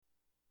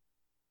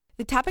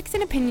The topics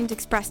and opinions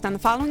expressed on the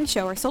following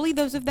show are solely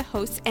those of the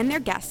hosts and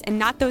their guests and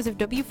not those of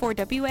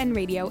W4WN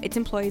Radio, its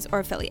employees, or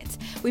affiliates.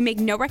 We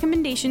make no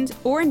recommendations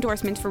or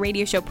endorsements for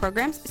radio show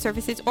programs,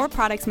 services, or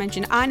products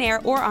mentioned on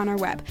air or on our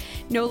web.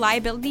 No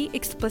liability,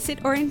 explicit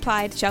or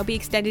implied, shall be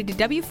extended to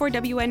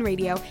W4WN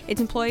Radio,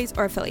 its employees,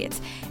 or affiliates.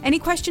 Any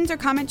questions or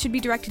comments should be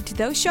directed to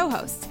those show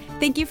hosts.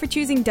 Thank you for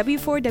choosing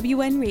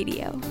W4WN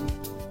Radio.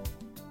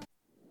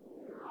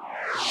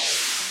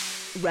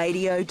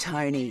 Radio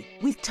Tony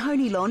with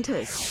Tony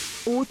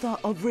Lontis, author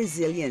of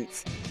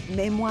Resilience,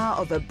 memoir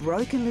of a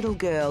broken little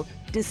girl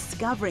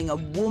discovering a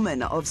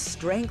woman of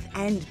strength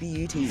and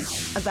beauty.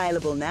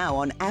 Available now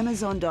on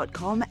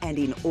Amazon.com and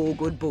in all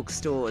good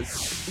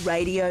bookstores.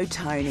 Radio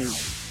Tony.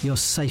 Your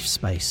safe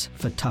space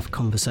for tough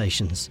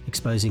conversations,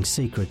 exposing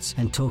secrets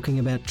and talking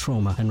about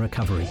trauma and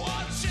recovery.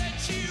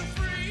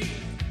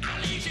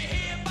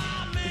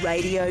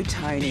 Radio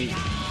Tony.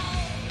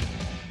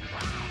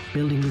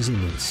 Building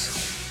resilience.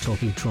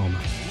 Talking trauma.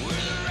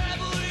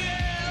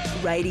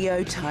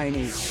 Radio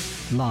Tony.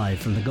 Live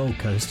from the Gold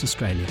Coast,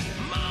 Australia.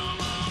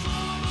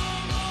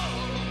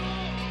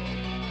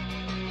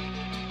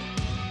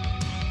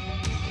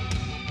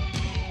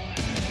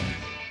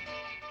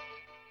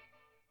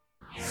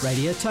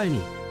 Radio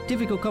Tony.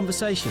 Difficult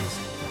conversations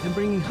and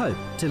bringing hope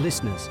to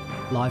listeners.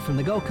 Live from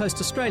the Gold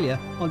Coast, Australia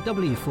on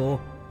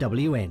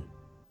W4WN.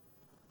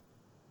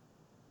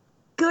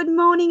 Good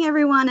morning,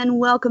 everyone, and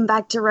welcome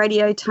back to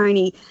Radio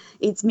Tony.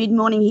 It's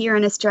mid-morning here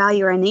in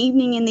Australia and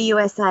evening in the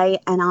USA,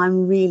 and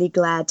I'm really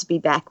glad to be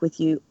back with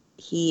you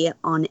here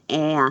on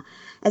air.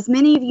 As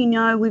many of you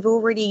know, we've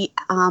already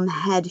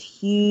had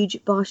huge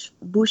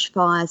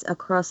bushfires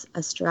across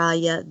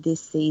Australia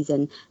this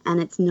season, and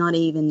it's not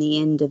even the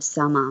end of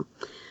summer.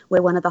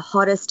 We're one of the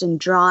hottest and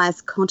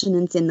driest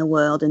continents in the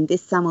world, and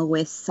this summer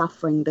we're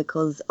suffering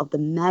because of the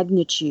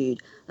magnitude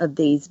of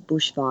these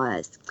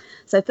bushfires.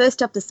 So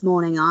first up this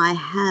morning,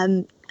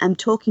 I am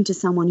talking to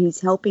someone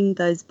who's helping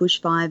those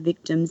bushfire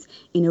victims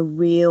in a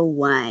real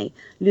way.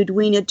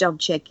 Ludwina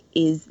Dobchek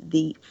is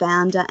the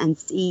founder and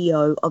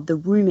CEO of the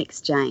Room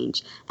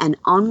Exchange, an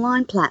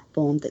online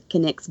platform that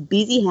connects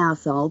busy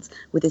households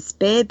with a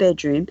spare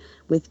bedroom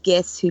with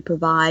guests who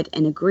provide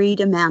an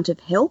agreed amount of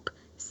help,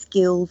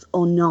 skills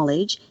or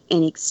knowledge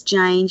in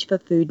exchange for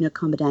food and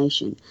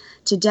accommodation.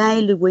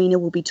 Today, Ludwina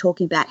will be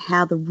talking about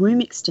how the Room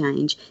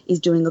Exchange is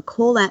doing a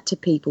call out to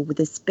people with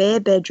a spare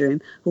bedroom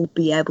who will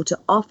be able to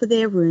offer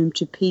their room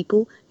to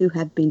people who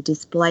have been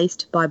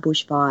displaced by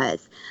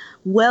bushfires.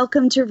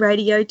 Welcome to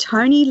Radio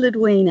Tony,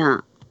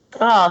 Ludwina.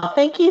 Oh,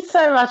 thank you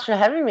so much for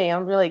having me.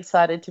 I'm really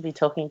excited to be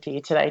talking to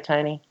you today,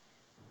 Tony.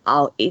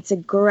 Oh, it's a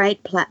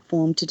great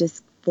platform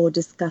for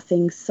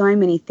discussing so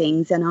many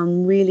things, and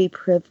I'm really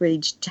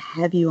privileged to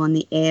have you on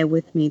the air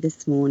with me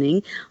this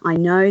morning. I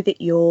know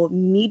that you're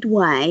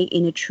midway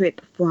in a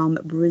trip from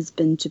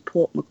Brisbane to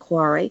Port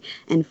Macquarie,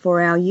 and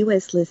for our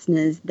US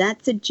listeners,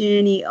 that's a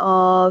journey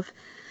of,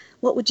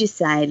 what would you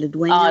say,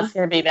 Ludwina? Oh, it's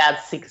going to be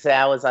about 6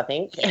 hours, I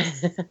think.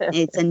 Yes.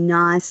 It's a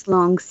nice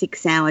long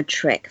 6-hour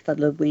trek for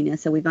Ludwina,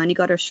 so we've only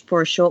got her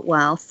for a short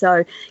while.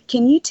 So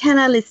can you tell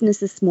our listeners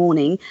this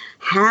morning,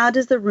 how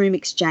does the Room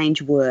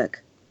Exchange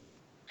work?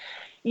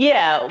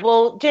 Yeah,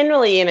 well,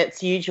 generally in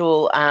its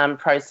usual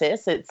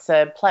process, it's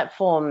a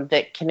platform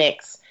that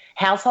connects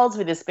households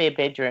with a spare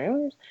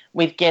bedroom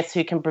with guests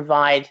who can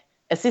provide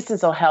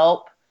assistance or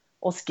help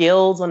or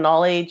skills or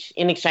knowledge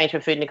in exchange for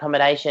food and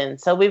accommodation.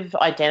 So we've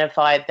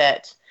identified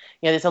that,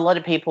 there's a lot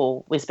of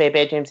people with spare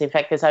bedrooms. In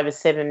fact, there's over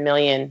 7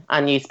 million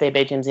unused spare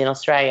bedrooms in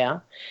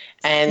Australia.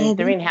 And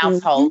they're in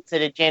households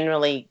that are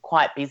generally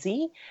quite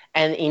busy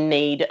and in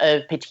need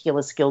of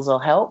particular skills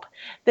or help.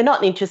 They're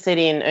not interested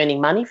in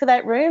earning money for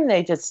that room.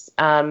 They just,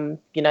 they often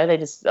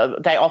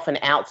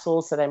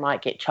outsource, so they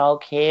might get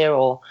childcare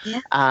or,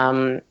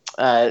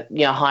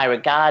 hire a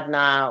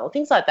gardener or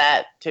things like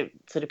that to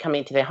sort of come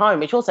into their home,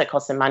 which also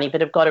costs them money,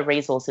 but have got a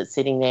resource that's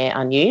sitting there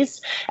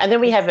unused. And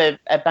then we have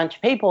a bunch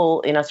of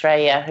people in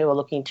Australia who are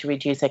looking to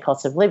reduce their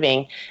cost of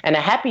living and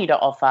are happy to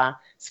offer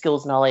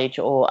skills, knowledge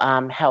or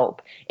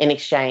help in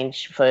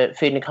exchange for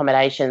food and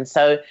accommodation.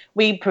 So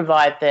we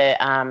provide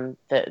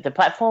the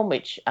platform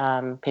which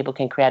people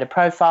can create a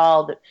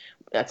profile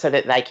so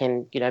that they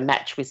can,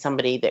 match with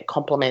somebody that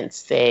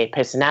complements their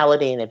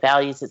personality and their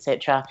values,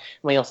 etc. And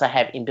we also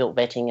have inbuilt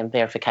vetting and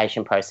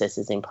verification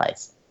processes in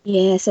place.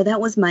 Yeah, so that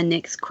was my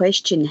next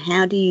question.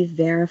 How do you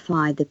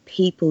verify the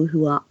people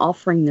who are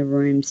offering the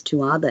rooms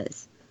to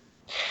others?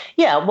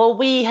 Yeah, well,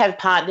 we have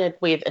partnered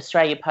with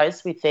Australia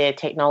Post with their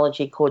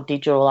technology called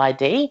Digital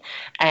ID,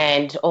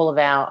 and all of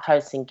our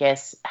hosts and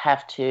guests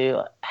have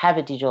to have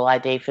a digital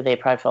ID for their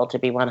profile to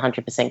be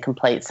 100%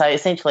 complete. So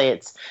essentially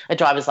it's a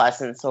driver's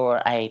license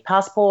or a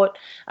passport.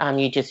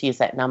 You just use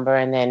that number,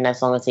 and then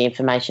as long as the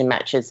information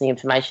matches the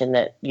information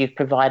that you've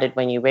provided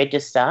when you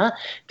register,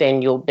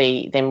 then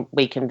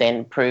we can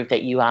then prove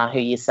that you are who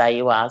you say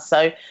you are.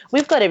 So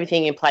we've got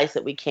everything in place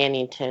that we can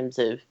in terms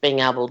of being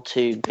able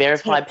to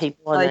verify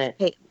people on it.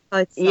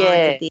 Both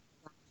sides of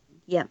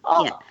the Yeah.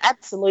 Oh, Yeah.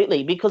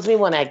 absolutely, because we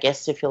want our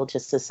guests to feel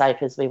just as safe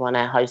as we want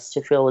our hosts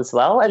to feel as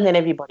well, and then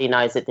everybody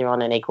knows that they're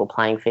on an equal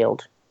playing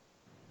field.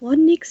 What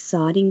an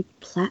exciting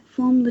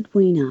platform,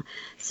 Ludwina.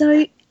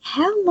 So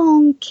how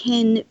long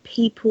can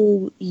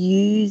people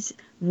use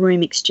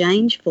Room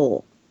Exchange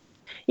for?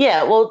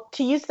 Yeah, well,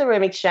 to use the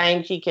room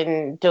exchange, you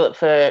can do it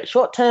for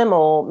short term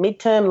or mid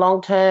term,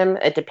 long term.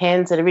 It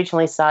depends. It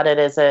originally started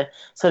as a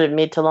sort of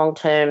mid to long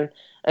term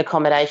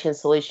accommodation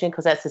solution,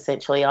 because that's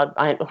essentially,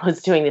 I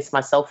was doing this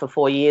myself for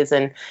 4 years,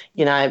 and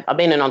I've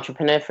been an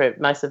entrepreneur for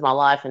most of my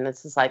life, and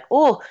it's just like,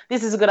 oh,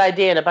 this is a good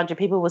idea, and a bunch of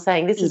people were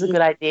saying this is a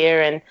good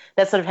idea, and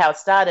that's sort of how it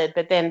started.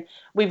 But then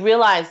we've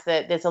realised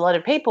that there's a lot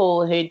of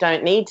people who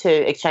don't need to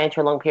exchange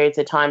for long periods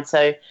of time,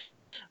 so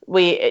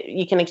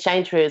you can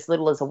exchange for as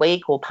little as a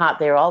week or part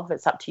thereof.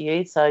 It's up to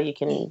you. So you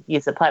can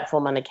use the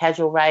platform on a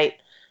casual rate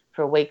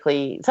for a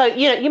weekly. So,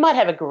 you might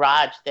have a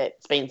garage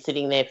that's been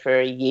sitting there for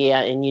a year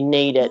and you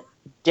need it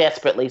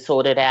desperately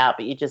sorted out,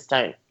 but you just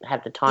don't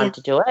have the time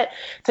to do it.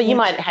 So you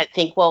might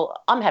think, well,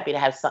 I'm happy to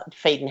have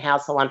feed and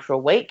house someone for a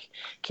week.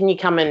 Can you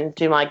come and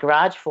do my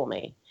garage for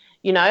me?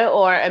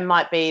 Or it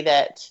might be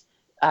that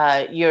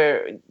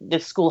the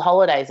school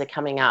holidays are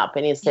coming up,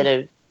 and instead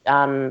of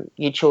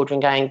your children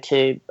going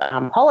to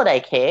holiday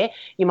care,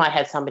 you might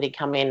have somebody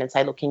come in and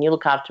say, look, can you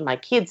look after my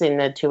kids in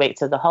the 2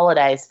 weeks of the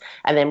holidays,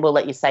 and then we'll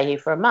let you stay here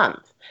for a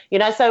month.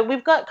 So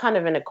we've got kind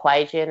of an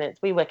equation.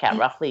 We work out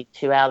roughly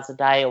 2 hours a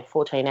day or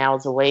 14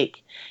 hours a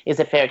week is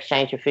a fair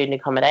exchange for food and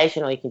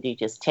accommodation, or you can do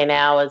just 10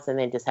 hours and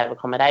then just have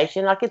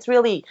accommodation. Like, it's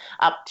really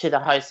up to the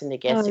host and the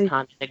guest to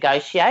kind of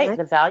negotiate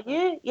the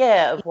value,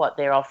 of what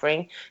they're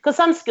offering, because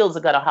some skills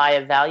have got a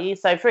higher value.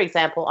 So, for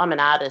example, I'm an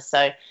artist,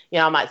 so,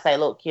 I might say,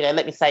 look,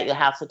 let me stay at your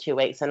house for 2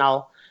 weeks and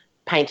I'll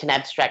paint an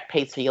abstract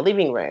piece for your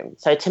living room.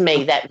 So to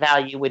me, that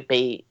value would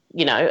be,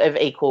 of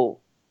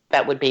equal,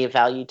 that would be a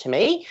value to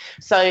me.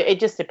 So it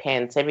just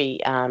depends.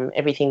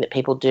 Everything that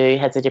people do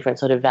has a different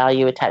sort of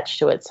value attached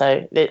to it.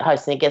 So the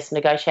host and the guests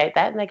negotiate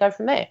that and they go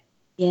from there.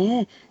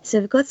 Yeah. So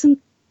we've got some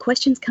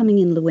questions coming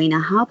in,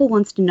 Luina. Harbour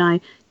wants to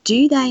know,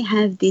 do they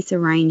have this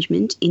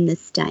arrangement in the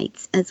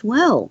States as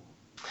well?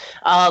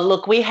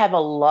 Look, we have a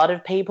lot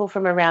of people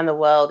from around the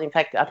world. In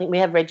fact, I think we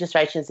have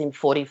registrations in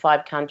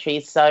 45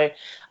 countries. So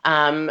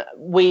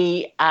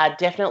we are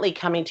definitely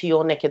coming to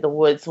your neck of the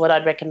woods. What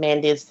I'd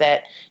recommend is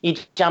that you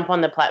jump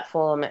on the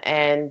platform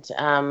and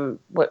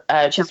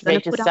just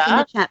register. Put up in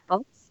the chat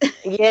box.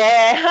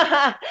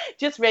 Yeah,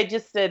 just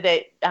register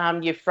that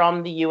you're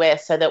from the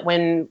US, so that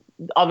when,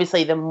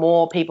 obviously, the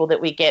more people that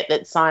we get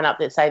that sign up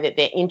that say that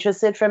they're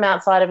interested from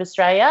outside of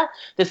Australia,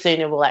 the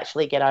sooner we'll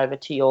actually get over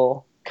to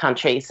your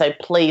country. So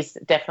please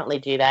definitely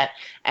do that,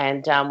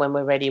 and when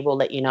we're ready, we'll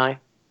let you know.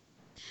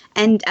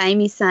 And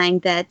Amy's saying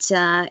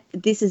that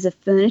this is a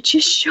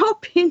furniture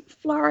shop in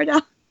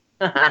Florida.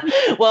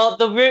 Well,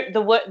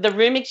 the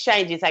room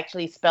exchange is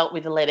actually spelt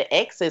with the letter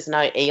X. There's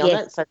no E on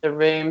it. So the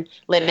room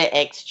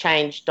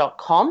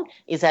letterexchange.com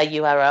is our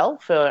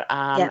URL for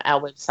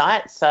our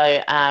website. So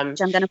which I'm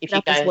going to put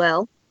up as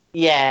well.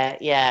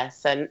 Yeah.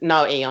 So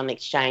no E on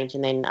exchange,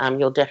 and then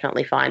you'll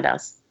definitely find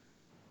us.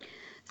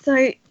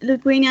 So,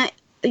 Ludwina,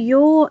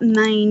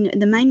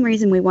 the main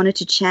reason we wanted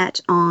to chat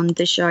on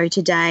the show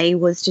today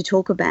was to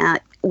talk about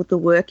the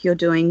work you're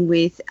doing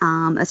with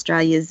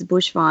Australia's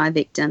bushfire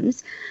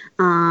victims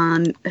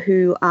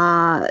who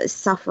are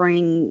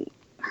suffering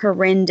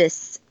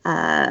horrendous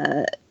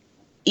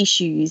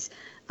issues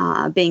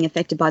being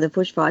affected by the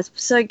bushfires.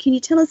 So can you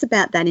tell us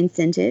about that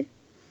incentive?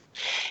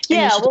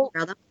 So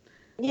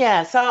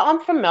I'm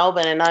from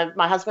Melbourne, and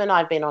my husband and I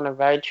have been on a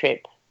road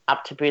trip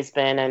up to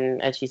Brisbane,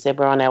 and as you said,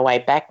 we're on our way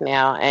back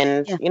now,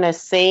 and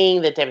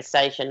seeing the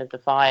devastation of the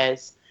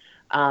fires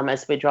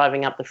as we're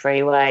driving up the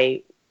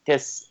freeway,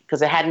 just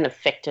because it hadn't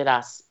affected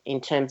us in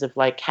terms of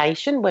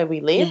location where we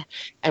live,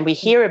 and we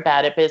hear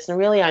about it, but it's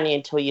really only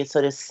until you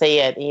sort of see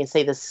it and you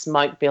see the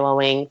smoke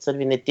billowing sort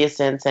of in the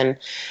distance, and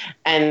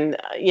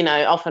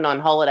often on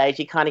holidays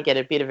you kind of get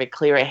a bit of a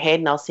clearer head,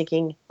 and I was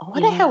thinking, I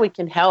wonder how we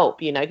can help,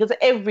 because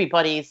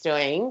everybody's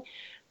doing,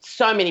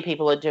 so many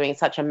people are doing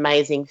such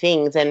amazing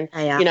things, and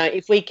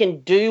if we can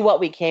do what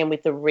we can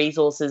with the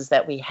resources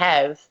that we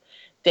have,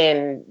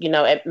 then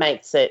it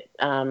makes it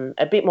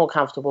a bit more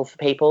comfortable for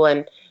people,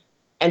 and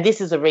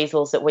this is a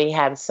resource that we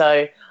have.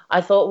 So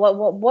I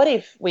thought, what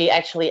if we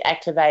actually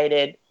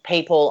activated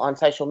people on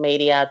social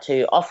media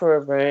to offer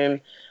a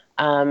room,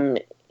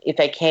 if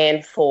they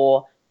can,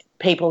 for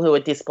people who are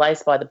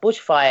displaced by the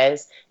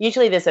bushfires.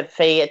 Usually there's a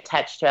fee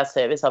attached to our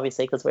service,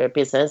 obviously, because we're a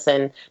business,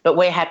 but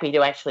we're happy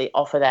to actually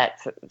offer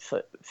that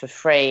for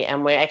free,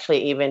 and we're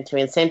actually, even to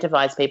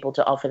incentivise people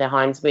to offer their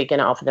homes, we're going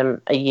to offer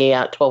them a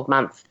year,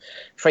 12-month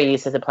free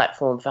use of the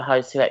platform for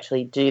hosts who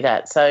actually do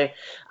that. So,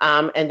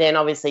 and then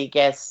obviously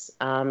guests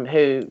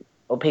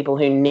or people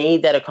who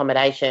need that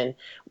accommodation.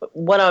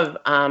 What I've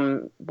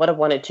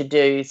wanted to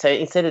do, so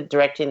instead of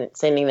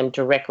sending them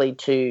directly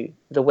to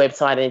the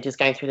website and just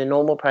going through the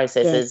normal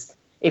processes,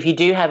 if you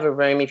do have a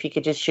room, if you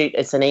could just shoot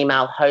us an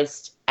email,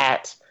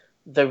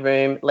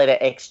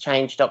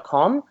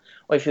 host@theroomletterexchange.com,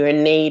 or if you're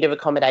in need of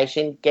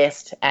accommodation,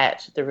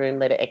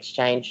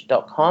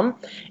 guest@theroomletterexchange.com,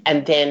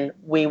 and then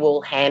we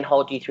will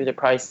handhold you through the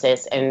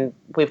process. And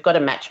we've got a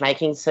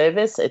matchmaking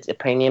service. It's a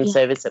premium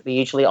service that we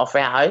usually offer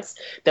our hosts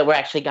that we're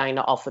actually going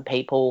to offer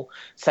people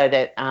so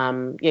that,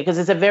 because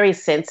it's a very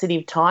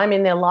sensitive time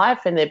in their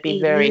life and they'd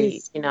be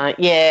and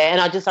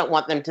I just don't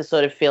want them to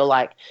sort of feel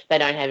like they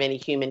don't have any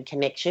human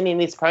connection in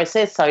this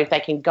process. So if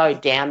they can go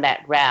down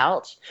that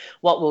route,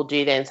 what we'll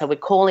do then, so we're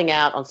calling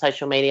out on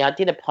social media. I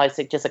did a post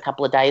just a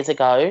couple of days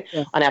ago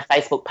on our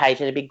Facebook page,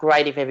 and it'd be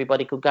great if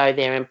everybody could go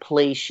there and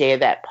please share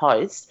that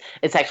post.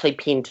 It's actually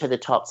pinned to the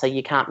top, so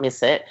you can't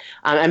miss it.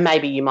 And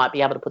maybe you might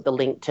be able to put the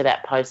link to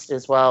that post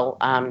as well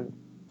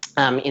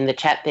in the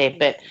chat there.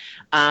 But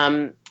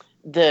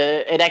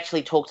it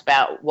actually talks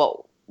about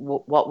what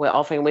we're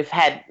offering. We've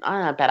had, I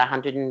don't know, about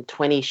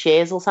 120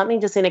 shares or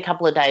something just in a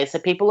couple of days. So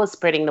people are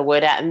spreading the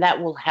word out, and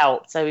that will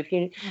help. So if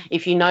you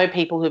know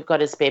people who've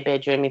got a spare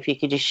bedroom, if you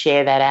could just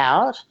share that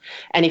out.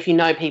 And if you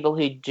know people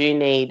who do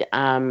need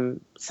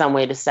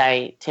somewhere to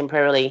stay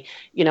temporarily,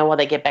 while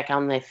they get back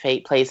on their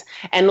feet, please.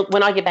 And look,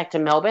 when I get back to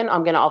Melbourne,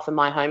 I'm going to offer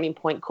my home in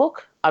Point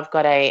Cook. I've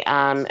got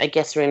a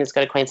guest room that's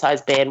got a queen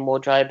size bed and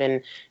wardrobe,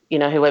 and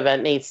whoever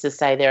needs to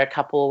stay there, a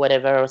couple or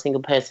whatever, or a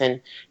single person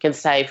can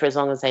stay for as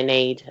long as they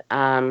need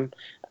to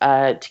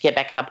get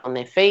back up on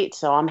their feet.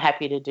 So I'm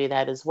happy to do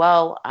that as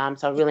well.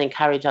 So I really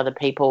encourage other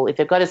people, if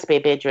they've got a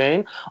spare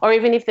bedroom, or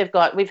even if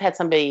we've had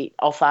somebody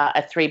offer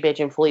a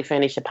 3-bedroom fully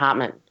furnished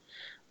apartment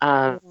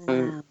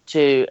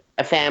to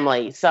a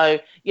family. So,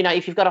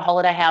 if you've got a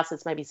holiday house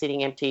that's maybe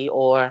sitting empty,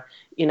 or,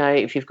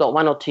 if you've got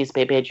 1 or 2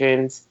 spare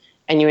bedrooms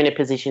and you're in a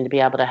position to be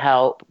able to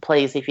help,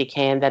 please, if you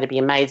can, that'd be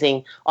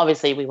amazing.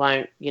 Obviously, we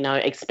won't,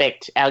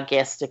 expect our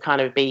guests to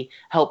kind of be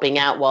helping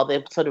out while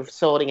they're sort of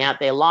sorting out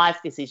their life.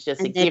 This is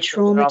just a gift. They're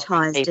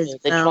traumatised as well.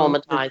 They're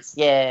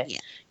traumatised,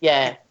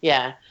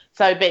 yeah.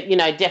 So, but,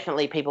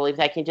 definitely people, if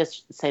they can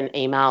just send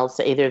emails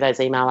to either of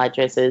those email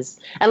addresses.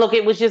 And look,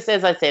 it was just,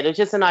 as I said, it was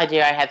just an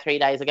idea I had 3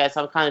 days ago,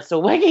 so I'm kind of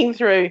still working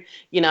through,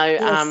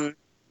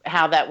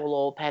 how that will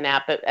all pan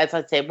out. But as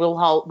I said, we'll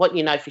hold, what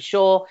for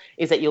sure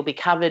is that you'll be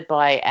covered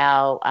by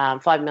our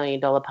 $5 million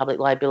public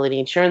liability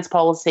insurance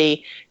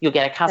policy. You'll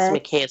get a customer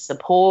care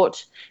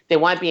support. There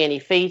won't be any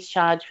fees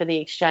charged for the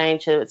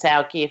exchange. So it's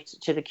our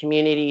gift to the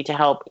community to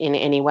help in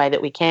any way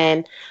that we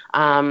can.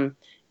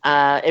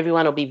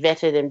 Everyone will be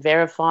vetted and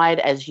verified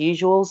as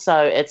usual.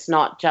 So it's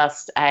not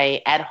just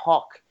a ad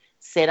hoc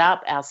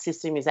setup. Our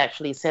system is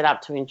actually set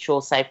up to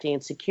ensure safety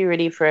and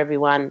security for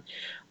everyone.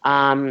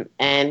 And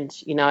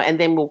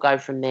then we'll go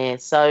from there.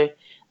 So,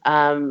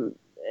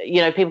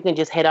 people can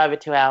just head over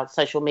to our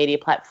social media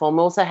platform.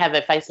 We also have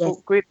a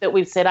Facebook group that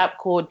we've set up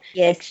called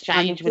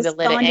Exchange with the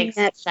letter X,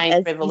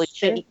 Exchange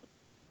Revolution.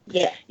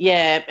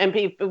 Yeah, and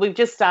we've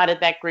just started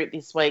that group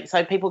this week,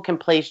 so people can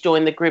please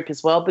join the group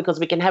as well,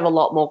 because we can have a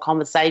lot more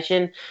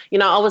conversation.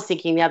 I was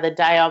thinking the other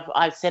day,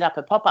 I've set up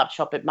a pop-up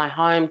shop at my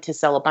home to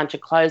sell a bunch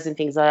of clothes and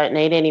things I don't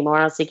need anymore.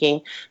 I was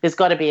thinking there's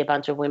got to be a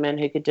bunch of women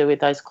who could do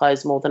with those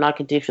clothes more than I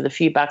could do for the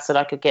few bucks that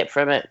I could get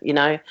from it,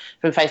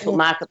 from Facebook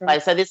Marketplace.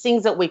 Right. So there's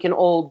things that we can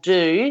all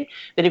do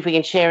that if we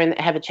can share and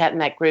have a chat in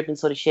that group and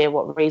sort of share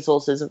what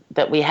resources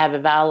that we have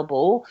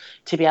available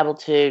to be able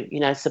to,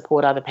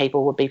 support other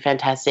people would be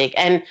fantastic.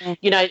 And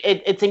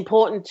it's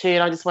important to,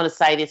 and I just want to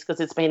say this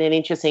because it's been an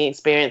interesting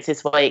experience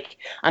this week.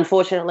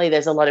 Unfortunately,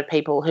 there's a lot of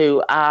people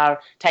who are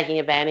taking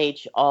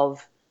advantage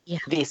of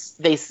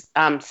these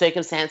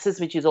circumstances,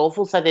 which is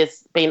awful. So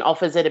there's been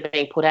offers that are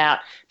being put out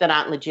that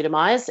aren't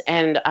legitimised.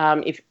 And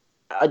if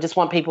I just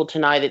want people to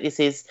know that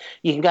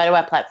you can go to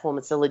our platform.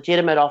 It's a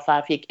legitimate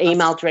offer. If you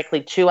email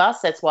directly to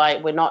us, that's why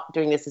we're not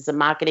doing this as a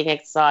marketing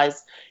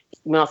exercise.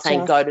 We're not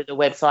saying go to the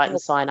website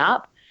and sign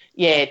up.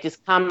 Yeah,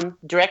 just come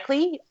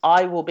directly.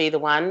 I will be the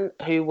one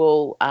who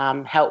will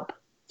help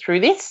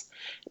through this,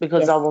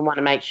 because I will want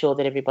to make sure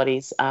that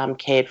everybody's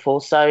cared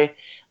for. So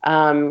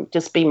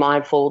just be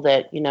mindful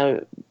that,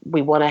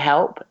 we want to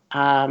help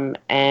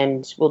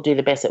and we'll do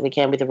the best that we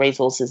can with the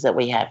resources that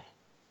we have.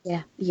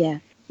 Yeah.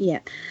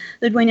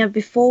 Ludwina,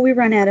 before we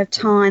run out of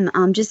time,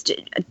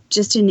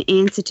 just in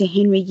answer to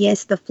Henry,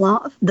 yes,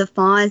 the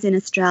fires in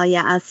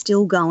Australia are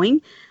still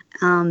going.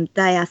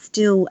 They are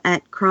still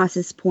at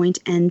crisis point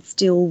and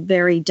still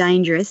very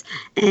dangerous.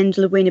 And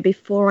Ludwina,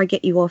 before I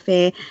get you off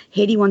air,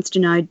 Hetty wants to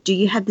know, do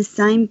you have the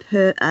same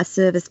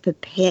service for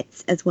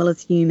pets as well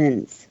as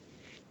humans?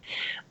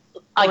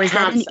 Or is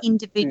that an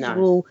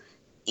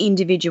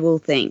individual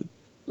thing?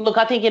 Look,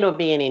 I think it'll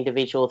be an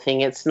individual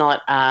thing. It's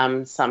not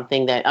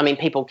something that,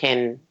 people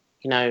can,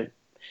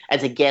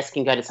 as a guest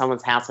can go to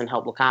someone's house and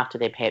help look after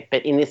their pet.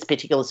 But in this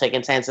particular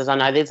circumstances, I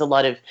know there's a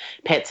lot of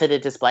pets that are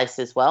displaced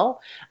as well.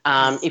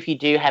 If you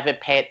do have a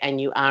pet and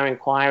you are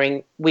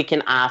inquiring, we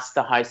can ask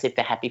the host if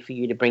they're happy for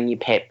you to bring your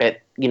pet.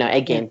 But,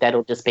 again,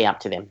 that'll just be up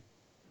to them.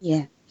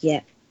 Yeah.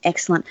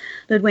 Excellent.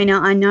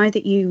 Ludwina, I know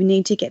that you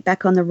need to get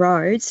back on the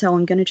road, so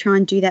I'm going to try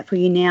and do that for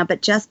you now.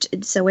 But just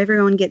so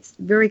everyone gets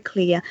very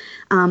clear,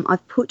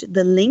 I've put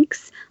the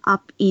links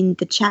up in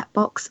the chat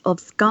box of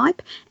Skype.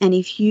 And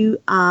if you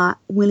are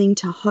willing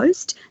to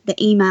host, the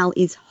email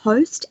is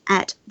host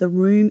at the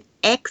room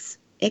X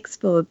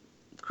for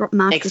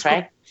Masters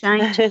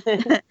Exchange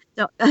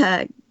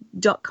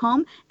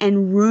 .com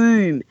and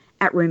room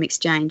at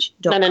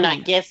roomexchange.com.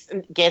 No.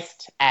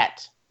 Guest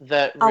at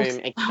the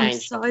roomexchange.com. I'm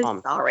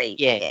so sorry.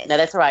 Yeah, yes. No,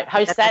 that's all right.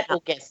 Host that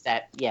or guest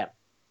that, yeah.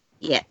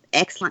 Yeah,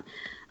 excellent.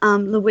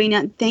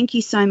 Ludwina, thank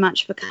you so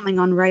much for coming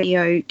on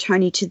Radio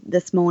Tony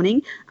this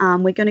morning.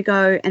 We're going to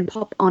go and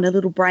pop on a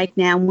little break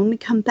now. And when we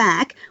come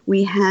back,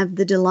 we have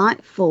the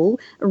delightful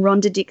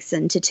Rhonda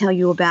Dixon to tell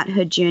you about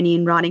her journey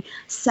in writing.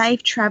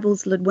 Safe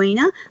travels,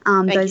 Ludwina.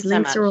 Those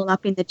links are all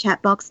up in the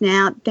chat box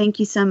now. Thank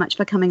you so much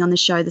for coming on the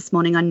show this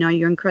morning. I know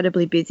you're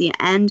incredibly busy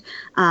and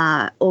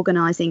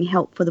organising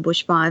help for the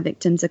bushfire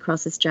victims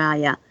across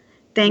Australia.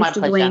 Thanks,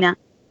 Ludwina.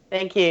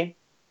 Thank you.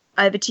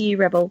 Over to you,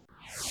 Rebel.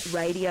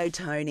 Radio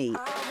Tony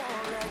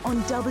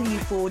on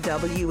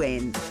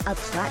W4WN, a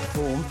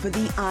platform for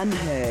the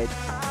unheard.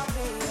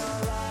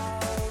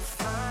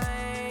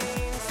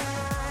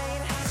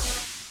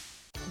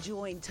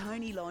 Join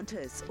Tony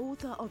Lontis,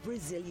 author of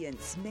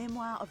Resilience,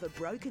 memoir of a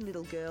broken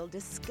little girl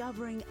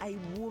discovering a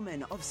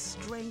woman of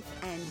strength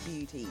and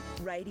beauty.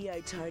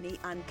 Radio Tony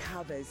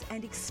uncovers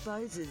and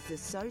exposes the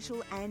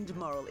social and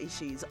moral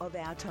issues of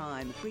our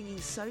time, bringing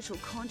social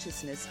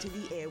consciousness to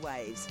the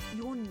airwaves.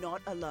 You're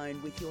not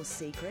alone with your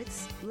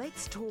secrets.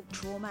 Let's talk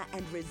trauma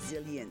and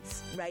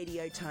resilience.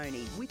 Radio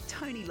Tony with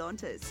Tony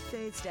Lontis,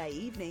 Thursday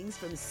evenings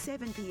from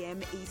 7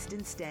 p.m.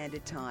 Eastern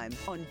Standard Time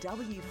on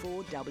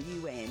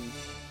W4WN.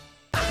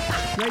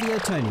 Radio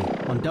Tony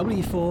on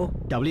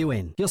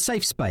W4WN, your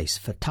safe space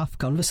for tough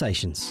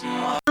conversations.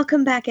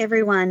 Welcome back,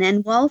 everyone.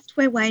 And whilst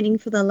we're waiting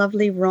for the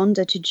lovely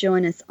Rhonda to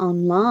join us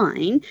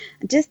online,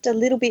 just a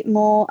little bit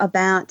more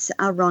about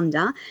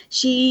Rhonda.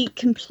 She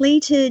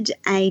completed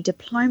a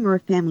Diploma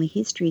of Family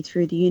History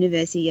through the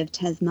University of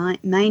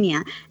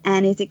Tasmania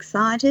and is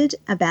excited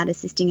about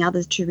assisting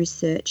others to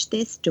research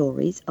their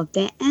stories of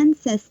their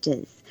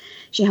ancestors.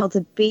 She holds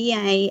a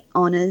BA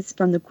Honours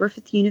from the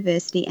Griffith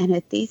University and her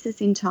thesis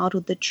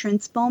entitled The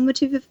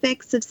Transformative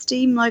Effects of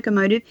Steam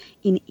Locomotive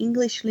in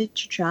English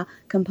Literature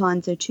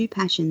combines her two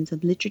passions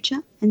of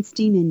literature and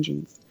steam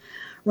engines.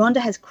 Rhonda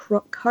has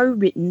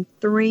co-written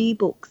 3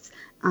 books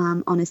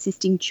on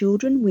assisting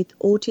children with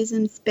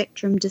autism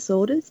spectrum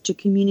disorders to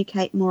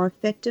communicate more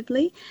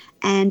effectively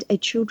and a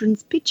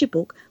children's picture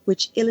book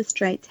which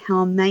illustrates how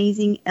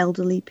amazing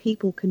elderly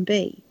people can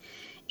be.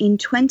 In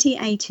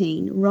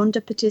 2018,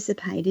 Rhonda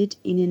participated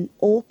in an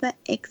author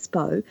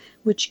expo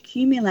which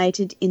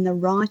culminated in the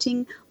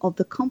writing of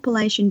the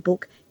compilation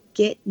book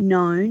Get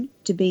Known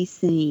to Be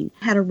Seen,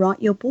 How to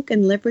Write Your Book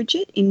and Leverage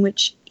It, in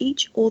which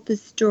each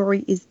author's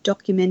story is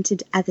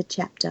documented as a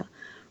chapter.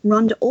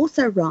 Rhonda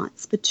also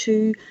writes for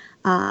 2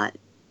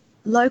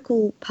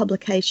 local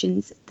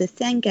publications, the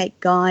Sandgate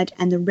Guide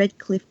and the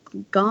Redcliffe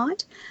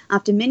Guide.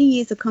 After many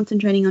years of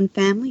concentrating on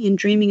family and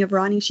dreaming of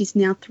writing, she's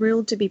now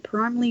thrilled to be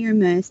primarily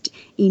immersed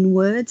in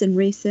words and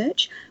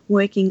research,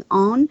 working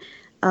on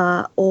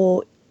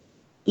or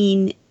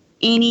in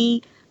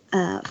any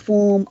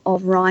form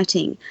of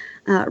writing.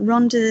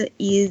 Rhonda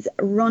is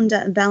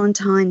Rhonda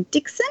Valentine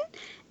Dixon,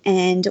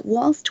 and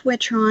whilst we're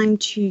trying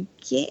to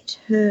get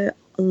her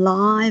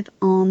live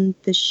on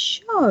the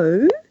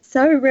show,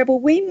 so, Rebel,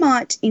 we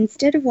might,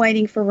 instead of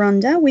waiting for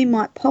Rhonda, we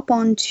might pop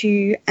on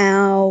to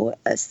our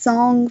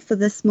song for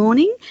this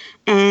morning,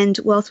 and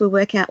whilst we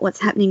work out what's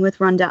happening with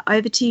Rhonda,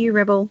 over to you,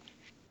 Rebel.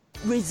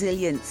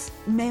 Resilience,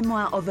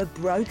 memoir of a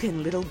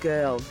broken little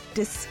girl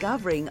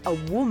discovering a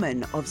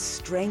woman of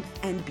strength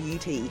and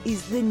beauty,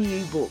 is the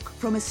new book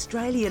from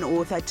Australian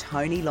author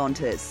Tony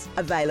Lontis.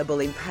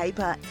 Available in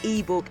paper,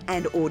 ebook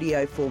and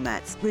audio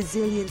formats,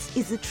 Resilience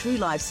is the true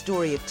life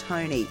story of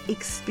Tony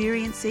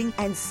experiencing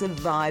and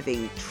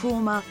surviving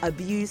trauma,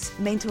 abuse,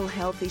 mental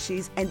health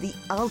issues and the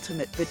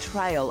ultimate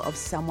betrayal of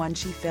someone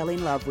she fell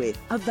in love with.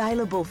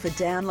 Available for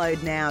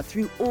download now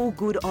through all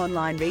good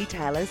online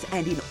retailers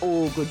and in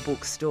all good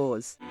bookstores.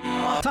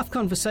 Tough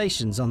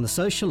conversations on the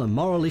social and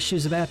moral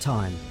issues of our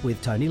time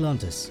with Tony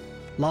Lontis.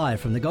 Live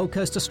from the Gold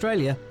Coast,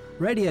 Australia,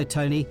 Radio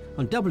Tony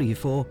on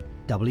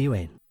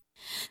W4WN.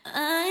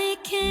 I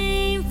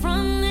came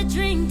from the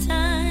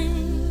dreamtime,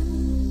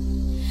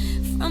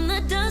 from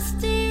the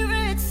dusty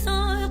red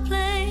soil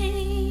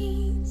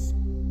plains.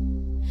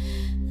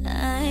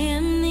 I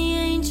am the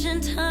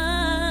ancient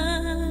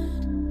heart,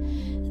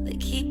 the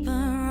keeper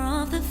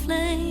of the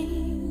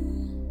flame.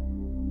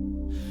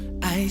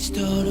 I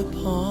stood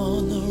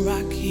upon the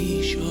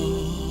rocky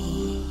shore.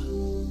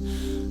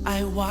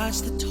 I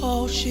watched the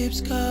tall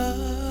ships come.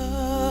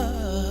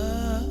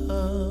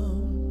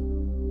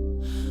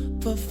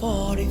 For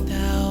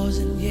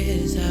 40,000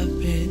 years I've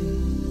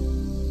been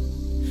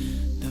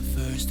the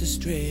first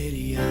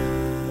Australian.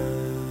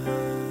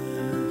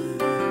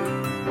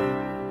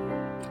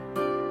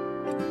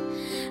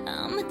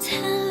 I'm a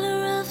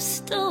teller of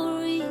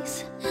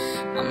stories,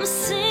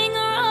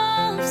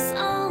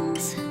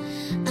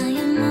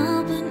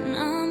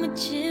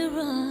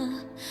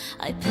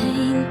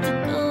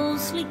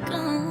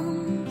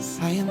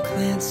 I am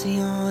Clancy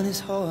on his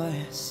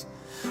horse.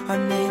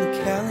 I'm named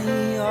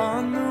Kelly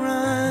on the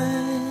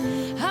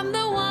run. I'm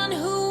the one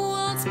who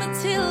wants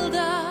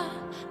Matilda.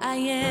 I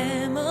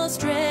am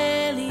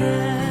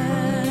Australia.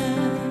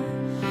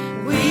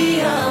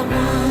 We are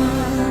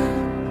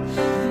one,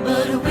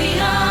 but we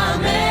are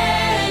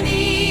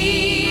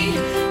many,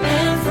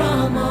 and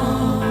from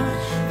all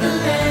the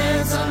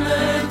lands on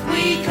earth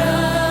we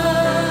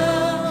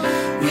come.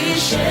 We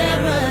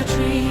share a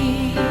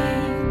dream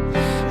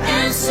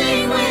and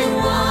sing with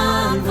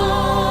one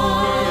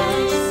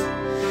voice.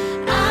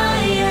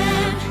 I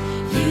am,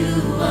 you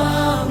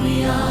are,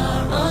 we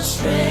are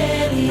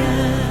Australia.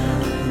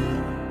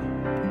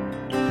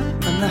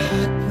 I'm the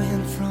hot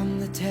wind from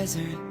the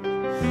desert.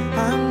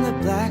 I'm the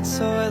black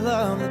soil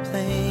of the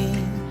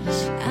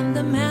plains. I'm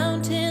the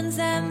mountains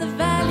and the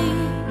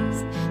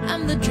valleys.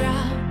 I'm the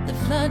drought, the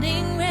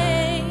flooding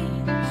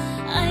rain.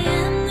 I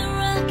am the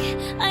rock,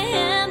 I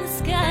am the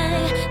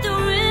sky. The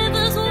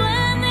rivers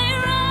when they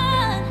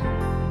run.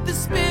 The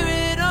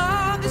spirit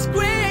of this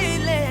great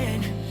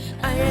land.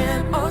 I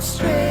am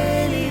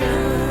Australia.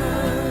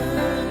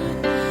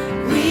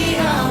 We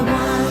are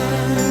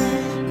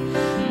one,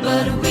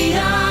 but we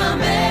are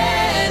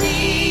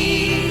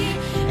many,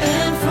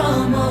 and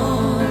from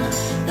all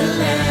the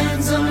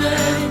lands on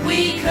earth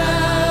we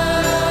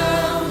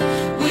come.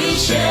 We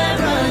share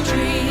a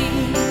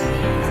dream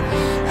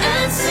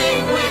and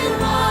sing with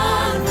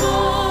one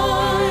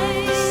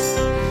voice.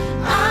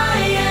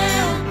 I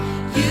am,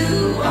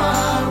 you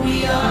are,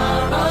 we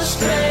are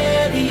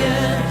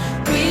Australia.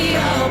 We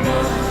are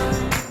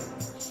one,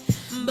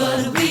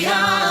 but we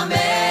are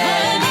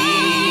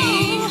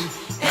many,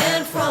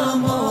 and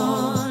from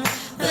all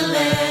the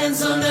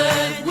lands on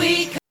earth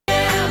we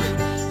come.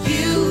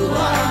 You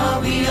are,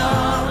 we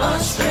are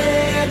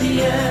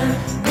Australia.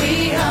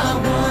 We are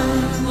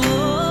one,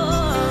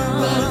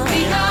 but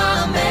we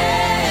are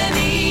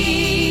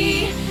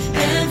many,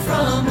 and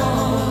from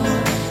all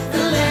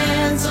the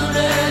lands on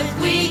earth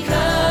we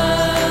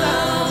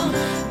come.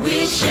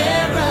 We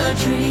share a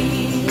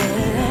dream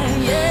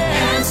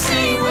and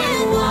sing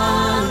with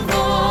one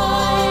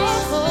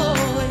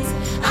voice.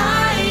 I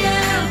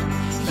am,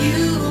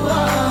 you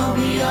are,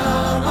 we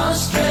are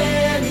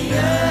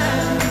Australia.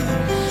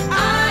 I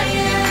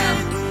am,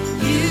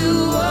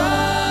 you are,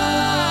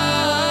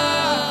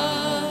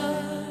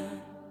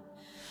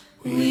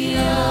 we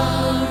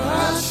are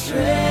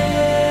Australia.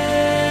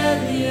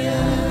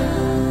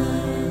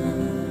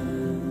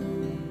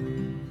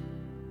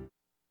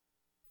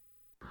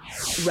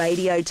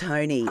 Radio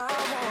Tony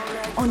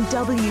on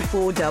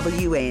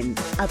W4WN,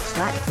 a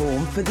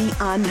platform for the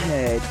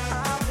unheard.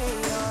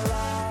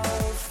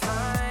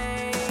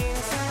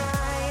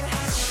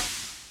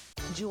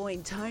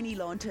 Join Tony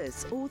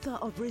Lontis, author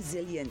of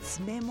Resilience,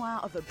 memoir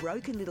of a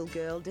broken little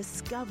girl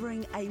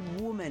discovering a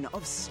woman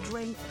of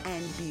strength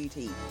and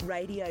beauty.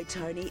 Radio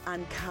Tony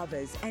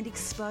uncovers and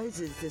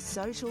exposes the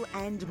social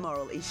and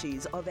moral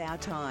issues of our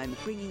time,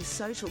 bringing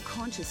social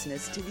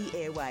consciousness to the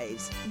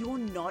airwaves. You're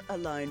not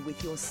alone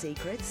with your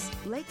secrets.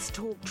 Let's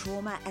talk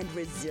trauma and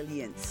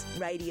resilience.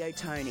 Radio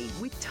Tony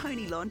with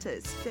Tony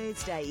Lontis,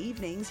 Thursday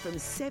evenings from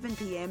 7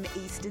 p.m.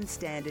 Eastern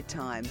Standard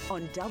Time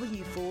on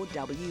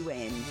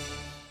W4WN.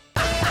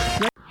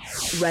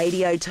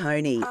 Radio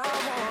Tony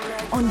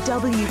on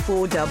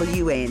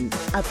W4WN,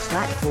 a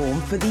platform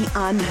for the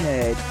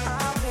unheard.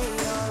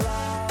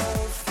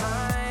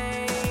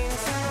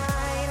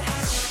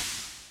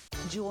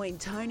 Join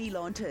Tony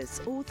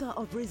Lontis, author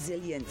of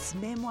Resilience,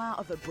 memoir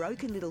of a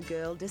broken little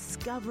girl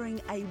discovering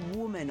a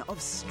woman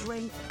of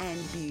strength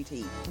and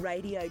beauty.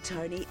 Radio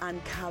Tony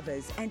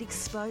uncovers and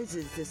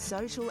exposes the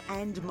social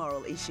and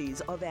moral issues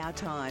of our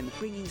time,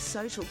 bringing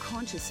social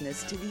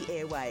consciousness to the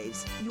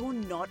airwaves. You're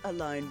not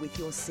alone with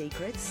your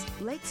secrets.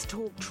 Let's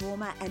talk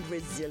trauma and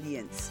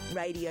resilience.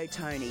 Radio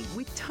Tony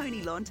with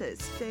Tony Lontis,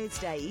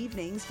 Thursday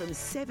evenings from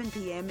 7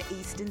 p.m.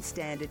 Eastern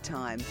Standard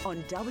Time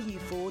on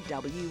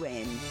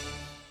W4WN.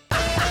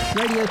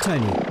 Radio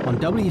Tony on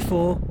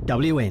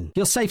W4WN,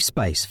 your safe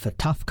space for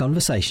tough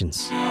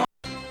conversations.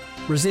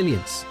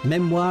 Resilience,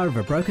 memoir of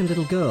a broken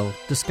little girl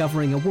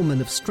discovering a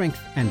woman of strength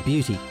and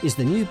beauty, is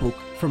the new book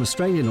from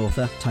Australian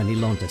author Tony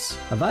Lontis.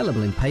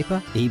 Available in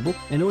paper, ebook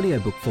and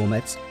audiobook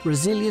formats,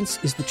 Resilience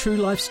is the true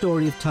life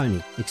story of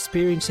Tony,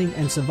 experiencing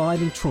and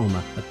surviving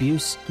trauma,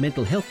 abuse,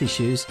 mental health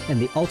issues and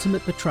the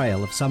ultimate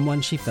betrayal of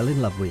someone she fell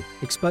in love with.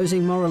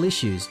 Exposing moral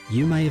issues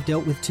you may have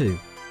dealt with too.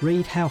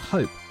 Read how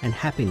hope and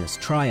happiness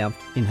triumph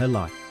in her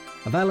life.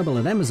 Available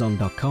at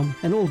Amazon.com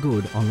and all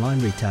good online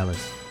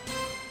retailers.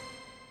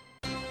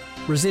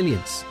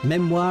 Resilience,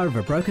 memoir of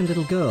a broken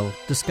little girl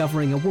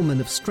discovering a woman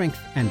of strength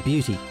and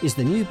beauty, is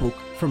the new book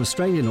from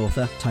Australian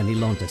author Tony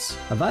Lontis.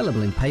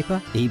 Available in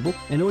paper, ebook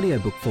and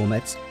audiobook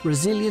formats,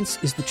 Resilience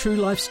is the true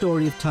life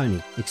story of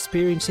Tony,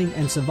 experiencing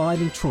and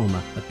surviving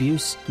trauma,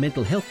 abuse,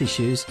 mental health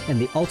issues and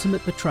the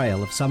ultimate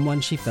betrayal of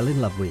someone she fell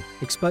in love with.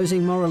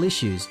 Exposing moral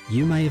issues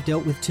you may have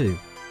dealt with too.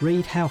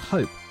 Read how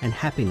hope and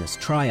happiness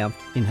triumph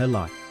in her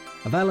life.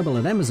 Available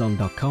at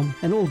Amazon.com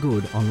and all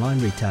good online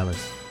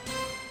retailers.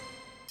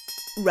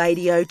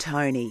 Radio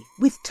Tony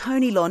with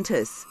Tony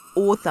Lontis,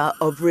 author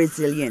of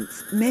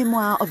Resilience,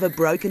 memoir of a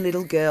broken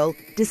little girl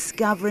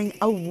discovering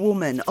a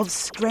woman of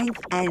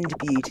strength and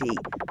beauty.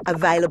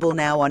 Available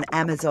now on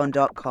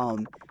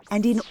Amazon.com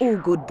and in all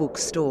good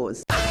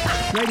bookstores.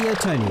 Radio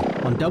Tony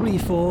on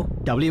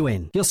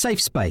W4WN, your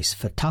safe space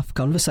for tough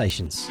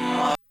conversations.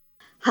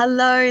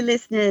 Hello,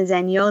 listeners,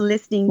 and you're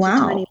listening to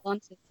Wow. Tony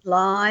Lontis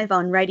live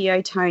on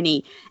Radio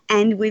Tony.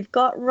 And we've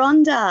got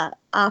Rhonda,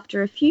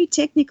 after a few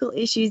technical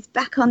issues,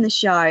 back on the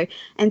show.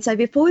 And so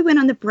before we went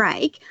on the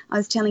break, I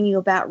was telling you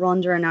about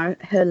Rhonda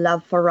and her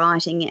love for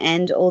writing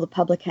and all the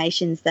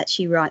publications that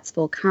she writes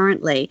for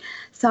currently.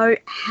 So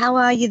how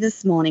are you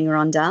this morning,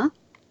 Rhonda?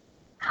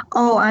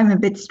 Oh, I'm a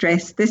bit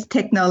stressed. This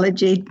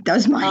technology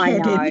does my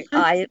head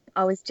in.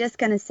 I was just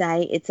going to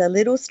say it's a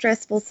little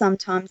stressful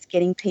sometimes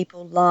getting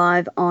people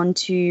live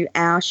onto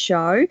our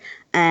show,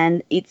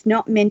 and it's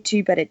not meant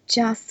to, but it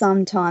just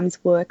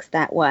sometimes works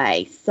that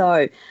way.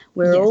 So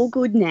we're Yes. all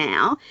good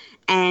now,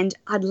 and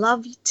I'd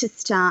love to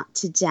start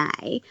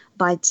today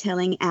by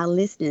telling our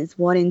listeners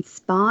what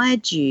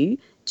inspired you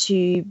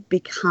to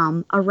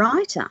become a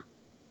writer.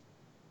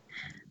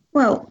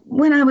 Well,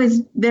 when I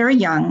was very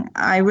young,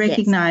 I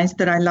recognized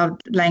that I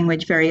loved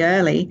language very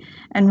early,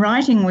 and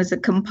writing was a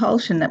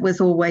compulsion that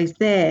was always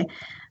there.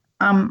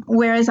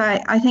 Whereas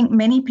I think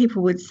many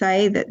people would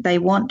say that they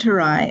want to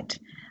write.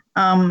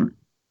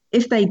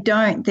 If they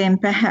don't, then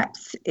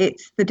perhaps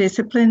it's the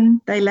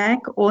discipline they lack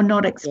or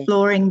not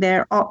exploring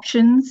their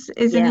options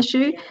is an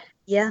issue.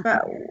 Yeah.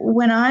 But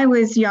when I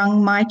was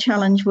young, my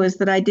challenge was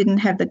that I didn't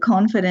have the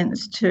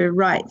confidence to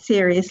write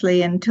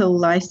seriously until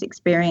life's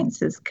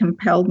experiences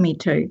compelled me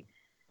to.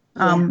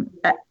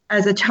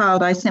 As a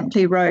child, I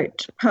simply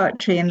wrote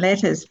poetry and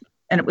letters,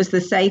 and it was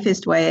the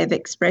safest way of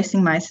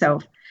expressing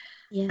myself.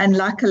 Yeah. And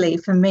luckily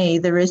for me,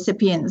 the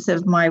recipients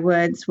of my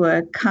words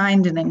were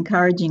kind and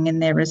encouraging in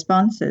their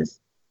responses.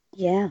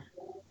 Yeah.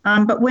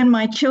 But when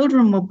my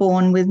children were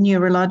born with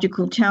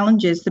neurological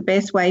challenges, the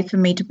best way for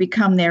me to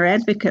become their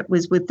advocate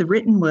was with the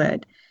written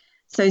word.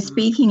 So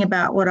speaking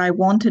about what I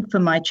wanted for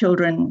my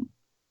children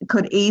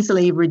could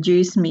easily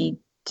reduce me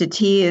to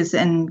tears,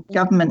 and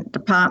government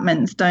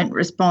departments don't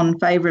respond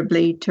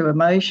favourably to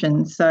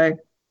emotions. So,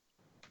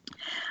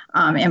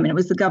 it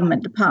was the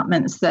government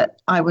departments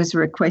that I was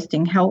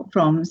requesting help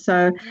from.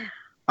 So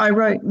I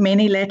wrote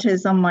many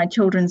letters on my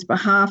children's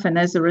behalf, and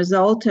as a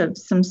result of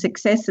some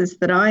successes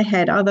that I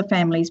had, other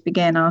families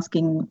began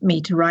asking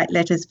me to write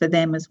letters for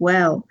them as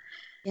well.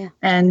 Yeah.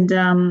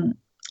 And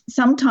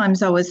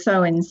sometimes I was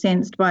so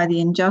incensed by the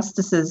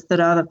injustices that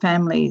other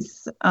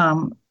families,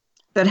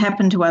 that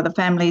happened to other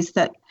families,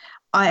 that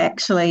I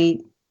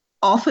actually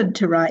offered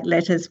to write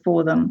letters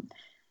for them.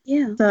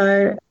 Yeah.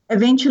 So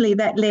eventually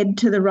that led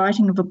to the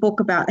writing of a book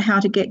about how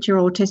to get your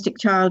autistic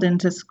child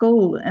into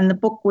school. And the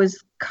book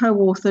was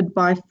co-authored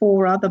by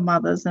 4 other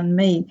mothers and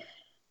me.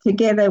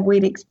 Together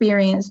we'd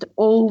experienced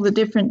all the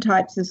different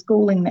types of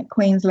schooling that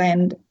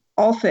Queensland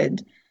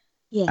offered.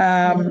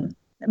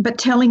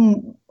 But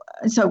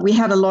so we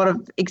had a lot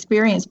of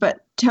experience,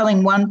 but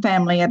telling one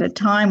family at a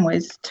time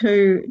was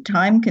too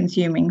time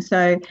consuming.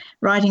 So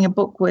writing a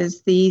book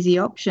was the easy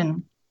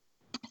option.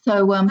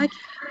 So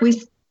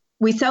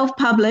we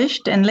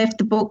self-published and left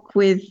the book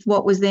with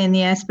what was then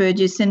the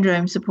Asperger's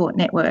Syndrome Support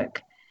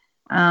Network.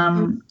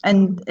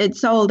 And it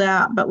sold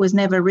out but was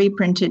never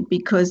reprinted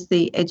because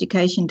the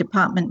Education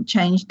Department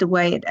changed the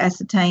way it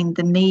ascertained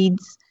the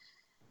needs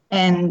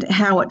and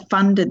how it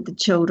funded the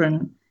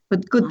children.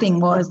 But the good thing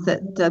was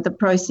that the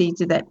proceeds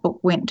of that book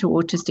went to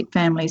autistic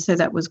families, so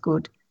that was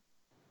good.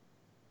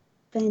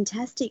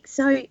 Fantastic.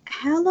 So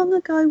how long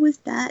ago was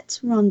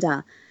that,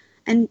 Rhonda?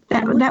 And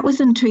that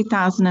was in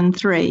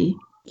 2003.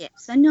 Yeah,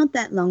 so not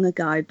that long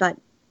ago, but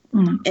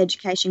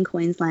Education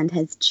Queensland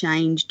has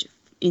changed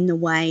in the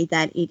way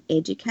that it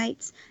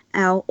educates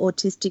our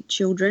autistic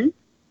children.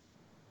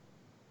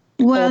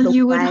 Well,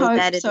 you would hope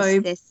that it so.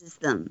 Assesses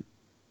them.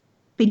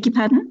 Beg your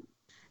pardon?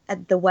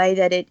 The way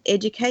that it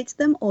educates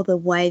them, or the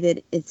way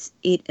that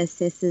it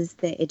assesses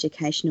their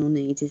educational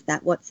needs. Is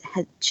that what's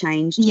has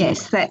changed?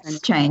 Yes,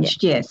 that's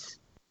changed. Yeah.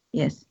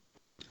 Yes.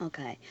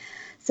 Okay.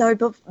 So,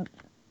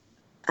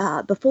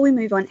 before we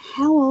move on,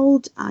 how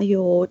old are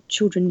your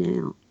children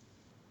now?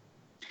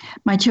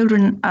 My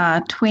children are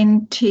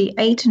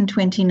 28 and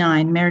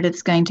 29.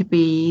 Meredith's going to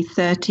be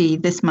 30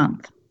 this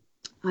month.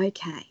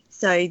 Okay.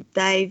 So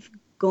they've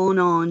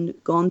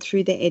gone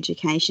through their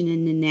education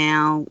and are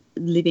now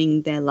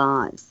living their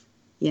lives.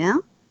 Yeah?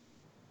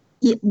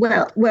 Yeah,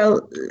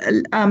 well,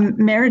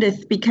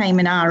 Meredith became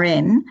an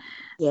RN.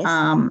 Yes.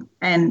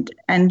 And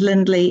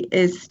Lindley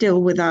is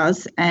still with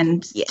us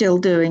and still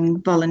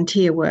doing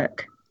volunteer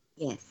work.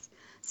 Yes.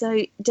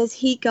 So does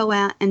he go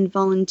out and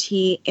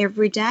volunteer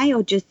every day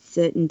or just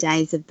certain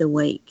days of the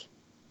week?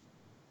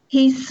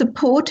 He's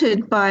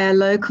supported by a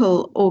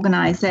local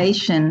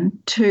organisation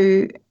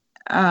to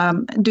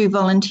do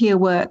volunteer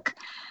work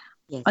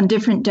on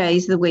different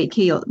days of the week.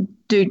 He'll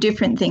do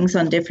different things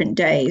on different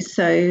days.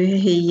 So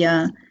he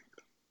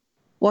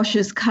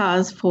washes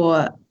cars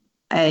for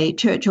a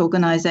church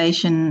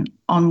organisation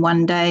on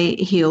one day,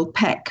 he'll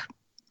pack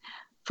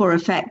for a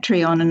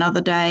factory on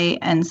another day,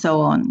 and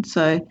so on.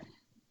 So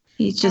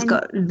he's just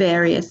got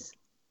various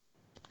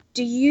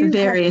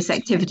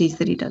activities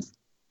that he does.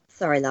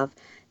 Sorry, love.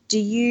 Do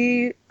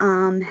you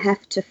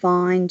have to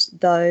find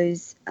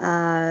those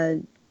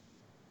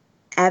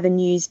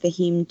avenues for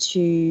him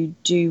to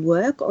do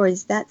work, or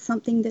is that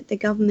something that the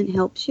government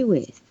helps you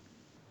with?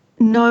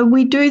 No,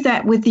 we do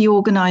that with the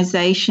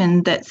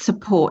organisation that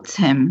supports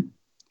him.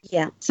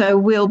 Yeah. So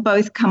we'll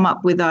both come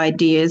up with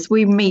ideas.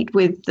 We meet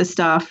with the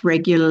staff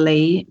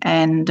regularly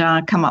and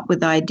come up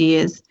with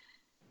ideas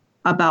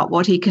about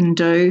what he can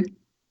do.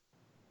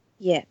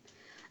 Yeah.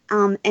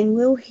 And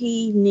will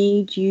he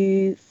need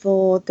you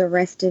for the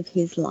rest of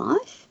his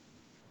life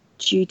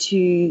due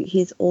to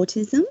his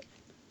autism?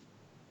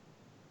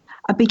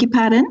 I beg your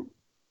pardon?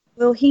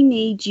 Will he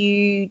need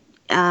you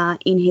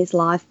in his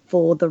life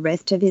for the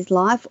rest of his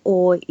life,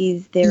 or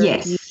is there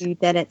a view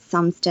that at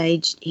some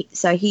stage,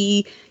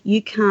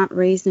 you can't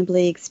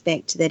reasonably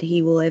expect that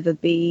he will ever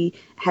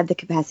have the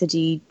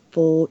capacity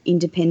for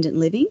independent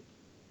living?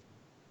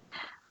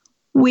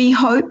 We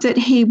hope that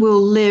he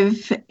will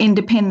live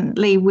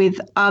independently with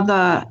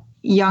other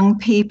young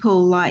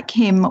people like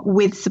him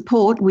with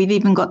support. We've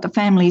even got the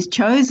families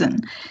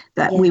chosen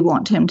that we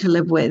want him to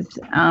live with,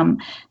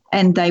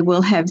 and they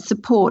will have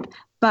support.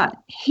 But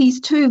he's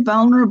too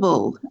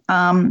vulnerable.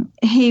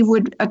 He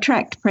would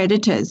attract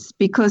predators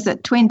because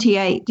at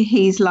 28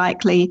 he's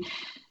likely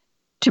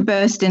to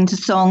burst into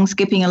song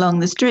skipping along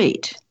the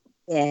street.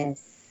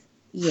 Yes.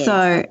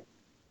 So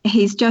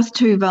he's just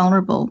too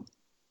vulnerable.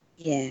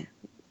 Yeah.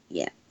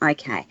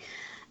 Okay.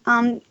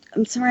 I'm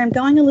sorry, I'm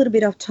going a little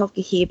bit off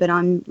topic here, but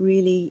I'm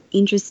really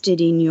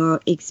interested in your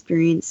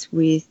experience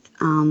with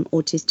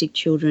autistic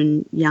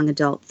children, young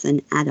adults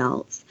and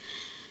adults.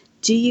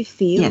 Do you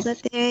feel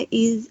that there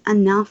is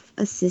enough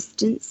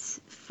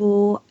assistance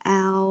for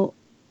our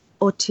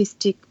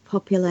autistic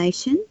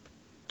population,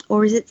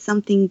 or is it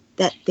something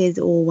that there's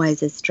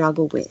always a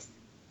struggle with?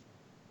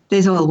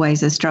 There's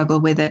always a struggle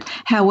with it.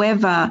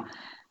 However,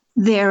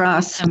 there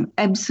are some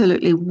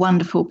absolutely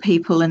wonderful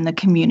people in the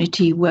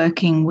community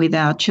working with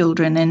our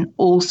children in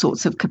all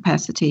sorts of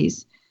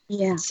capacities.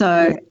 Yeah.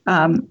 So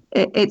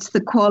it's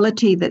the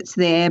quality that's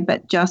there,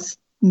 but just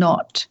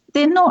not.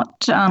 They're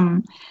not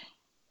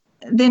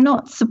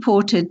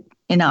supported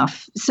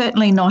enough.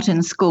 Certainly not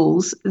in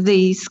schools.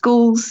 The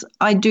schools,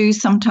 I do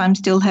sometimes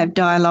still have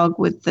dialogue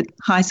with the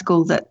high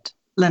school that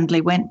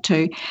Lindley went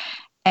to,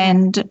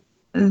 and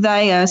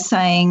they are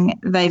saying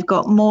they've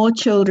got more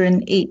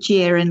children each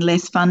year and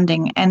less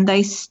funding, and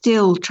they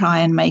still try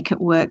and make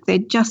it work. They're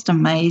just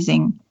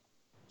amazing.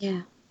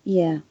 Yeah.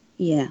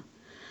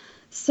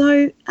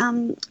 So,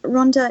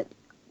 Rhonda,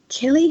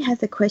 Kelly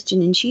has a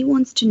question, and she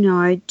wants to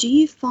know, do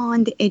you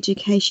find the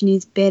education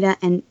is better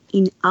and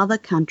in other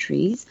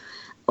countries,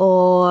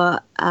 or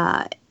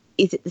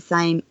is it the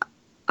same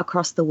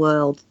across the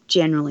world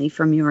generally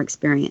from your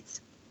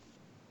experience?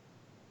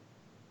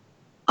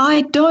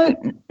 I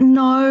don't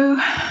know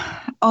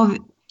of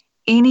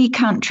any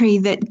country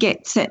that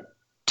gets it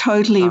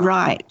totally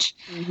right,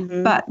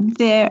 but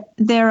there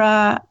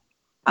are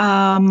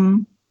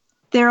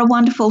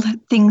wonderful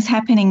things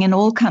happening in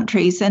all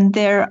countries, and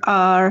there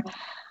are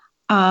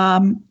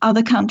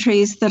other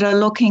countries that are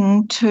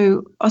looking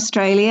to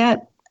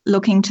Australia,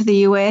 looking to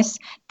the US.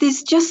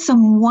 There's just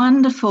some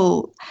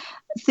wonderful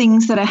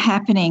things that are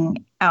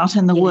happening out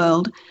in the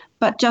world,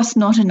 but just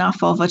not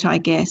enough of it, I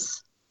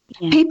guess.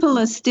 Yeah. People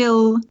are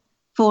still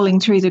falling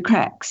through the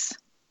cracks.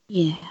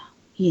 Yeah,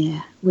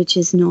 which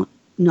is not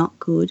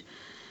good.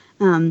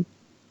 I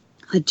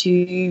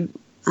do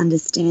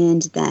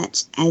understand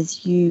that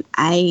as you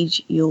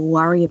age, your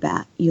worry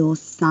about your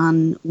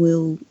son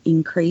will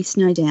increase,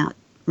 no doubt,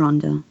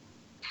 Rhonda.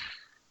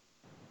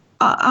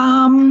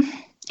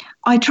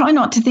 I try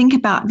not to think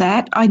about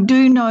that. I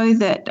do know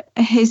that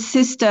his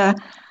sister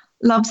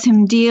loves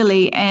him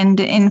dearly, and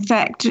in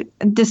fact,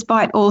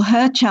 despite all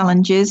her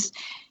challenges,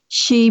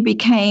 she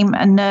became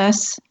a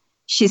nurse.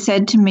 She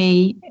said to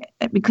me,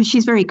 because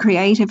she's very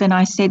creative, and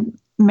I said,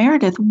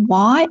 Meredith,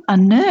 why a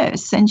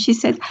nurse? And she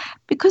said,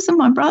 because of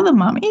my brother,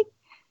 Mummy.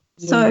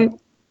 Yeah. So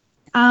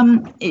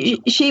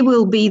she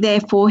will be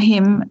there for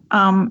him.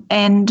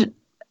 And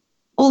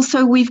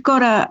also we've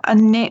got a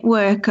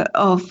network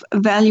of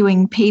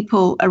valuing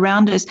people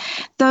around us.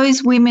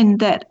 Those women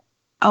that,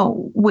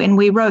 when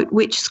we wrote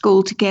Witch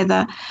School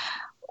together,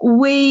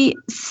 we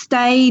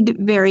stayed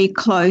very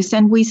close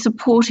and we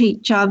support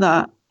each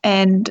other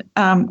and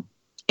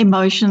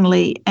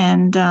emotionally,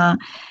 and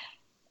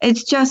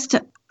it's just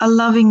a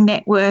loving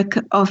network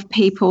of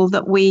people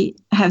that we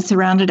have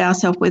surrounded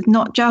ourselves with,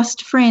 not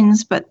just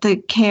friends but the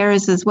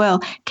carers as well.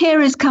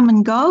 Carers come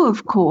and go,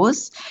 of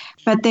course,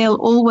 but there'll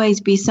always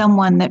be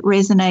someone that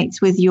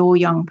resonates with your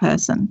young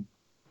person.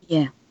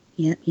 Yeah.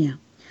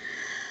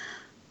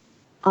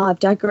 I've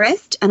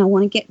digressed, and I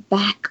want to get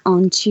back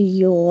onto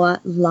your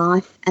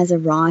life as a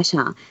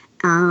writer.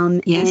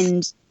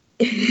 Yes.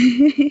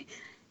 And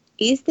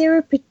is there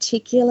a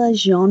particular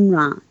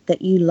genre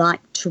that you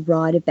like to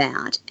write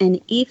about? And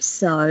if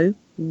so,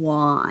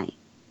 why?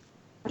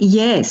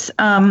 Yes.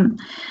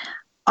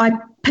 I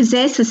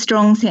possess a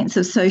strong sense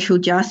of social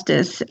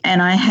justice,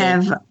 and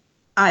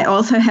I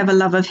also have a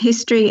love of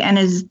history and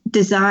a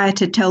desire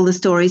to tell the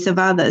stories of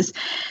others.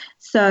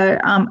 So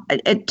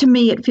to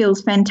me, it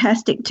feels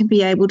fantastic to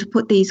be able to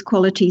put these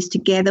qualities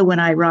together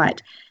when I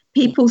write.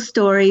 People's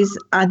stories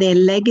are their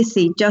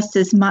legacy just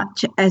as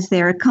much as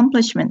their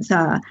accomplishments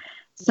are.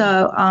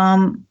 So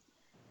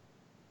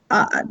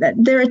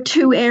there are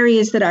two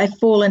areas that I've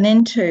fallen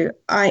into.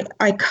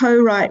 I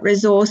co-write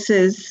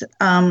resources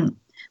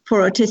for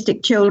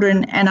autistic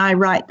children, and I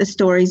write the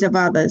stories of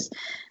others.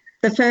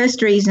 The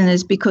first reason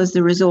is because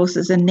the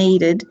resources are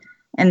needed,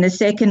 and the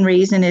second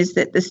reason is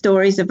that the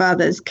stories of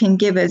others can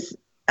give us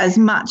as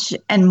much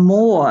and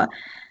more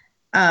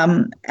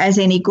as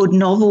any good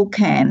novel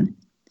can.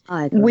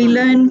 We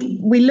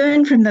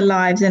learn from the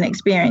lives and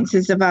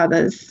experiences of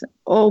others,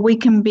 or we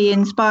can be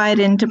inspired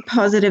into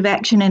positive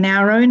action in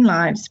our own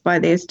lives by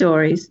their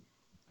stories.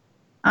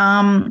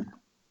 And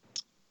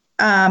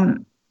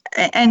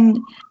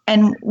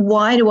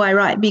why do I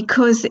write?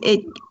 Because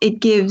it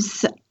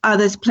gives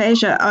others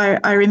pleasure.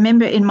 I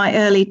remember in my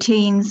early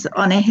teens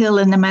on a hill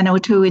in the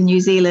Manawatu in New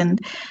Zealand,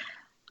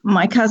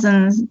 my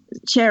cousin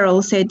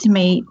Cheryl said to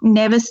me,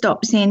 "Never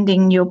stop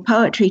sending your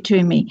poetry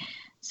to me."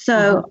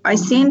 So I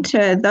sent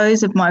her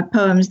those of my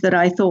poems that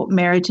I thought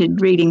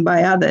merited reading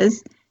by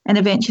others, and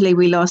eventually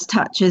we lost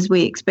touch, as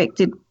we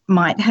expected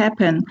might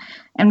happen.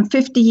 And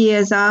 50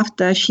 years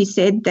after she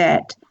said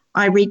that,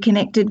 I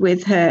reconnected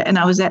with her, and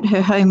I was at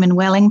her home in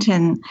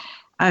Wellington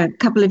a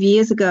couple of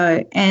years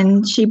ago,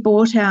 and she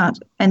brought out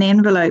an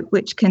envelope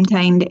which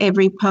contained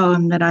every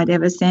poem that I'd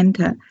ever sent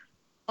her.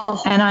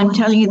 And I'm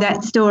telling you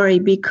that story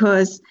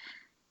because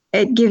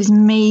it gives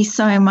me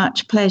so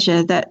much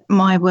pleasure that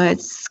my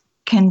words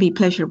can be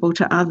pleasurable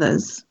to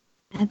others.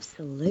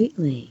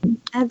 Absolutely.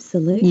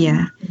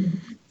 Yeah.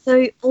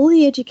 So all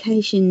the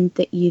education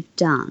that you've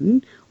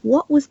done,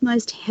 what was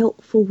most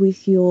helpful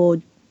with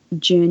your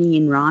journey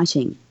in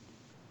writing?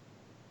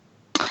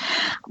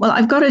 Well,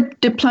 I've got a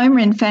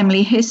diploma in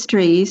family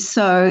history,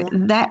 so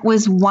that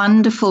was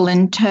wonderful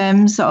in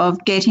terms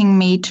of getting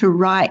me to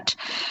write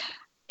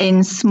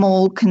in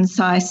small,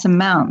 concise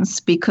amounts,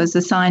 because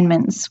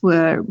assignments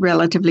were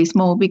relatively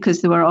small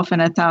because there were often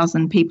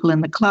 1,000 people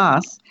in the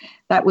class.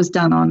 That was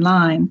done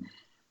online.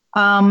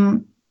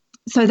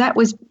 So that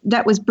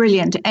was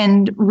brilliant.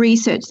 And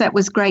research, that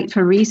was great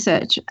for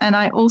research. And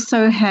I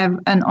also have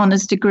an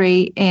honours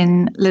degree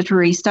in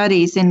literary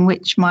studies, in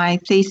which my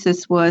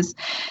thesis was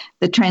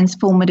the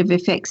transformative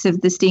effects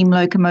of the steam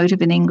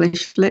locomotive in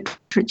English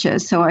literature.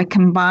 So I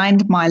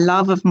combined my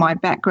love of my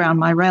background,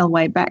 my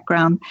railway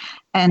background,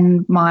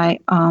 and my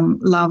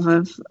love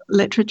of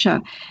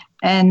literature.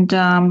 And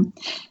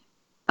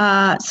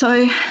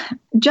so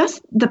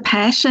just the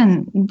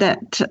passion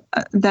that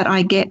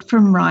I get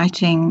from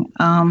writing,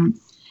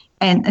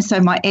 and so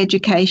my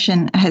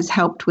education has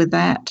helped with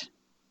that.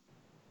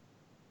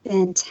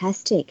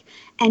 Fantastic.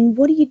 And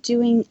what are you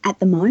doing at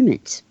the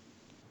moment?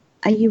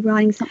 Are you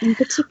writing something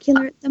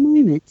particular at the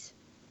moment?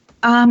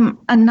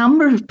 A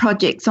number of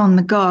projects on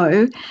the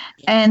go,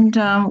 and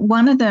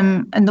one of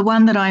them, and the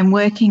one that I'm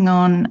working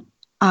on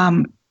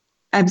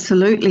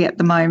absolutely at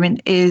the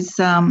moment, is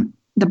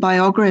the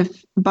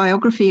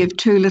biography of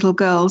two little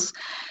girls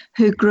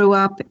who grew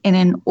up in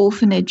an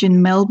orphanage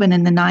in Melbourne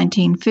in the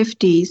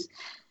 1950s.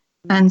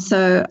 And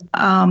so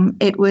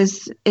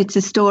it's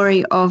a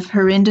story of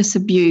horrendous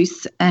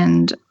abuse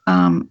and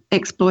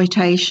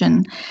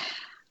exploitation.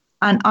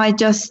 And I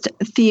just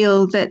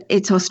feel that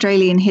it's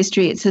Australian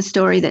history. It's a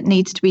story that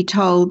needs to be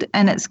told,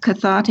 and it's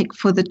cathartic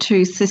for the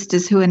two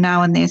sisters who are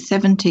now in their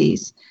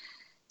 70s.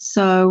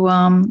 So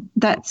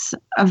that's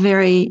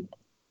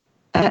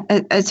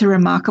it's a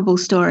remarkable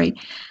story.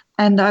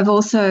 And I've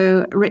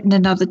also written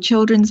another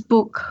children's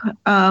book,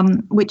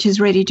 which is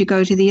ready to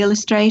go to the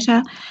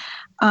illustrator.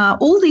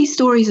 All these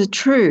stories are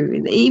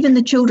true. Even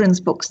the children's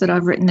books that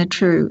I've written are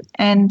true.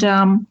 And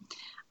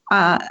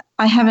I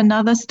have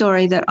another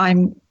story that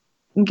I'm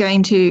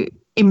going to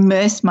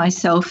immerse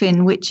myself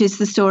in, which is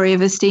the story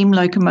of a steam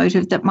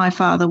locomotive that my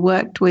father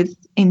worked with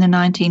in the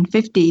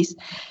 1950s.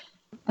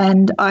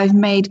 And I've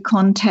made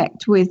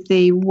contact with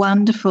the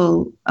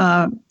wonderful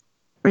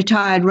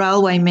retired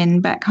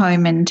railwaymen back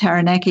home in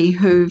Taranaki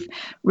who've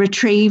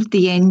retrieved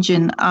the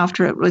engine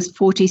after it was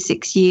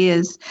 46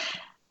 years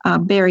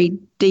buried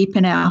deep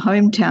in our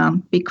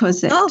hometown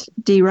because it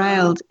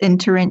derailed in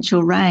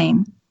torrential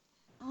rain.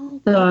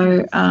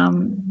 So,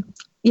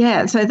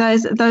 so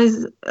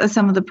those are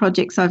some of the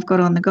projects I've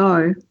got on the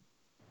go.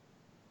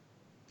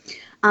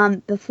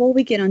 Before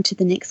we get on to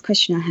the next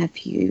question I have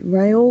for you,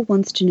 Rael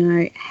wants to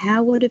know,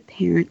 how would a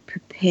parent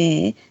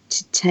prepare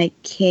to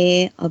take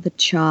care of a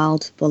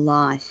child for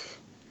life?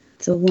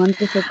 It's a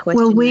wonderful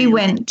question. Well, we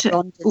went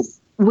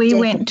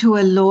to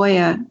a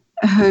lawyer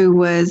who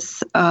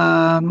was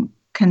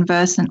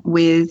conversant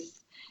with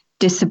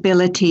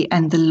disability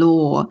and the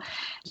law.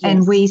 Yes.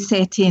 And we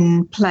set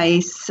in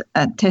place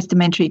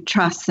testamentary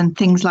trusts and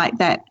things like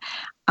that.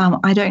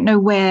 I don't know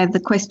where the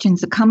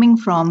questions are coming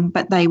from,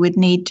 but they would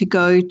need to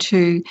go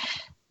to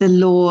the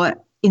law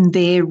in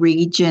their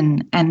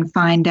region and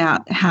find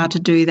out how to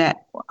do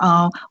that.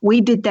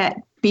 We did that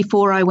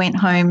before I went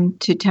home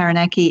to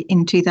Taranaki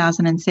in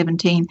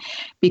 2017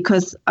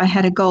 because I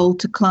had a goal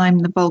to climb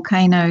the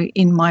volcano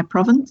in my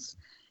province.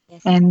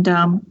 Yes. And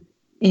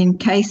in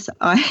case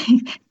I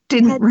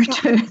didn't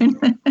return.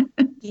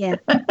 Yeah.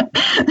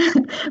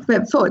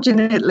 But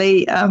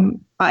fortunately,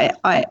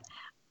 I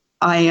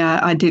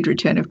did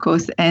return, of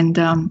course, and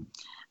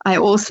I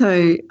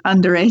also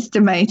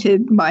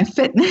underestimated my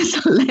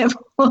fitness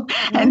level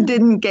and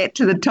didn't get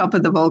to the top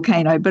of the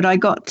volcano, but I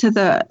got to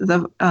the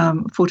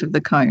foot of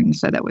the cone,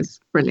 so that was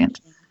brilliant.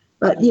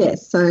 But yeah,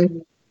 so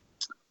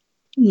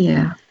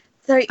yeah,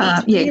 so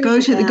it's really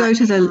go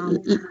to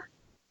the.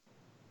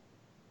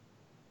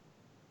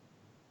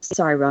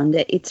 Sorry,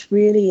 Rhonda. It's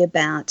really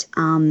about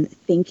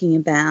thinking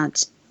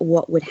about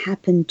what would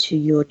happen to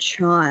your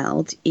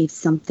child if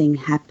something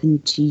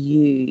happened to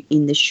you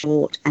in the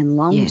short and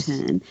long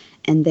term,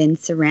 and then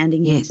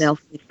surrounding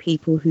yourself with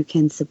people who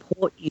can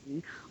support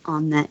you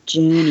on that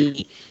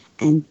journey.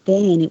 And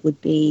then it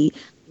would be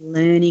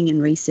learning and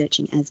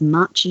researching as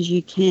much as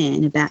you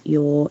can about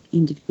your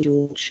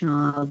individual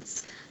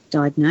child's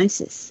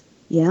diagnosis.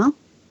 Yeah?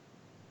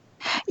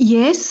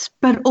 Yes,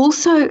 but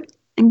also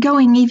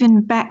going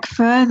even back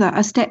further,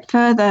 a step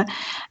further,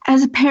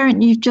 as a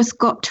parent, you've just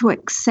got to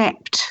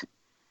accept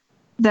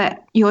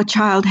that your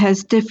child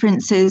has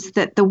differences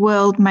that the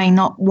world may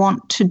not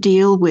want to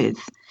deal with.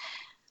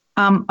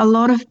 A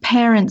lot of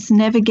parents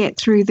never get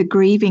through the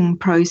grieving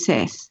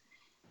process.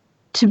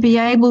 To be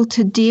able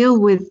to deal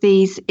with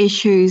these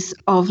issues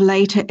of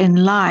later in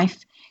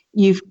life,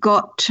 you've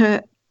got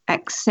to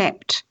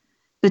accept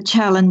the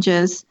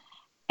challenges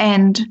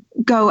and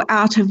go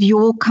out of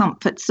your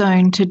comfort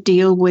zone to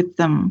deal with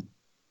them.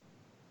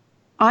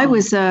 I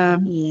was a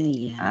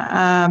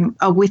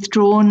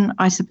withdrawn,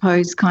 I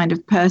suppose, kind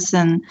of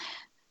person,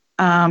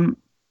 and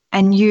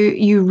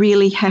you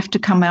really have to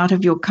come out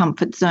of your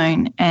comfort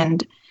zone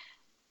and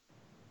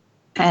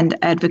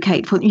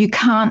advocate for. You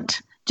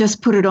can't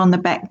just put it on the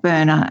back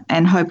burner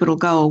and hope it'll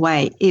go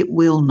away. It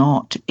will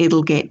not.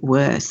 It'll get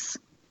worse.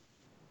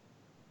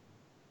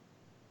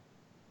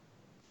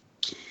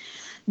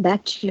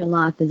 Back to your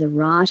life as a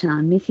writer,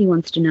 Missy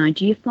wants to know,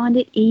 do you find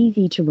it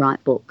easy to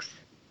write books?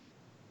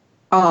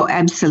 Oh,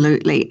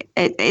 absolutely.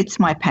 It's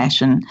my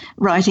passion.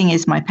 Writing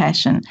is my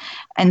passion.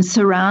 And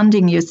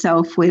surrounding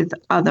yourself with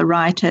other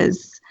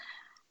writers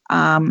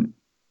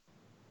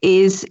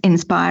is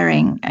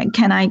inspiring.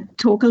 Can I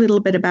talk a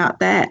little bit about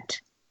that?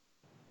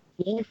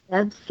 Yes,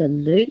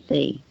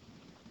 absolutely.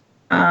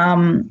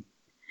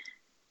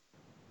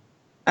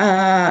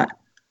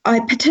 I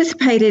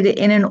participated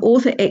in an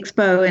author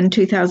expo in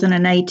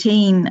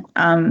 2018.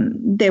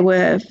 There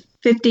were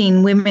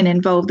 15 women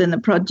involved in the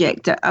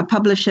project, a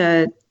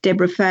publisher,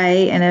 Deborah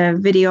Fay, and a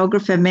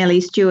videographer,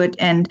 Melly Stewart,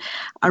 and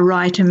a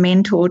writer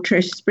mentor,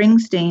 Trish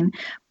Springsteen,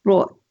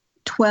 brought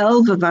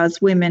 12 of us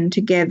women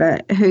together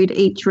who'd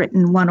each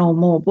written one or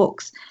more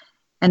books.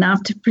 And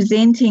after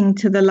presenting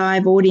to the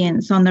live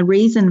audience on the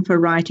reason for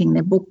writing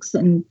their books,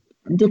 and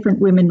different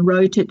women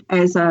wrote it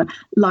as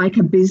like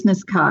a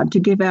business card to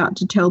give out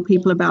to tell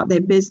people about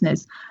their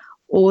business,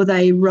 or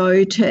they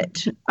wrote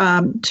it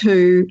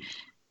to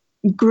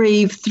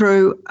grieve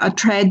through a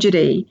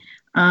tragedy,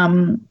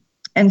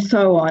 and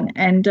so on.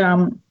 And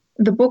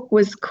the book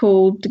was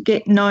called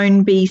Get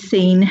Known, Be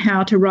Seen,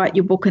 How to Write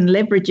Your Book and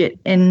Leverage It.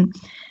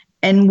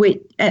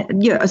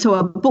 So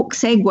a book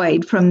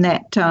segued from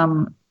that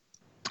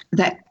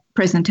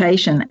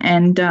presentation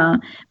and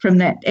from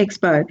that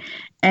expo.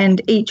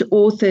 And each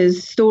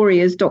author's story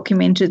is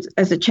documented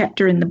as a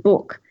chapter in the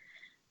book.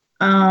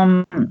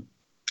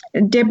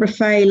 Deborah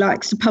Fay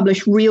likes to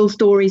publish real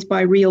stories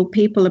by real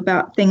people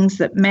about things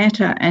that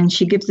matter, and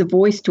she gives a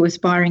voice to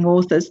aspiring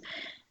authors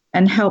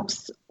and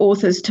helps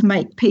authors to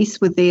make peace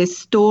with their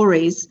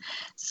stories.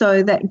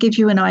 So that gives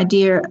you an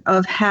idea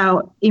of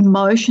how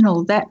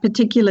emotional that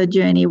particular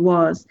journey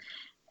was.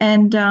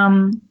 And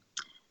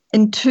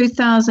in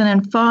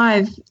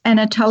 2005,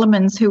 Anna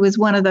Tullemans, who was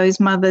one of those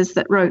mothers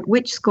that wrote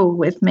Witch School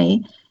with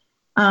me,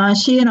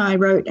 she and I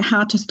wrote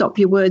How to Stop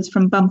Your Words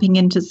from Bumping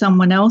into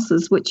Someone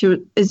Else's, which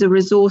is a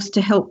resource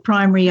to help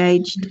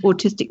primary-aged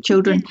autistic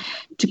children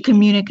to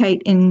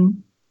communicate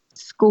in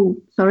school.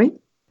 Sorry?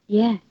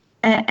 Yeah.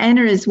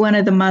 Anna is one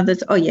of the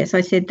mothers. Oh, yes,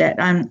 I said that.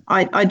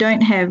 I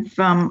don't have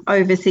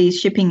overseas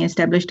shipping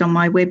established on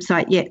my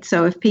website yet,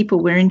 so if people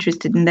were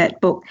interested in that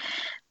book,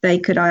 they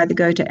could either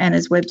go to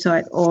Anna's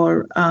website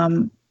or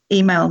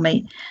email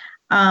me.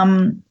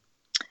 And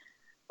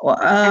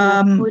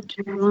I'll put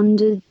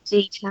Rhonda's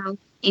details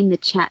in the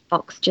chat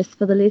box just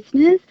for the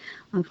listeners.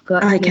 I've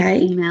got her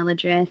email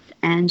address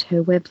and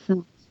her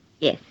website.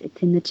 Yes,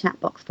 it's in the chat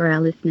box for our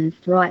listeners,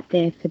 right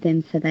there for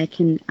them so they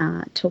can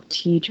talk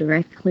to you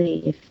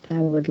directly if they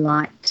would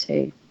like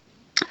to.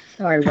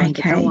 Sorry,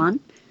 Rhonda, go on.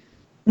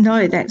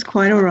 No, that's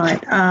quite all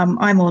right.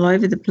 I'm all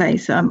over the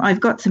place. I've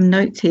got some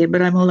notes here,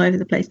 but I'm all over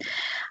the place.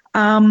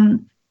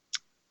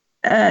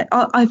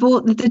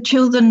 The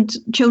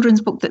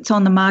children's book that's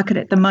on the market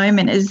at the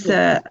moment is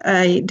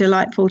a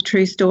delightful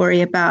true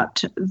story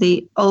about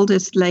the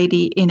oldest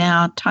lady in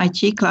our Tai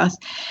Chi class.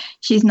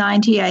 She's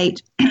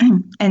 98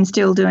 and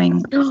still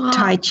doing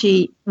Tai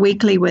Chi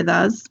weekly with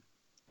us.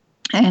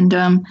 And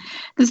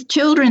there's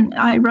children.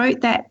 I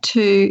wrote that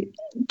to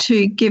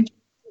give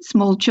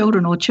small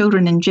children or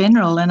children in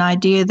general an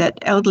idea that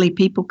elderly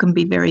people can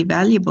be very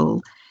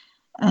valuable.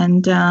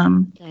 And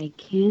they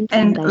can.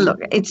 And look,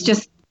 it's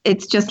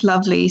just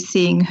lovely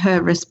seeing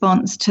her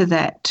response to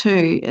that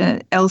too.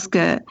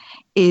 Elska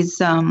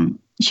is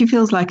she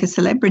feels like a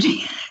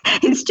celebrity.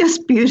 It's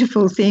just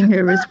beautiful seeing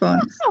her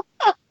response.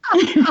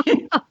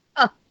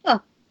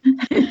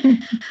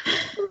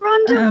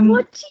 Rhonda,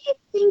 what do you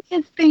think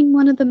has been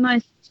one of the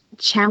most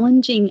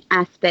challenging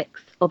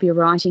aspects of your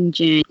writing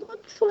journey?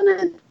 What's one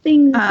of the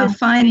things that's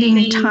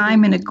finding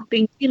time in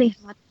been really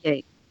hard to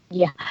do?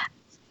 Yeah.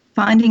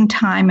 Finding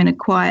time in a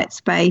quiet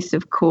space,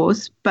 of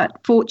course, but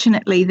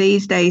fortunately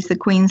these days the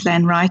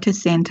Queensland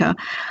Writers Centre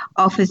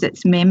offers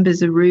its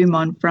members a room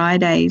on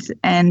Fridays,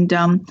 and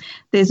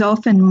there's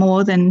often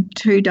more than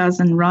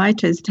 24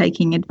 writers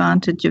taking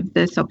advantage of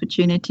this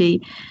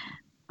opportunity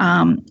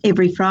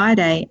every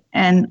Friday,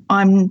 and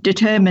I'm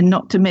determined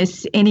not to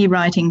miss any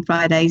Writing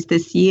Fridays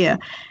this year.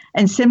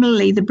 And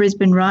similarly, the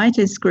Brisbane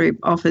Writers Group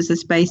offers a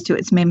space to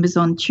its members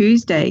on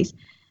Tuesdays,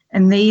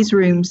 and these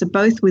rooms are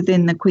both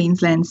within the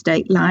Queensland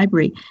State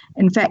Library.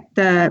 In fact,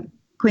 the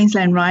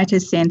Queensland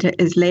Writers Centre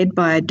is led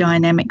by a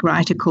dynamic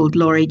writer called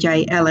Laurie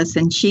J. Ellis,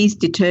 and she's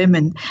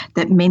determined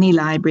that many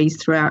libraries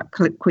throughout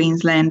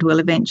Queensland will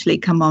eventually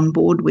come on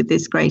board with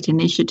this great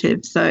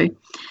initiative. So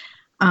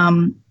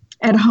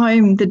at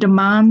home, the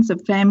demands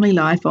of family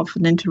life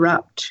often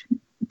interrupt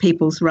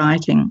people's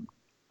writing.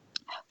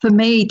 For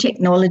me,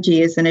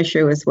 technology is an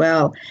issue as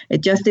well. It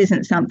just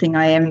isn't something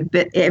I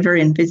ever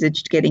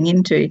envisaged getting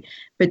into,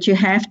 but you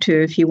have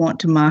to if you want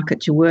to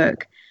market your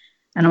work.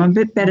 And I'm a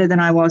bit better than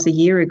I was a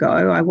year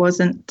ago. I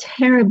wasn't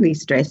terribly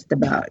stressed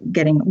about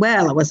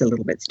I was a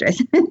little bit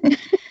stressed.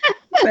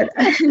 But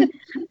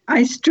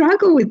I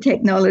struggle with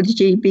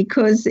technology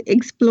because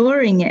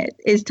exploring it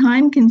is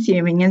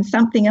time-consuming, and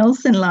something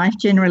else in life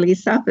generally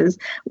suffers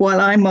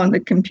while I'm on the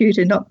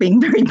computer not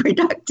being very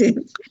productive.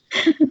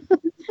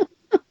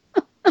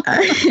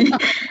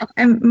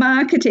 And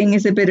marketing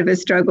is a bit of a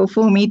struggle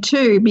for me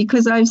too,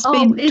 because I've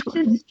spent... it's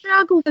a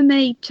struggle for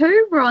me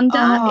too,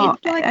 Rhonda.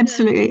 It's like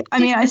absolutely.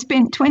 I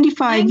spent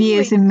 25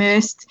 years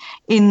immersed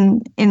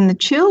in the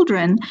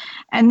children,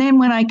 and then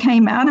when I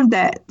came out of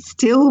that,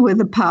 still with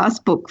a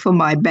passbook for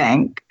my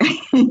bank,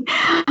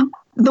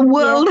 the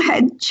world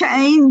had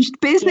changed.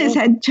 Business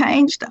had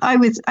changed.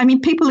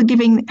 People are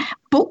giving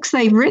books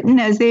they've written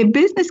as their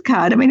business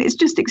card. It's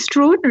just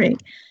extraordinary.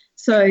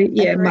 So,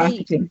 yeah, Agreed.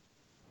 Marketing.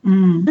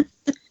 And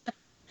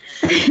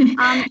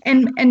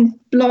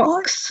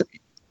blocks.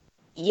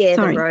 Yeah,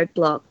 Sorry. the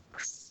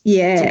roadblocks.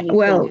 Yeah,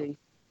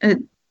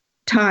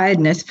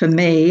 tiredness for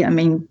me.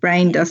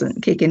 Brain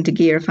doesn't kick into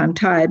gear if I'm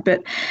tired,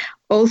 but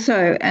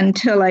also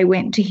until I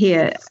went to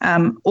hear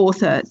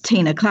author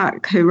Tina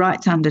Clark, who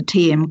writes under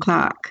T.M.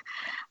 Clark,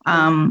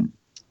 I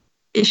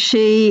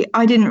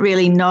didn't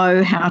really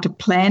know how to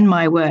plan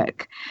my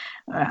work.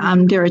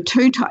 There are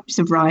two types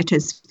of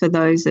writers, for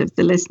those of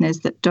the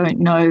listeners that don't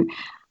know.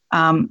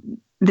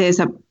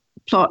 There's a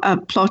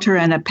plotter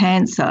and a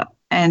pantser,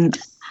 and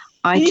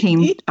I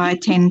tend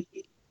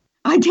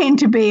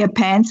to be a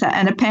pantser,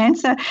 and a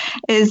pantser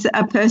is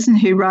a person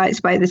who writes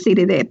by the seat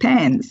of their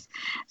pants.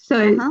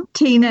 So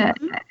Tina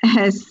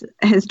has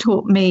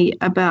taught me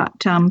about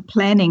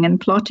planning and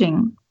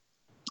plotting.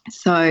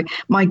 So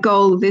my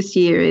goal this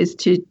year is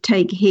to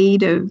take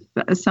heed of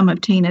some of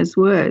Tina's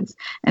words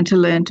and to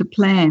learn to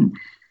plan.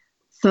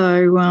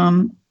 So,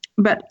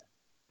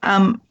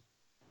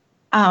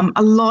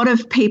 a lot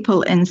of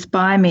people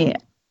inspire me.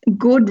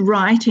 Good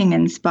writing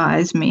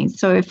inspires me.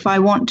 So if I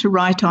want to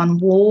write on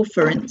war,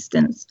 for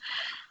instance,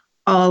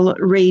 I'll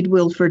read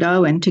Wilfred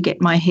Owen to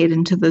get my head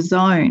into the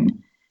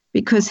zone,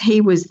 because he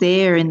was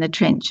there in the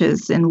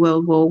trenches in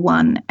World War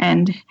I,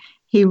 and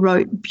he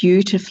wrote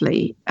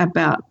beautifully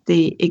about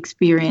the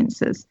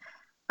experiences.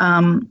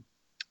 And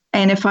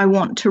if I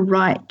want to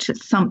write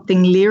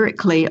something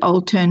lyrically,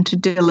 I'll turn to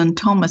Dylan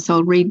Thomas.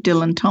 I'll read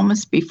Dylan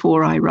Thomas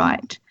before I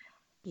write.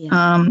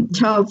 Yeah.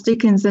 Charles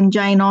Dickens and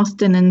Jane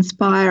Austen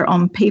inspire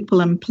on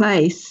people and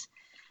place.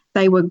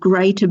 They were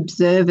great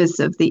observers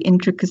of the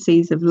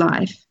intricacies of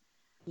life.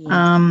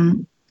 Yeah.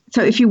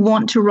 So if you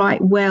want to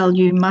write well,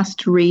 you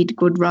must read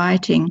good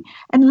writing.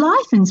 And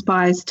life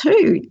inspires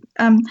too.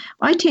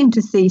 I tend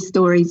to see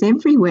stories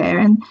everywhere,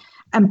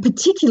 and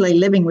particularly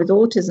living with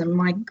autism,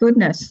 my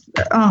goodness,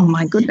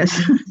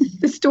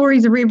 the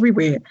stories are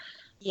everywhere.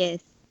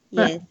 Yes.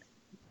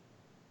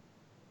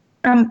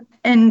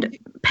 And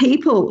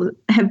people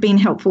have been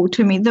helpful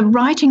to me. The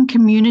writing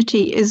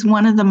community is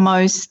one of the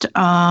most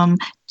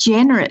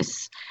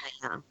generous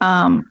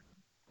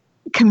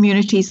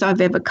communities I've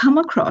ever come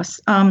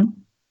across.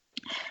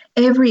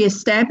 every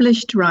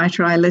established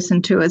writer I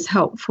listen to is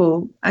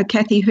helpful.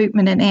 Kathy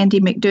Hoopman and Andy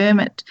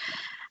McDermott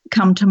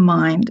come to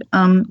mind.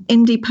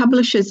 Indie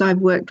publishers I've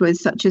worked with,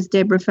 such as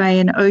Deborah Fay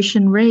and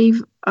Ocean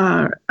Reeve,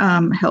 are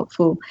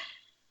helpful.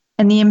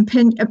 And the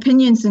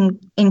opinions and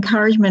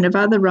encouragement of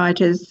other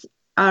writers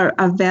are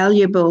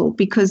valuable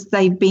because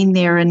they've been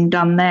there and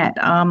done that.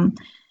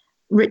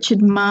 Richard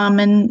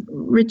Marmon,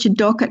 Richard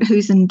Dockett,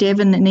 who's in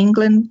Devon in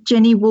England,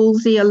 Jenny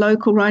Woolsey, a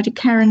local writer,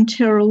 Karen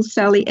Tyrrell,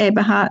 Sally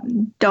Eberhardt,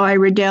 Di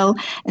Riddell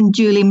and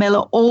Julie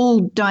Miller,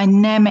 all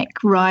dynamic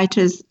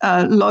writers,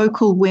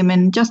 local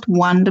women, just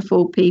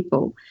wonderful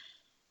people.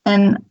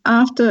 And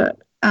after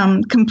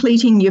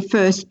completing your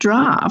first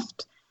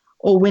draft,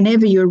 or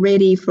whenever you're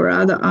ready for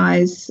other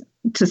eyes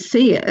to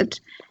see it,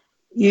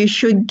 you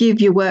should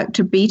give your work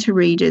to beta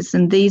readers,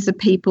 and these are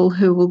people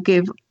who will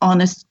give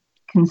honest,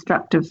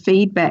 constructive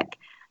feedback.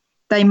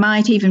 They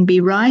might even be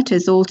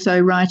writers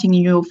also writing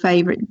in your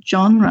favourite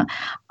genre.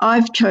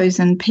 I've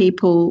chosen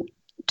people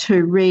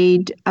to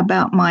read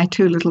about my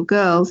two little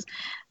girls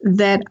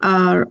that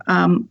are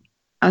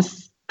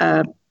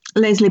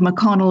Leslie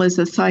McConnell is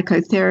a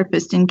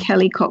psychotherapist and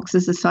Kelly Cox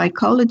is a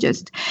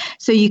psychologist.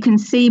 So you can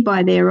see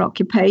by their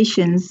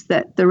occupations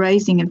that the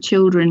raising of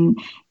children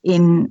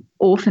in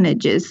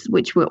orphanages,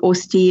 which were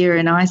austere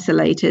and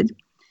isolated,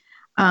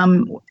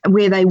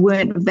 where they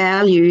weren't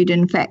valued,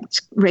 in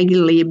fact,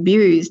 regularly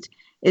abused,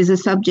 is a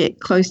subject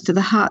close to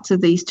the hearts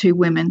of these two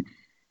women.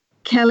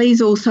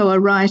 Kelly's also a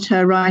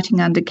writer writing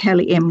under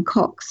Kelly M.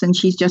 Cox, and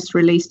she's just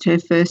released her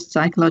first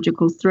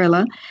psychological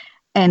thriller.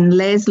 And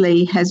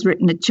Leslie has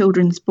written a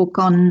children's book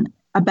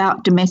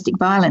about domestic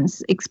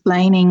violence,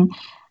 explaining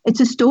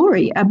it's a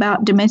story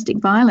about domestic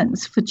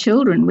violence for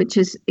children, which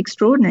is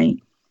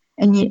extraordinary.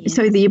 And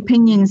so the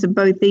opinions of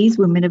both these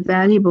women are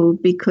valuable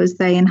because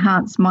they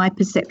enhance my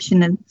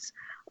perception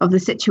of the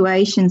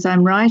situations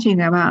I'm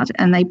writing about,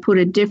 and they put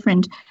a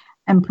different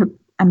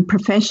and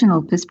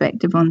professional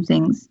perspective on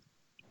things.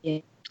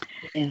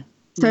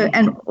 So,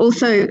 and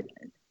also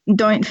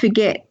don't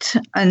forget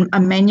a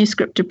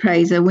manuscript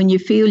appraiser. When you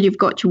feel you've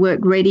got your work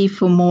ready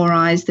for more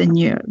eyes than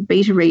your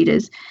beta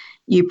readers,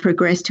 you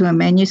progress to a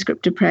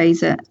manuscript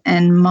appraiser.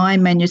 And my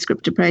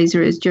manuscript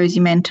appraiser is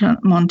Josie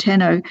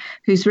Montano,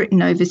 who's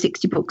written over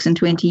 60 books in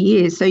 20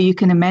 years. So you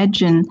can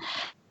imagine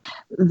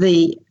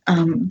the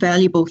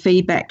valuable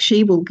feedback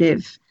she will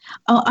give.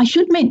 I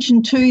should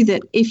mention too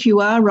that if you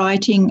are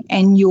writing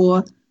and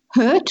you're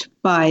hurt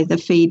by the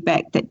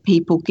feedback that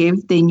people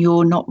give, then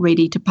you're not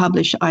ready to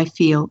publish, I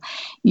feel.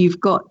 You've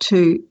got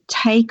to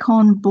take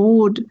on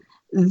board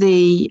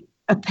the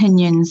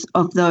opinions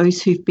of those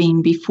who've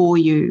been before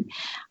you.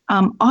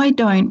 I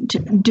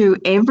don't do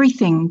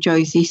everything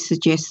Josie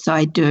suggests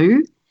I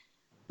do,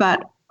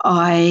 but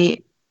I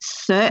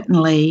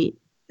certainly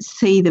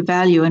see the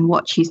value in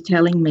what she's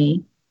telling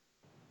me.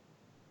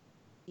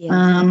 Yes.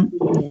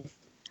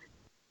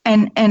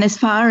 And as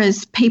far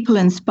as people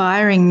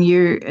inspiring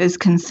you is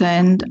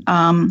concerned,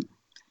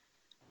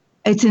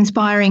 it's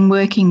inspiring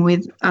working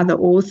with other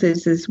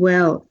authors as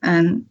well.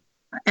 And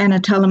Anna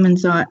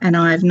Tullemans and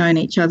I have known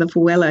each other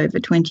for well over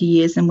 20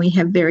 years, and we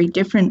have very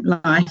different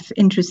life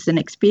interests and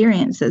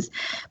experiences.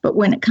 But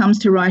when it comes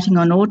to writing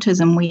on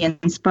autism, we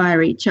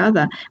inspire each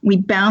other. We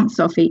bounce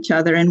off each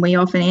other, and we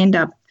often end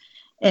up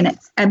in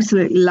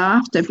absolute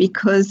laughter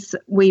because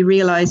we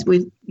realise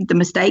the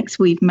mistakes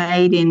we've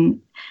made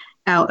in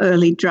our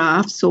early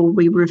drafts, or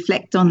we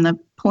reflect on the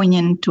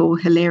poignant or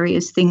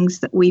hilarious things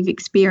that we've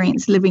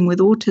experienced living with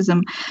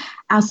autism.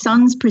 Our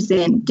sons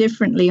present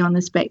differently on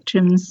the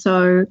spectrum,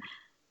 so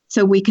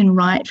we can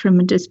write from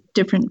a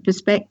different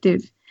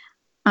perspective,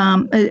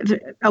 a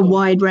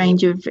wide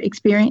range of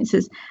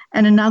experiences.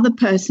 And another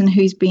person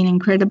who's been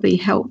incredibly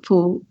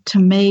helpful to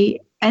me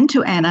and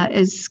to Anna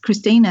is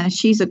Christina.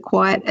 She's a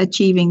quiet,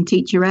 achieving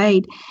teacher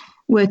aide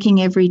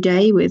working every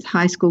day with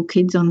high school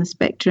kids on the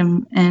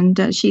spectrum,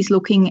 and she's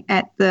looking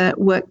at the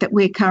work that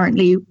we're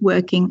currently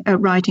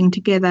writing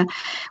together,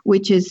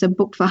 which is a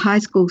book for high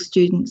school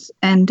students.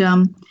 And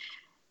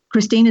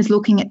Christina's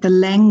looking at the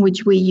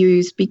language we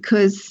use,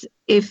 because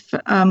if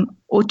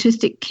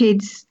autistic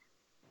kids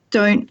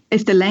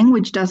if the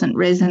language doesn't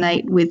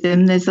resonate with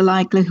them, there's a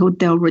likelihood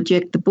they'll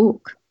reject the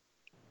book.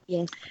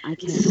 Yes,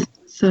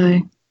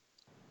 okay.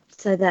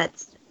 So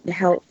that's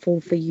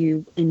helpful for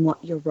you in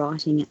what you're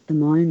writing at the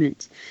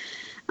moment.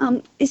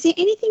 Is there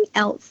anything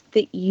else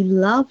that you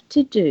love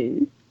to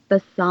do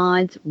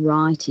besides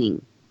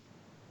writing?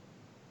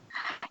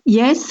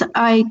 Yes,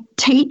 I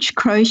teach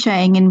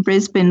crocheting in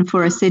Brisbane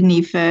for a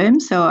Sydney firm,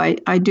 so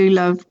I do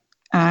love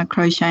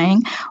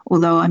crocheting,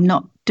 although I'm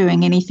not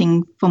doing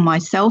anything for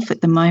myself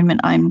at the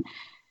moment. I'm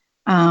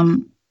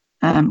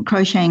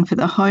crocheting for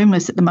the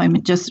homeless at the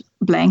moment, just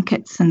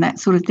blankets and that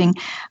sort of thing.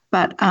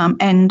 But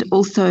and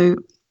also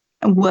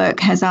work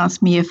has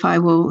asked me if I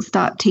will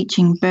start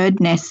teaching bird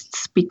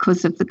nests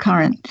because of the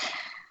current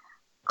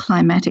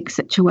climatic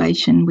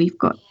situation we've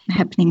got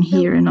happening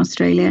here in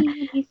Australia.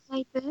 When you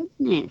say bird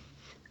nests,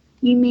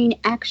 you mean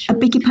actual... I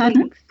beg your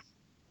pardon?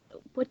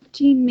 What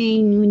do you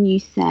mean when you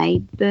say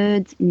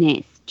bird's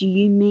nest? do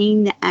you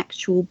mean the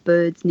actual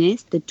bird's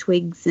nest, the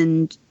twigs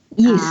and...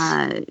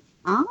 Yes,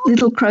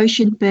 little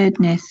crocheted bird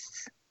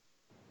nests.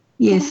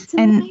 Yes,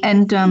 and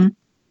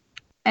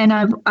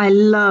I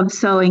love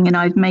sewing, and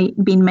I've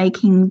been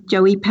making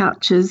joey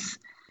pouches.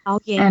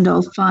 Oh yes. And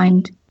I'll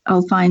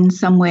find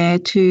somewhere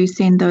to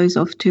send those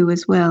off to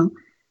as well.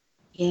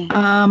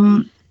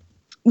 Yeah.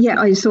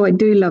 So I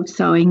do love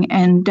sewing,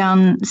 and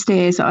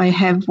downstairs I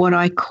have what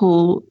I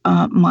call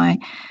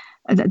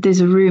there's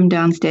a room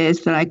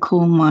downstairs that I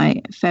call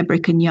my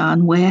fabric and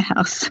yarn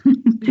warehouse.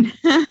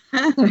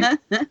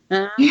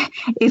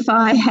 If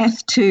I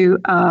have to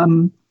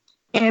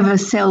ever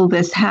sell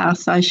this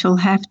house, I shall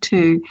have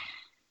to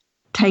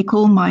take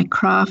all my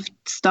craft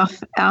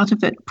stuff out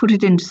of it, put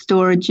it into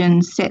storage,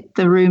 and set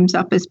the rooms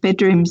up as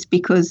bedrooms,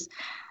 because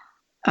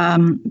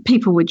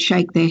people would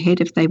shake their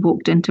head if they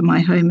walked into my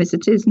home as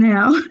it is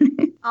now.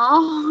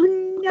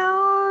 Oh,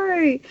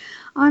 no.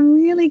 I'm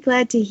really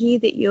glad to hear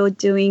that you're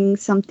doing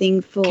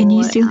something for... Can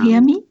you still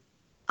hear me?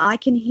 I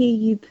can hear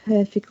you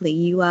perfectly.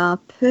 You are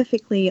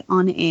perfectly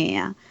on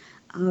air,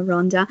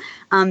 Rhonda.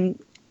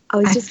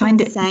 I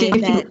find it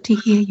difficult to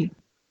hear you.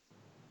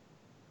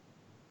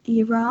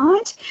 You're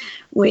right.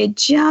 We're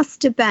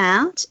just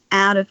about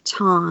out of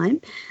time.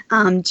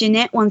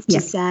 Jeanette wants to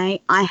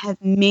say, I have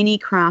many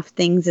craft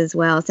things as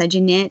well. So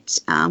Jeanette,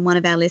 one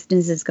of our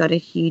listeners, has got a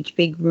huge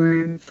big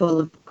room full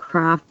of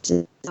craft.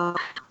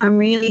 I'm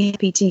really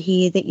happy to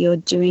hear that you're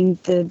doing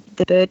the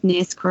bird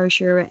nest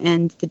crochet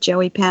and the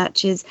joey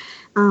pouches.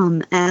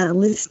 Our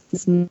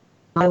listeners are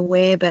not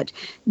aware, but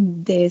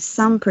there's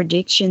some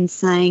predictions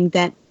saying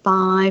that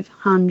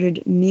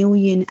 500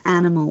 million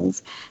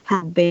animals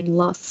have been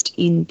lost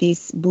in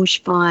this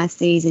bushfire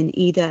season,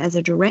 either as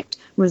a direct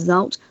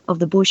result of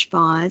the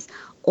bushfires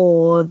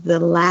or the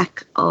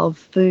lack of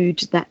food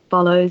that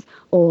follows,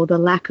 or the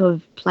lack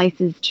of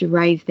places to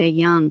raise their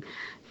young.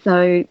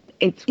 So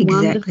it's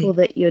wonderful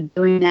that you're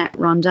doing that,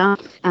 Rhonda.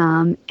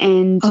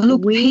 And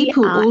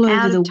people all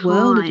over the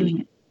world are doing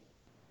it.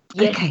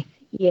 Yes, okay.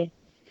 Yes.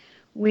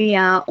 We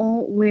are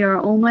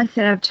almost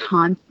out of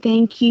time.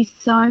 Thank you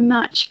so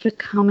much for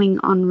coming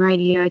on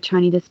Radio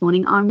Tony this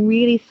morning. I'm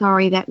really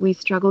sorry that we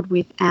struggled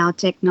with our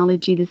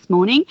technology this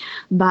morning,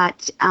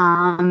 but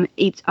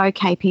it's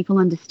okay. People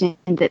understand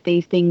that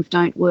these things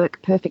don't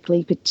work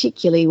perfectly,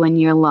 particularly when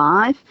you're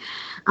live.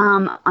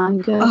 I'm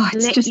going to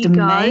let just you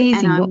go,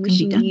 amazing and I'm what can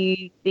be done.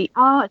 you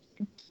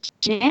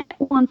Jeanette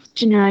wants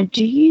to know,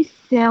 do you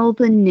sell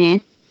the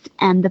nests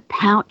and the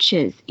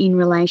pouches in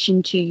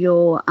relation to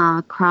your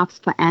crafts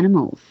for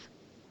animals?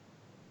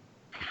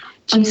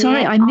 I'm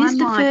sorry, I missed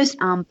the first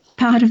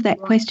part of that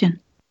question.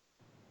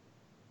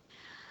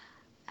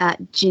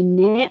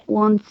 Jeanette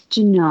wants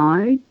to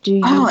know,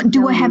 do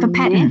I have a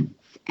pattern?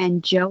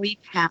 And joey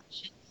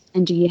pouches,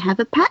 and do you have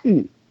a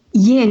pattern?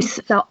 Yes.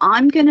 So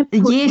I'm going to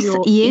put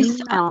your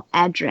email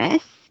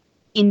address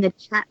in the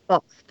chat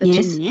box for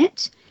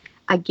Jeanette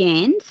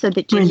again, so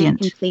that Jeanette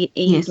can see it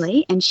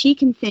easily, and she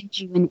can send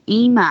you an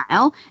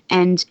email,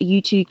 and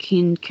you two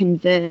can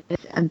converse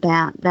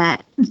about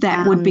that.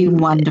 That would be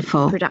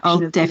wonderful.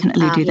 I'll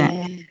definitely do that.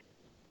 Yeah.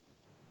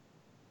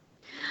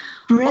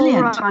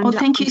 Brilliant. Well,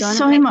 thank you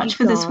so much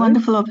for this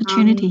wonderful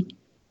opportunity.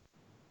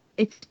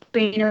 It's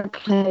been a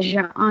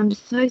pleasure. I'm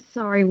so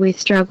sorry we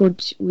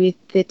struggled with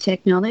the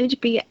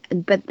technology,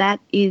 but that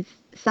is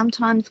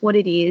sometimes what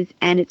it is,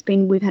 and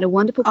we've had a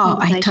wonderful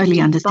conversation. I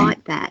totally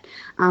understand that.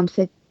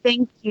 So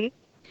thank you.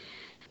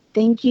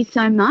 Thank you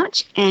so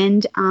much,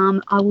 and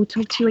I will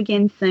talk to you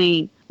again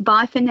soon.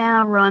 Bye for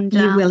now,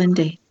 Rhonda. You will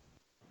indeed.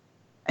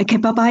 Okay,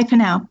 bye-bye for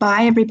now.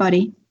 Bye,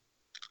 everybody.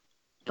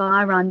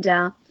 Bye,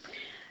 Rhonda.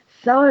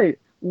 So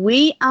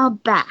we are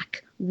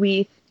back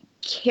with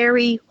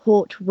Kerry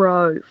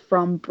Hort-Rowe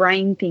from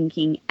Brain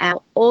Thinking,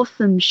 our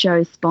awesome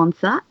show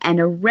sponsor and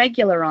a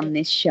regular on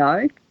this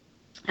show.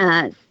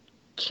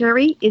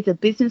 Kerry is a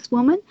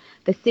businesswoman,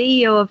 the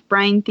CEO of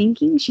Brain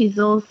Thinking. She's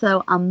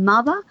also a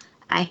mother,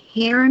 a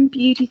hair and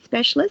beauty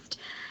specialist,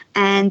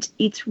 and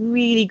it's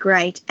really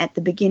great at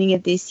the beginning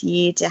of this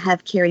year to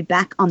have Kerry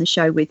back on the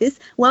show with us.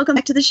 Welcome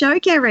back to the show,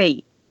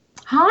 Kerry.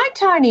 Hi,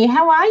 Tony.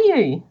 How are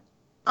you?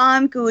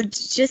 I'm good.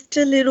 Just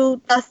a little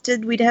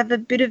busted. We'd have a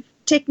bit of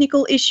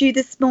technical issue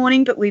this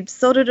morning, but we've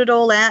sorted it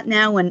all out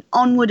now and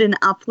onward and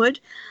upward.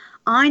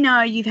 I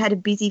know you've had a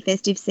busy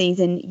festive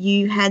season.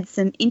 You had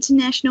some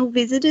international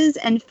visitors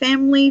and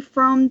family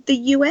from the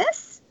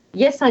US?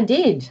 Yes, I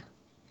did.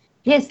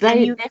 Yes,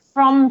 they're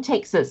from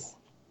Texas.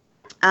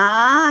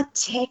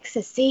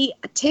 Texas. See,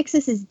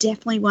 Texas is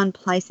definitely one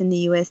place in the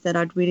US that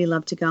I'd really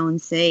love to go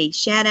and see.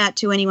 Shout out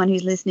to anyone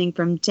who's listening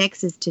from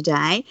Texas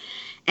today.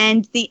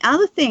 And the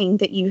other thing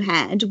that you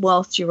had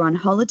whilst you were on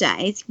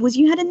holidays was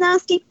you had a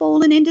nasty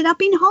fall and ended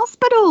up in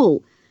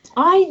hospital.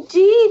 I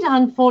did,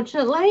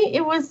 unfortunately.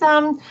 It was,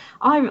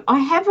 I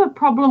have a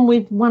problem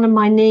with one of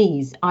my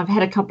knees. I've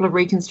had a couple of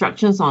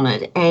reconstructions on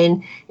it,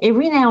 and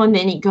every now and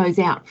then it goes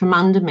out from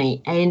under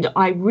me, and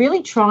I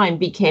really try and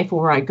be careful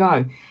where I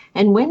go.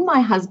 And when my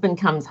husband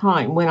comes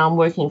home, when I'm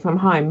working from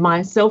home,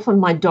 myself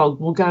and my dog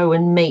will go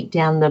and meet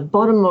down the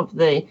bottom of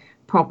the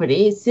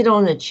property, sit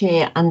on a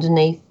chair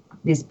underneath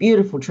this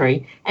beautiful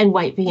tree and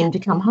wait for him to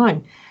come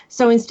home.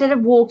 So instead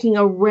of walking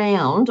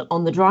around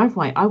on the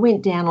driveway, I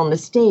went down on the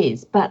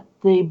stairs, but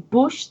the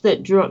bush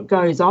that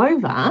goes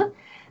over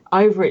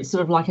it,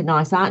 sort of like a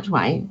nice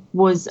archway,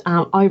 was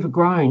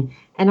overgrown.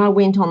 And I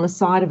went on the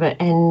side of it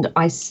and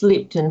I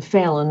slipped and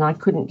fell and I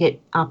couldn't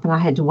get up and I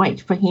had to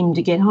wait for him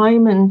to get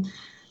home. And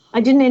I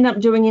didn't end up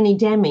doing any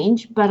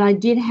damage, but I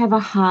did have a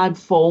hard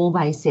fall,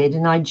 they said,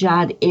 and I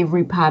jarred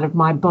every part of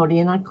my body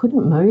and I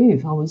couldn't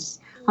move.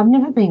 I've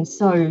never been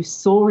so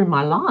sore in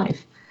my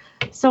life.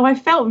 So I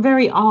felt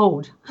very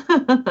old.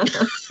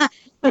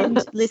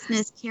 And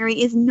listeners,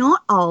 Kerry is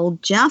not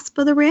old, just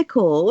for the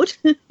record.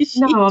 She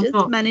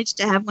just managed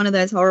to have one of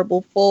those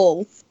horrible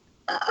falls.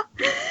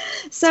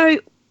 So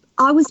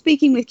I was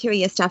speaking with Kerry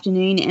yesterday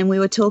afternoon and we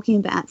were talking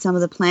about some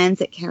of the plans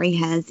that Kerry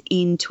has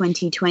in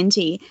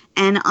 2020,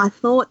 and I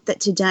thought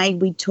that today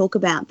we'd talk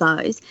about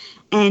those.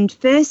 And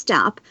first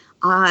up,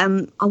 I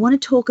want to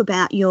talk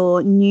about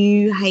your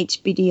new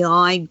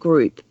HBDI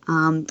group.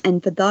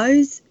 And for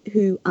those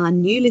who are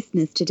new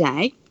listeners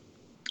today,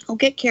 I'll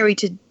get Kerry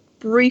to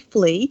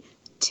briefly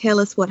tell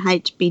us what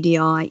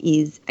HBDI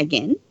is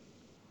again.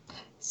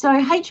 So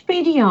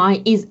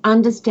HBDI is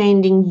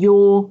understanding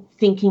your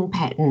thinking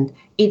pattern.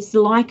 It's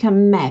like a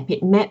map.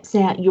 It maps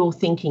out your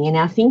thinking, and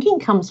our thinking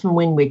comes from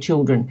when we're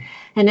children.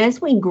 And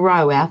as we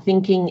grow, our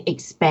thinking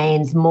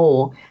expands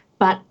more,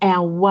 but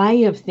our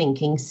way of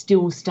thinking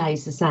still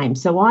stays the same.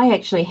 So I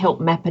actually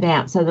help map it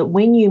out so that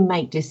when you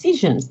make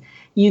decisions,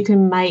 you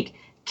can make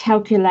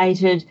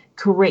calculated,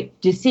 correct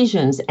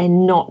decisions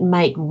and not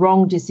make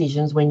wrong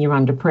decisions when you're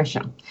under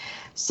pressure.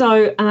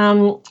 So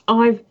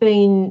I've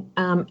been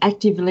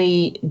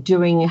actively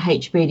doing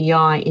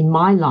HBDI in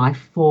my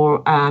life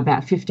for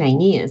about 15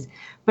 years,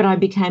 but I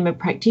became a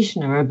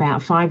practitioner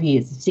about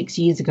 6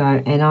 years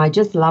ago, and I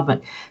just love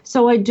it.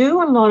 So I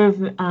do a lot of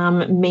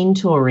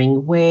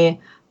mentoring where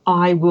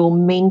I will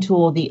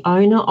mentor the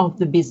owner of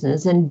the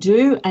business and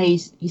do a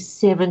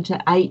 7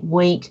 to 8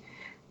 week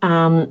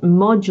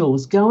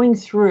modules going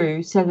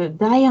through so that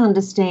they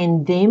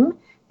understand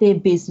their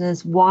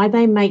business, why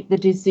they make the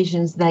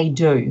decisions they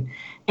do,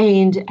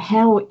 and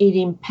how it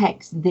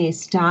impacts their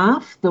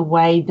staff, the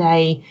way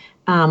they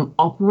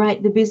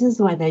operate the business,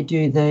 the way they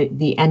do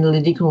the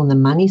analytical and the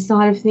money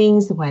side of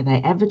things, the way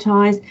they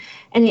advertise,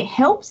 and it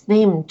helps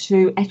them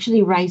to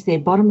actually raise their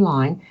bottom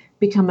line,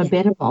 become a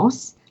better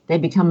boss. They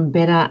become a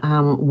better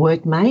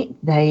workmate.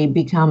 They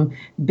become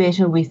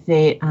better with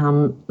their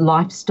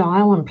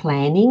lifestyle and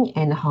planning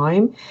and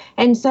home.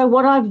 And so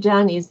what I've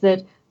done is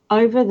that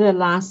over the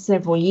last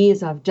several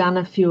years, I've done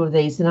a few of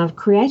these, and I've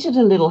created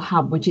a little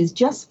hub, which is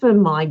just for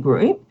my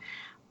group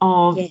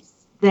of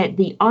that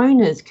the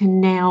owners can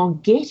now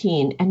get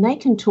in and they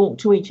can talk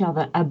to each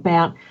other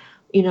about,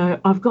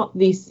 I've got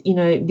this,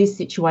 this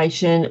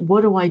situation,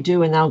 what do I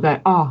do? And they'll go,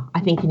 oh, I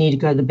think you need to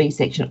go to the B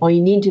section, or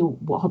you need to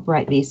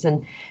operate this.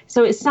 And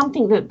so it's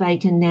something that they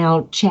can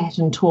now chat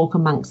and talk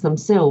amongst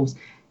themselves,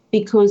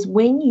 because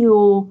when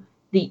you're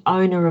the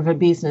owner of a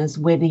business,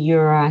 whether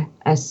you're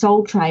a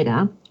sole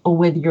trader or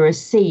whether you're a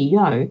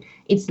CEO,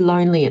 it's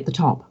lonely at the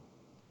top.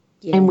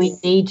 Yes. And we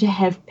need to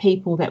have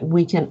people that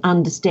we can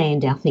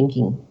understand our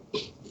thinking.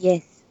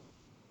 Yes.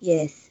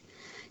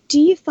 Do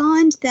you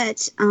find that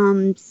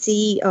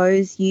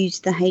CEOs use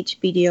the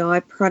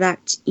HBDI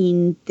product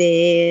in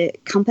their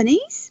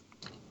companies?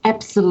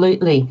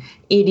 Absolutely.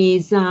 It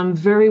is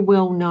very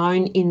well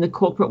known in the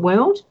corporate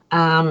world,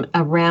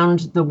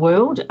 around the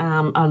world.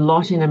 A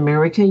lot in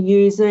America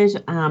use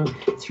it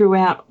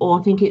throughout, or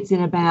I think it's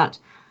in about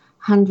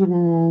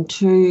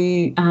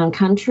 102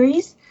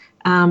 countries.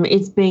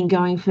 It's been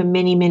going for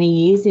many, many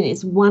years, and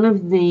it's one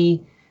of the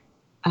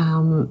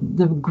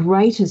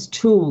greatest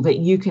tool that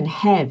you can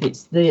have.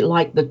 It's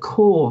the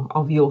core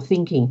of your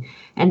thinking,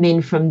 and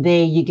then from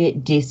there you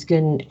get DISC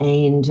and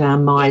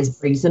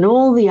Myers-Briggs and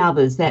all the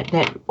others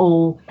that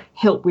all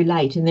help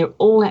relate, and they're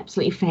all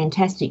absolutely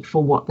fantastic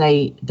for what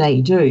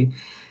they do.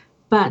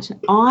 But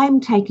I'm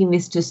taking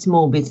this to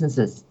small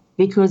businesses,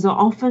 because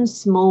often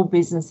small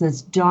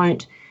businesses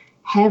don't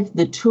have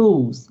the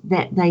tools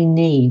that they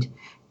need.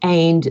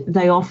 And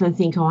they often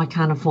think, oh, I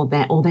can't afford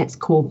that, or that's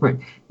corporate.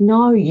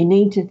 No, you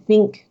need to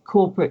think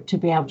corporate to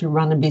be able to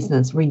run a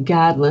business,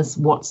 regardless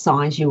what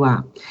size you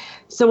are.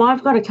 So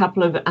I've got a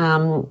couple of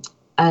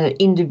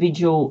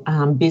individual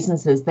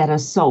businesses that are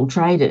sole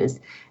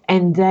traders,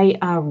 and they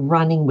are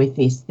running with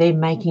this. They're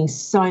making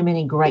so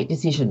many great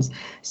decisions.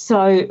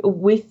 So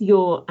with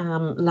your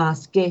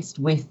last guest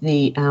with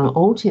the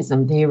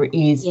autism, there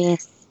is...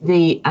 Yes.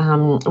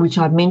 Which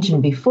I've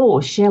mentioned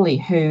before, Shelley,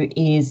 who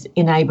is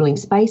Enabling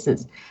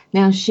Spaces.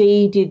 Now,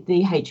 she did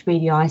the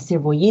HBDI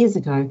several years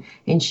ago,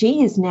 and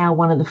she is now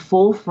one of the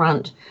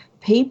forefront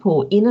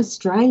people in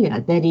Australia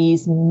that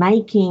is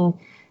making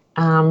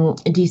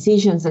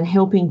decisions and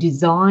helping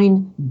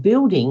design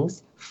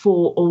buildings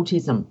for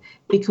autism,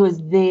 because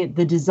the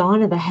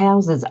design of the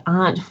houses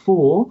aren't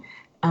for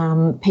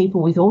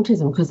people with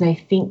autism, because they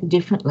think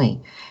differently.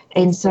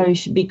 And so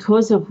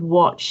because of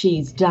what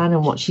she's done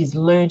and what she's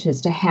learnt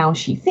as to how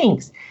she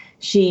thinks,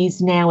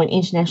 She's now an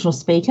international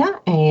speaker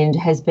and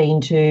has been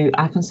to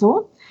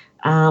Arkansas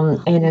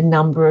and a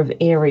number of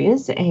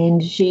areas,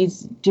 and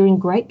she's doing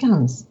great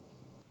guns.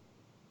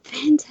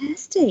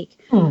 Fantastic.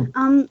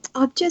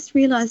 I've just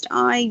realised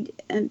I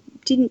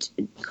didn't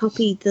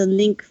copy the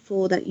link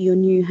for your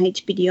new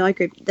HBDI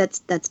group.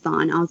 That's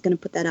fine. I was going to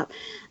put that up.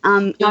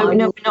 No, we're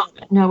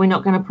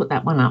not going to put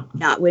that one up.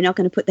 No, we're not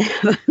going to put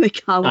that up.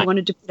 I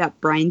wanted to put up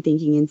brain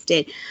thinking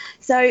instead.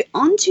 So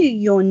on to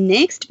your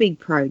next big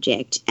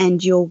project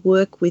and your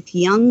work with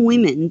young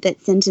women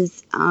that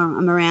centres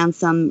around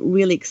some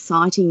really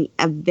exciting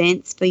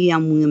events for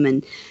young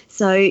women.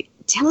 So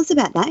tell us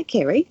about that,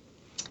 Kerry.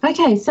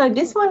 Okay, so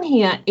this one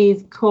here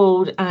is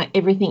called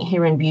Everything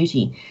Hair and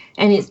Beauty,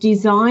 and it's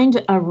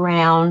designed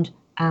around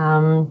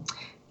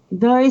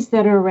those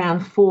that are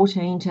around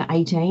 14 to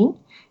 18,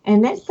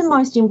 and that's the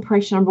most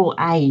impressionable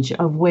age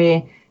of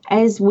where,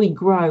 as we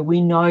grow,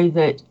 we know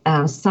that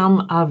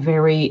some are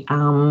very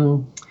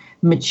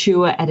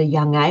mature at a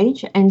young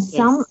age, and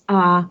some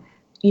are,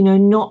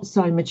 not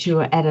so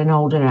mature at an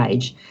older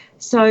age.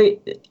 So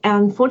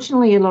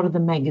unfortunately, a lot of the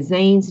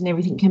magazines and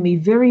everything can be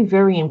very,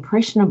 very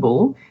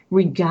impressionable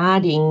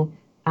regarding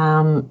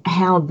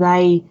how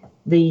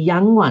the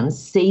young ones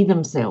see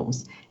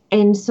themselves.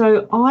 And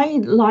so I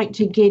like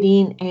to get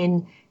in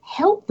and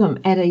help them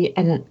at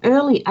an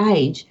early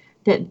age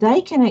that they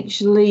can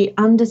actually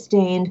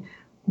understand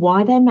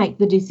why they make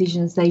the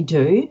decisions they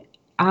do.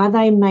 Are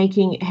they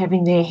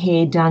having their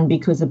hair done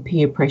because of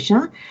peer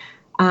pressure?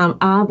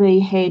 Are the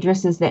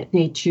hairdressers that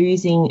they're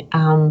choosing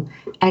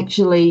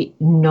actually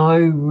know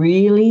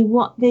really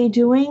what they're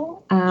doing?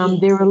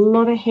 There are a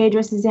lot of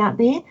hairdressers out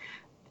there,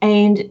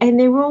 and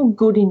they're all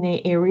good in their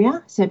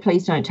area, so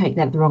please don't take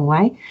that the wrong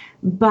way.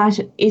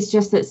 But it's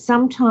just that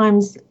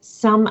sometimes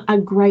some are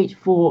great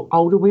for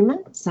older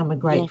women, some are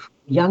great for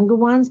younger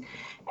ones,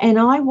 and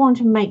I want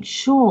to make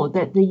sure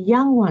that the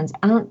young ones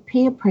aren't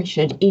peer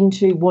pressured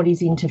into what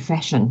is into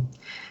fashion.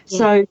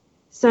 Yeah.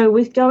 So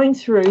with going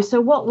through, so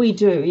what we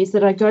do is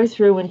that I go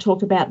through and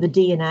talk about the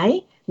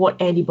DNA,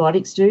 what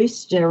antibiotics do,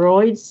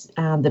 steroids,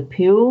 the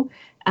pill.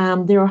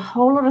 There are a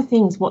whole lot of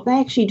things. What they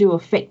actually do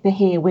affect the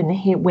hair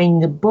when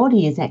the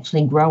body is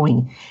actually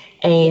growing.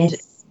 And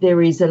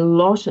there is a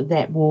lot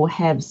that will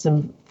have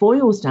some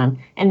foils done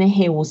and the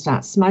hair will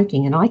start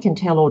smoking. And I can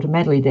tell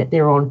automatically that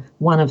they're on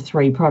one of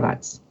 3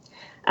 products.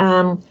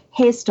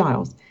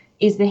 Hairstyles.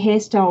 Is the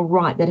hairstyle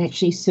right that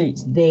actually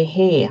suits their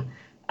hair?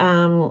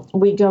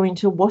 We go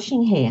into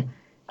washing hair.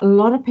 A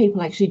lot of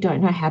people actually don't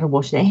know how to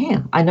wash their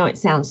hair. I know it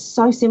sounds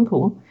so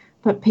simple,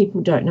 but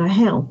people don't know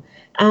how.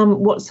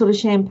 What sort of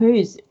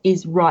shampoos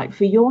is right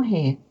for your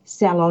hair?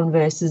 Salon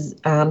versus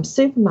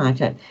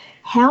supermarket.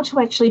 How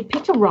to actually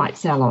pick a right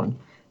salon,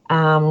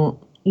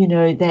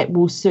 that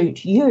will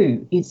suit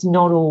you. It's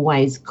not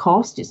always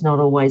cost. It's not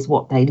always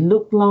what they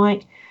look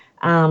like.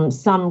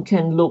 Some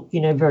can look,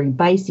 very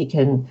basic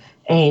and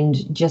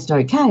just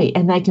okay,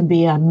 and they can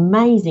be an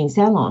amazing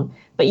salon.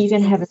 But you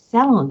can have a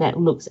salon that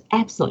looks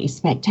absolutely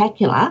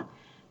spectacular,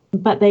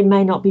 but they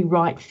may not be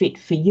right fit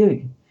for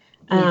you.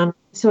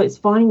 So it's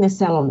finding the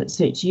salon that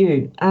suits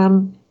you.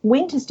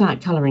 When to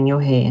start colouring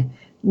your hair,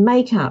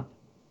 makeup.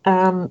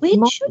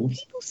 When should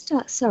people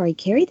start? Sorry,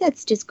 Kerry,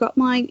 that's just grabbed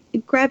my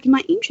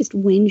interest.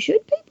 When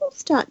should people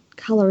start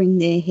colouring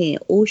their hair,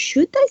 or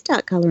should they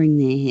start colouring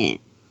their hair?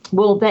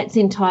 Well, that's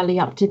entirely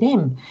up to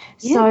them.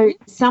 Yeah. So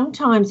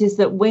sometimes is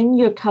that when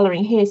you're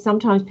colouring hair,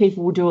 sometimes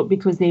people will do it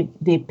because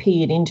they're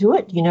peered into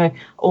it.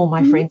 All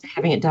my friends are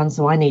having it done,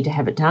 so I need to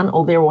have it done.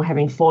 Or they're all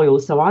having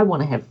foils, so I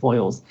want to have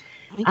foils.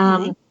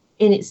 Okay.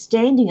 And it's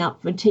standing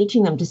up for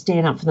teaching them to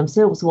stand up for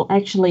themselves. Well,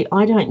 actually,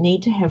 I don't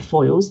need to have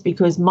foils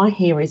because my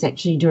hair is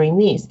actually doing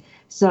this.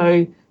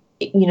 So,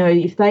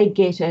 if they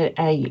get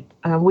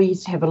we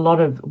used to have a lot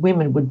of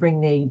women would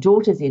bring their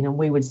daughters in and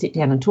we would sit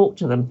down and talk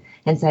to them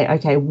and say,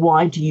 okay,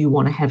 why do you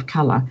want to have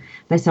colour?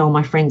 They say,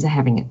 my friends are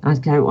having it. I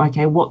go,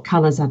 okay, what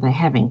colours are they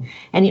having?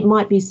 And it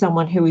might be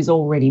someone who is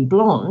already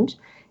blonde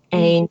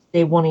and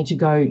they're wanting to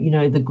go,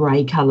 the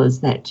grey colours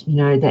that,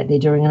 that they're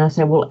doing. And I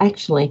say, well,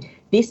 actually,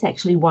 this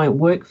actually won't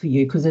work for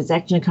you because it's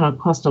actually going to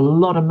cost a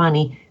lot of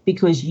money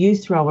because you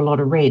throw a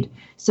lot of red.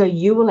 So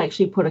you will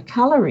actually put a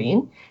colour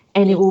in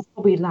and it will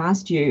probably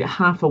last you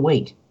half a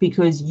week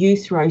because you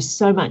throw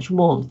so much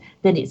warmth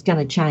that it's going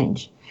to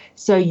change.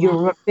 So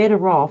you're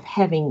better off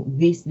having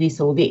this,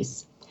 or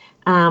this.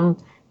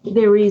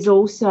 There is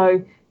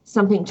also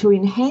something to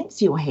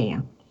enhance your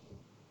hair.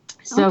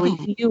 So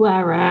if you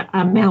are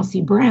a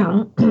mousy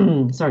brown,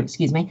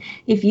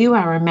 if you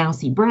are a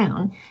mousy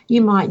brown,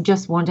 you might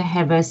just want to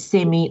have a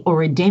semi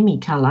or a demi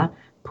colour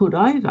put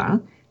over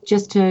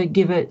just to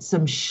give it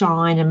some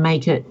shine and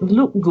make it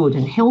look good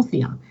and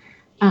healthier.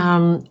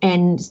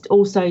 And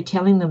also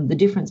telling them the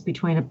difference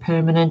between a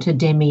permanent, a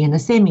demi and a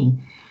semi.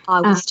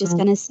 I was just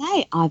going to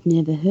say, I've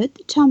never heard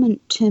the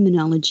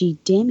terminology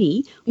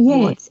demi. Yeah.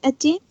 What's a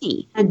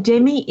demi? A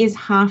demi is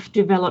half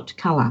developed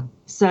colour.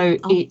 So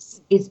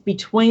it's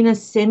between a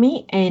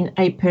semi and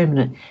a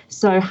permanent.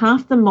 So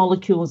half the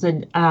molecules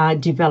are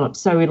developed.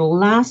 So it'll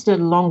last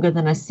longer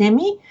than a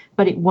semi,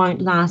 but it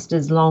won't last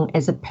as long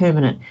as a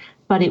permanent.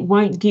 But it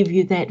won't give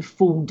you that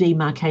full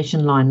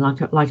demarcation line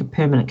like a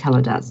permanent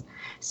colour does.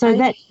 So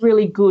that's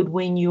really good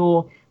when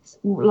you're,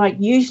 like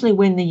usually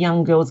when the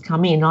young girls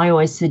come in, I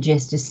always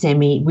suggest a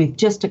semi with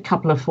just a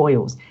couple of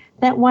foils.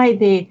 That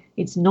way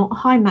it's not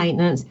high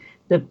maintenance.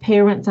 The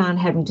parents aren't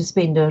having to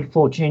spend a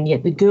fortune,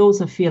 yet the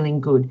girls are feeling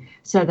good.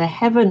 So they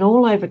have an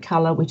all-over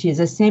colour, which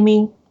is a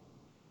semi.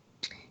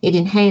 It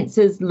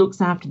enhances, looks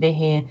after their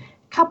hair.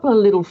 A couple of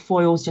little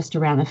foils just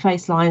around the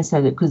face line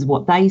so that because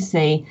what they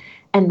see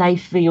and they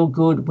feel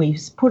good. We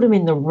put them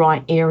in the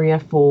right area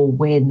for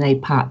when they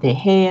part their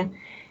hair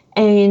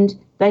and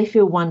they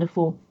feel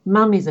wonderful.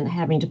 Mum isn't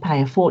having to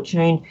pay a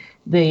fortune.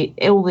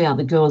 All the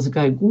other girls are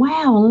going, wow,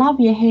 I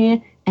love your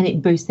hair, and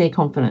it boosts their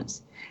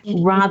confidence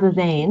rather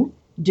than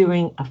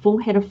doing a full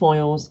head of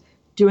foils,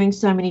 doing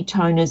so many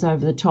toners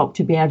over the top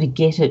to be able to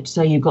get it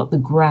so you've got the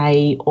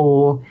grey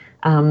or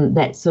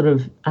that sort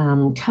of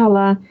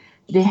colour.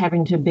 They're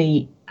having to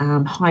be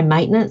high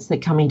maintenance. They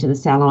come into the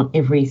salon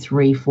every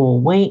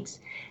 3-4 weeks,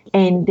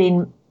 and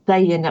then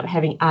they end up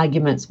having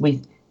arguments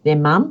with their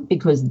mum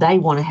because they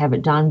want to have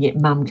it done, yet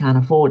mum can't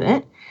afford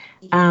it.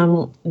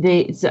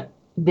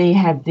 They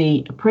have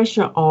the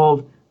pressure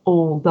of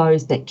all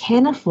those that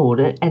can afford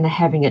it and are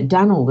having it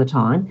done all the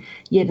time.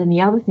 Yet, and the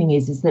other thing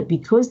is that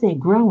because they're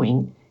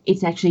growing,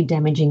 it's actually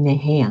damaging their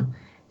hair.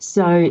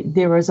 So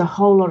there is a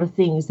whole lot of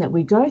things that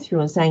we go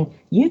through and saying,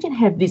 you can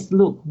have this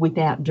look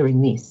without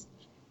doing this.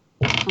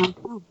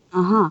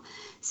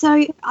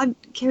 So,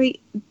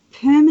 Kerry,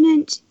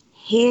 permanent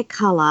hair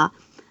colour,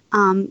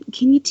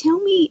 can you tell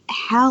me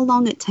how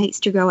long it takes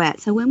to grow out?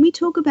 So when we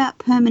talk about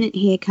permanent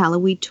hair colour,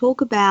 we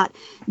talk about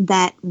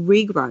that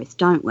regrowth,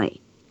 don't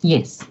we?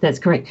 Yes, that's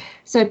correct.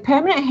 So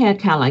permanent hair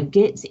colour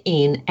gets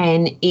in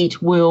and it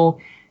will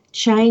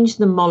change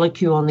the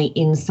molecule on the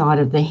inside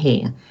of the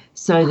hair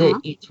so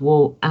that it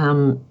will,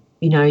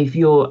 if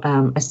you're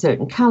a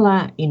certain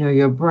colour,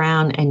 you're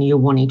brown and you're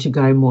wanting to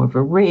go more of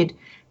a red,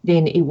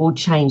 then it will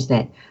change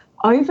that.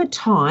 Over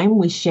time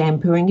with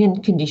shampooing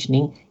and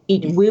conditioning,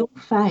 it will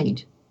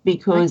fade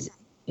because,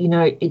 you've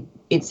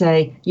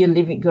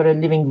got a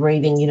living,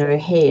 breathing,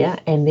 hair,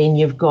 and then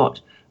you've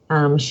got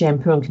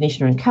shampoo and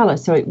conditioner and colour,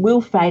 so it will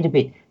fade a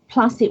bit.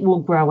 Plus, it will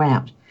grow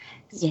out.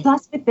 Yes.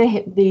 Plus, with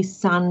the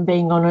sun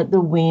being on it,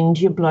 the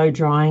wind, you're blow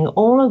drying,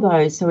 all of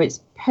those. So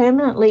it's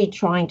permanently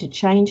trying to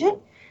change it,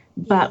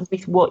 but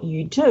with what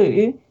you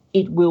do,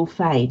 it will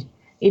fade.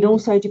 It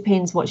also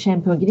depends what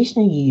shampoo and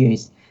conditioner you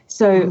use.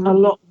 So a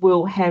lot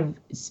will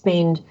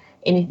spend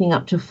anything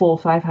up to $400 or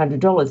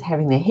 $500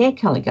 having their hair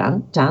colour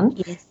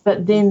done,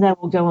 but then they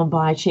will go and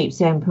buy a cheap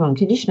shampoo and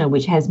conditioner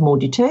which has more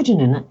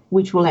detergent in it,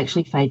 which will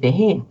actually fade their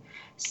hair.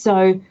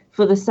 So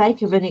for the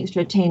sake of an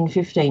extra $10,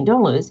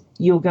 $15,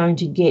 you're going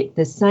to get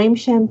the same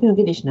shampoo and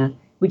conditioner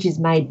which is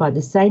made by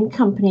the same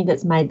company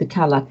that's made the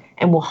colour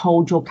and will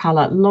hold your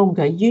colour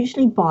longer,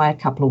 usually by a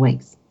couple of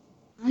weeks.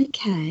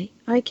 Okay.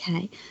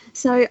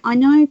 So I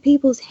know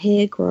people's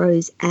hair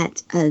grows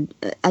at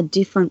a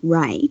different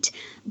rate,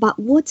 but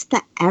what's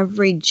the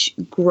average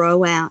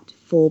grow out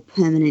for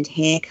permanent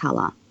hair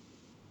colour?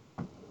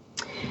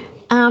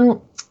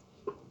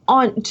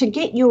 To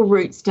get your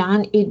roots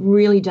done, it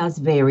really does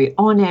vary.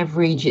 On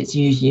average, it's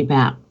usually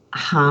about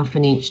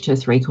 1/2 inch to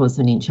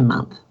 3/4 inch a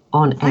month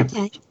on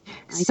average. Okay.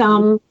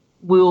 Some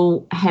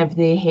will have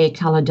their hair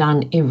colour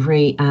done their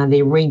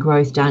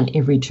regrowth done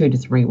every 2 to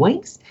 3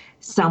 weeks.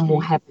 Some will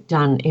have it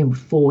done every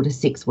 4 to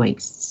 6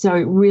 weeks. So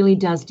it really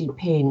does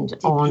depend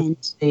on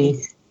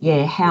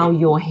how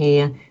your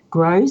hair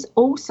grows.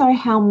 Also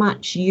how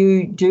much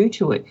you do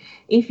to it.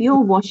 If you're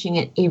washing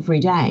it every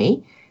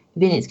day,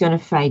 then it's going to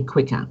fade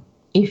quicker.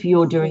 If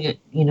you're doing it,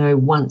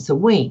 once a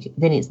week,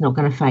 then it's not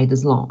going to fade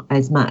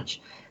as much.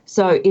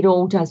 So it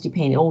all does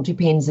depend. It all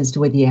depends as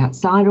to whether you're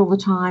outside all the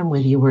time,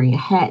 whether you're wearing a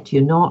hat,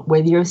 you're not,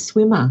 whether you're a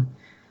swimmer.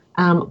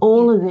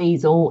 All of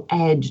these all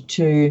add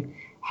to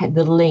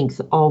the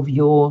length of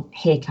your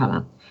hair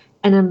colour.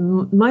 And a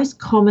most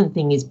common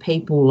thing is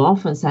people will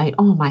often say,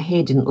 oh, my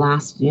hair didn't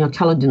last,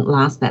 colour didn't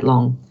last that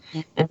long.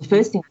 Yeah. And the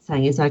first thing I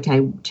say is,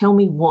 okay, tell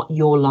me what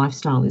your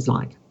lifestyle is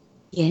like.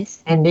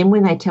 Yes. And then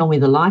when they tell me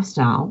the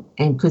lifestyle,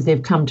 and because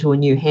they've come to a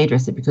new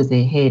hairdresser because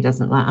their hair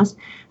doesn't last,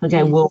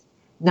 okay, well,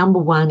 number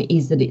one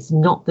is that it's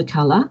not the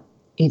colour,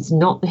 it's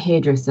not the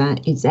hairdresser,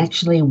 it's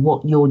actually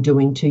what you're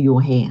doing to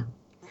your hair.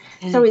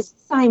 Okay. So it's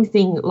the same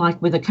thing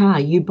like with a car.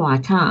 You buy a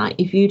car,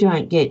 if you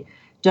don't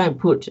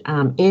put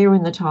air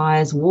in the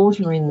tyres,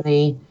 water in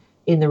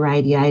the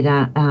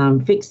radiator,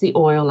 fix the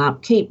oil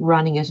up, keep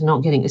running it and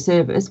not getting a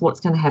service, what's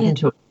going to happen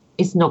to it?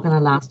 It's not going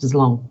to last as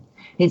long.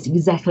 It's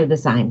exactly the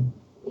same.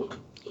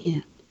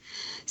 Yeah.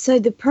 So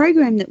the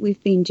program that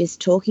we've been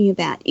just talking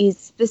about is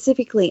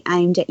specifically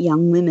aimed at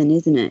young women,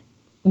 isn't it?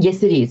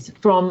 Yes, it is,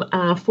 from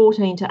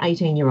 14 to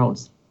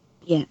 18-year-olds.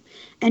 Yeah.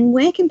 And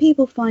where can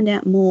people find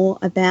out more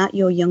about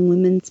your young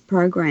women's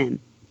program?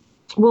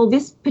 Well,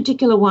 this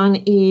particular one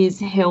is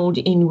held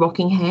in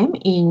Rockingham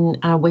in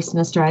Western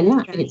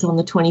Australia. It's on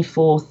the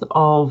 24th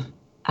of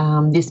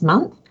this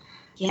month.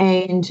 Yep.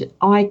 And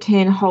I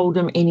can hold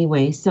them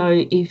anywhere.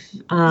 So if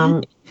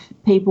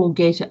people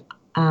get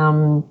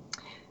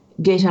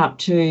up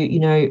to,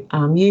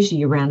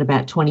 usually around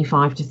about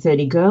 25 to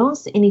 30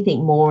 girls,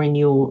 anything more and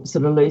you'll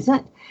sort of lose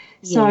it.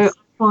 Yes. So I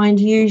find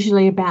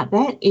usually about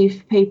that,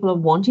 if people are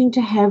wanting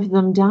to have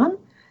them done,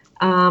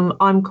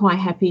 I'm quite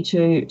happy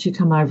to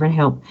come over and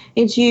help.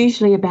 It's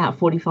usually about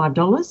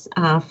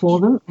 $45 for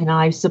them, and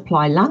I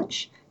supply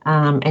lunch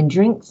and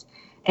drinks,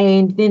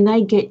 and then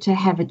they get to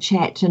have a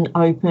chat and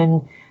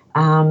open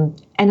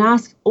and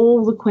ask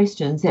all the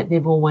questions that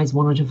they've always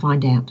wanted to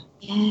find out.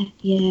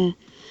 Yeah.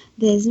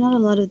 There's not a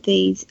lot of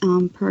these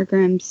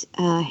programs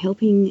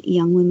helping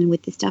young women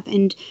with this stuff,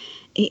 and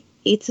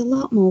it's a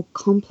lot more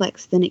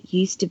complex than it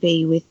used to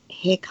be with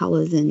hair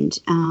colours and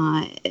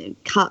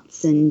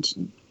cuts,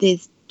 and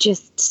there's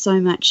just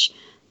so much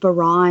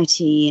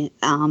variety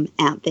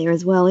out there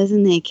as well,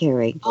 isn't there,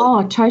 Kerry?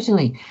 Oh,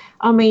 totally.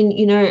 I mean,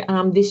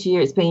 this year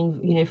it's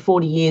been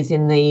 40 years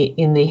in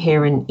the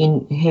hair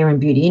and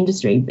beauty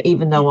industry,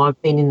 even though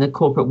I've been in the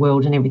corporate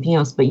world and everything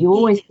else, but you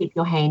always keep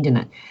your hand in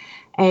it.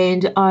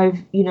 And I've,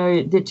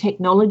 the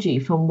technology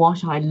from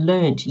what I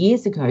learnt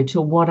years ago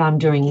to what I'm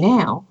doing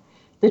now,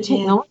 the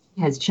technology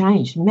has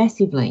changed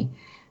massively.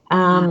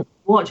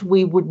 What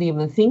we wouldn't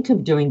even think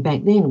of doing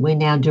back then, we're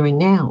now doing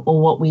now, or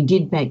what we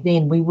did back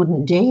then, we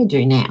wouldn't dare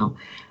do now.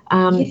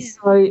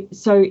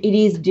 So it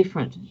is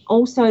different.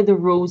 Also, the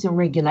rules and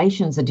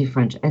regulations are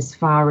different as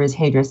far as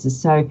hairdressers.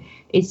 So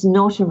it's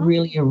not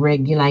really a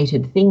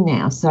regulated thing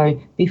now. So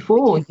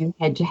before you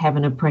had to have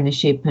an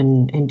apprenticeship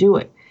and do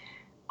it.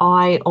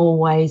 I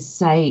always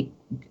say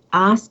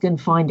ask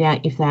and find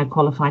out if they're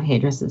qualified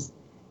hairdressers,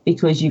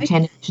 because you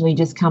can actually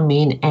just come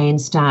in and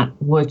start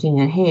working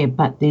at hair,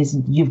 but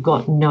you've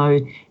got no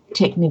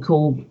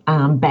technical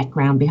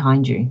background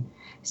behind you.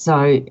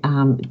 So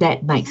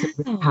that makes it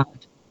really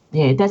hard.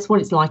 Yeah, that's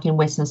what it's like in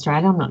Western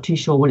Australia. I'm not too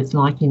sure what it's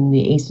like in the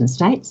eastern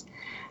states,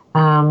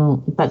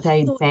 but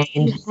they banned.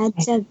 You had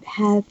to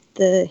have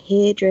the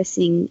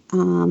hairdressing,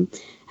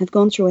 have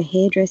gone through a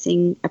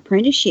hairdressing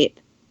apprenticeship.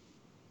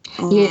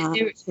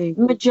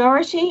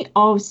 Majority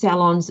of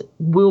salons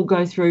will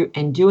go through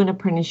and do an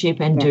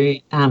apprenticeship and do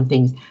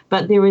things,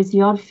 but there is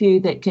the odd few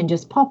that can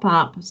just pop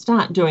up,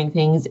 start doing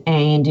things,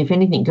 and if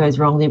anything goes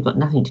wrong, they've got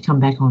nothing to come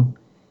back on,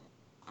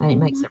 and it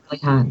makes it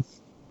really hard.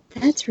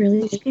 That's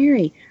really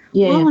scary.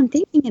 Yeah. While I'm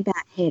thinking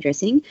about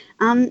hairdressing,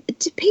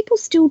 do people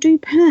still do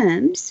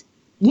perms?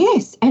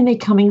 Yes, and they're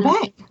coming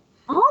back.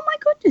 Oh, my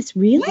goodness,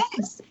 really?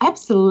 Yes,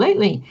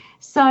 absolutely.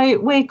 So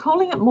we're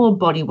calling it more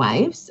body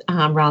waves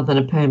rather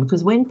than a perm,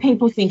 because when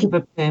people think of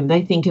a perm,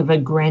 they think of a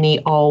granny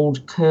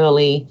old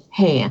curly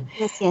hair.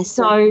 Yes.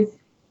 So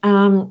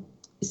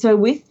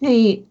with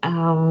the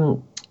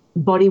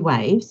body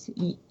waves,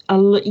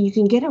 you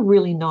can get a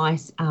really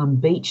nice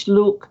beach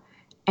look,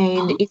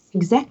 and it's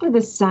exactly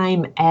the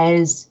same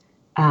as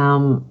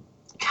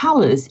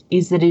colours,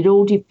 is that it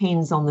all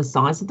depends on the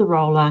size of the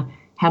roller,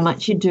 how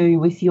much you do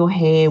with your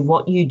hair,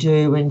 what you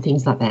do, and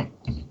things like that.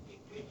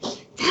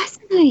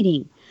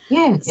 Fascinating.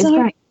 Yeah, it's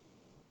great.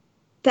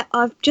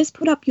 I've just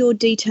put up your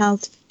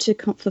details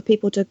for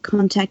people to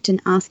contact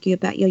and ask you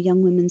about your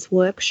young women's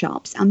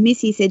workshops.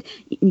 Missy said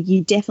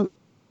you definitely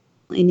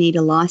need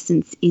a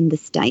license in the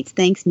States.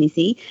 Thanks,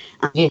 Missy.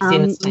 Yes,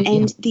 in the States,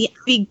 and the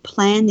big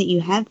plan that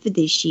you have for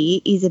this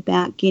year is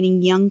about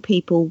getting young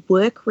people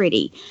work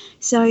ready.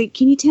 So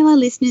can you tell our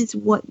listeners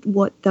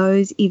what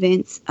those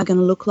events are going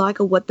to look like,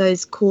 or what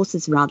those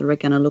courses rather are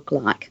going to look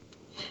like?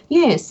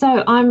 Yeah,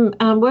 so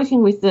I'm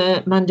working with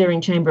the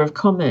Mundaring Chamber of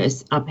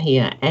Commerce up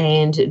here,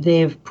 and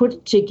they've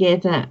put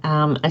together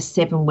a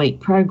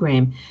 7-week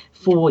program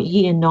for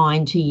Year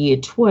 9 to Year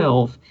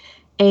 12.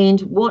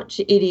 And what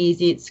it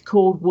is, it's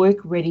called Work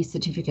Ready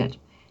Certificate.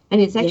 And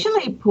it's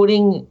actually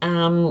putting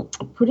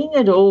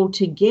it all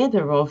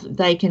together of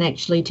they can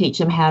actually teach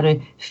them how to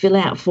fill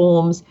out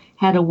forms,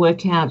 how to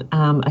work out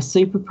a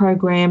super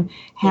program,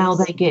 how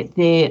they get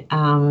their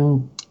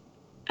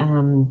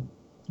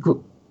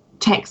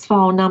tax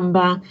file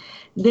number.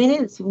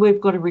 Then we've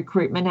got a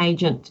recruitment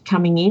agent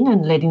coming in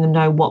and letting them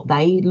know what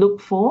they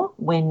look for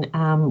when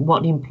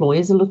what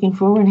employers are looking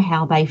for and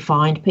how they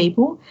find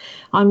people.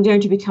 I'm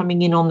going to be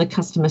coming in on the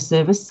customer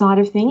service side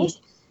of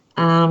things,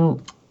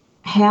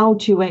 how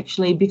to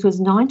actually, because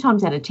 9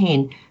 times out of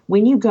 10,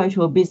 when you go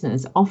to a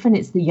business, often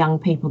it's the young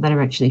people that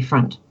are actually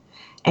front,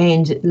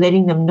 and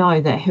letting them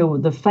know that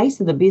the face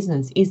of the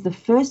business is the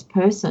first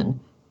person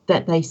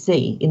that they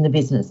see in the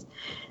business.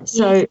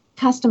 So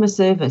customer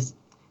service,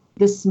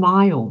 the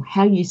smile,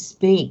 how you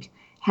speak,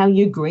 how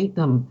you greet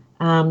them,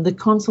 the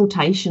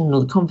consultation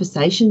or the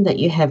conversation that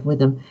you have with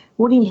them,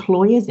 what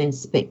employers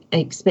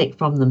expect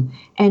from them.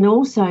 And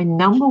also,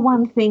 number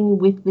one thing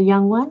with the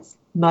young ones,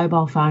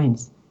 mobile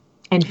phones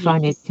and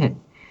phone etiquette.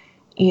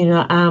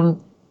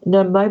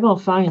 The mobile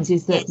phones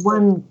is that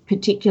one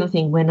particular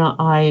thing. When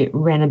I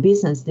ran a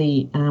business,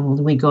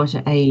 we got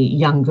a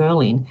young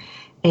girl in,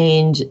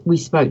 And we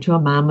spoke to her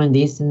mum and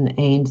this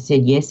and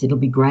said, yes, it'll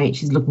be great.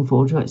 She's looking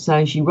forward to it.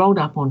 So she rolled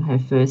up on her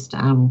first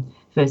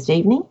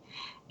evening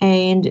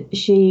and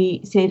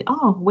she said,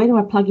 oh, where do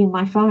I plug in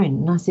my phone?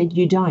 And I said,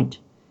 you don't.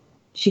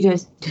 She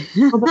goes,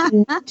 oh, but I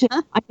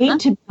need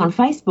to be on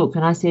Facebook.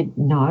 And I said,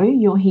 no,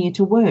 you're here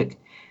to work.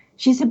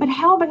 She said, but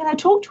how am I going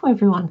to talk to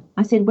everyone?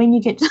 I said, when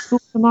you get to school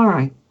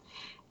tomorrow.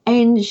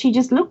 And she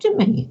just looked at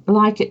me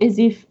like as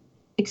if,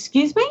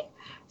 excuse me?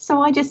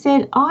 So I just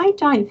said, I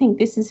don't think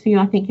this is for you.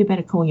 I think you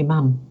better call your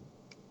mum.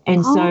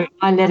 And so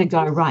I let her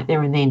go right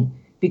there and then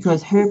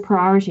because her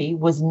priority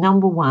was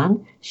number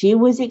one. She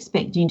was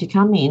expecting to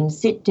come in,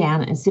 sit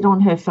down and sit on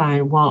her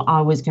phone while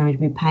I was going to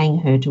be paying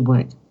her to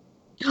work.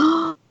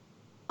 Wow.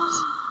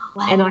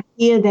 And I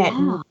hear that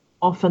more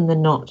often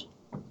than not.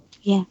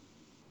 Yeah.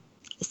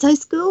 So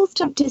schools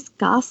don't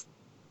discuss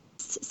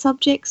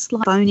subjects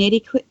like phone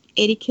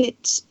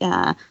etiquette,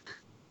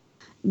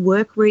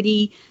 work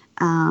ready,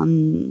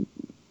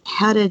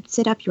 how to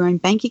set up your own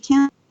bank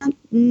account.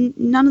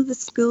 None of the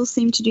schools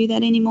seem to do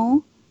that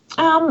anymore.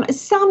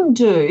 Some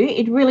do.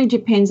 It really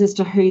depends as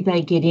to who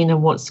they get in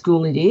and what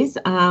school it is.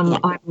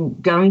 I'm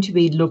going to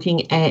be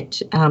looking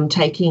at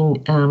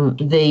taking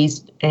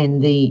these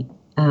and the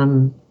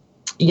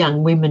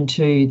young women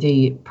to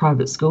the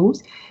private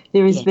schools.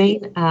 There has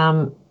been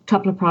a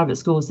couple of private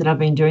schools that I've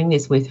been doing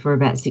this with for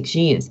about 6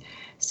 years.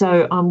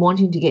 So I'm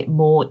wanting to get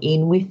more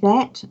in with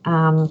that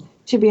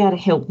to be able to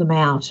help them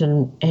out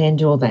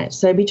and all that.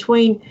 So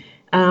between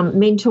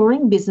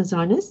mentoring business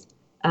owners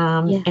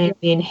and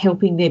then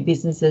helping their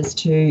businesses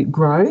to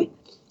grow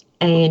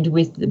and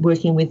with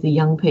working with the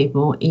young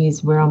people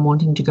is where I'm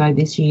wanting to go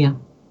this year.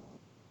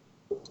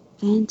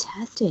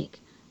 Fantastic.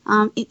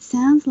 It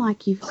sounds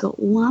like you've got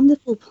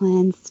wonderful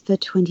plans for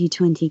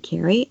 2020,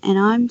 Kerry, and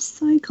I'm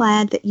so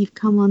glad that you've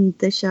come on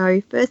the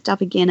show first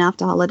up again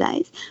after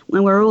holidays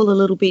when we're all a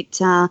little bit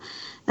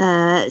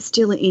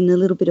still in a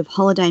little bit of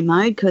holiday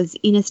mode because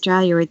in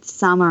Australia it's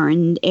summer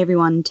and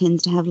everyone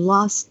tends to have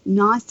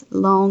nice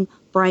long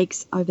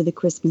breaks over the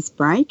Christmas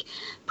break.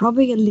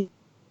 Probably a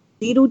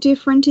little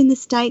different in the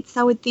States,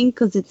 I would think,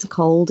 because it's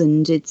cold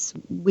and it's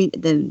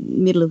the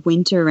middle of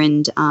winter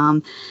and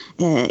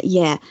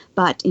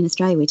but in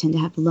Australia we tend to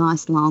have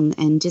nice long,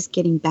 and just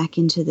getting back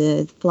into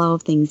the flow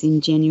of things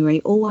in January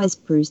always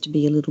proves to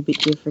be a little bit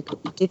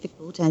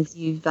difficult, as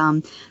you've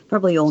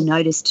probably all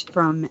noticed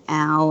from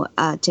our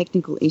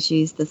technical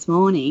issues this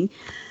morning.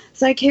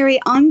 So Kerry,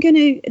 I'm going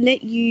to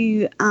let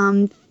you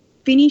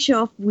finish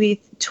off with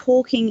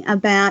talking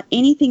about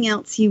anything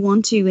else you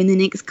want to in the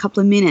next couple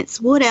of minutes.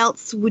 What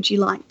else would you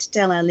like to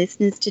tell our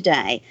listeners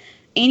today?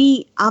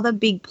 Any other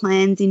big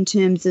plans in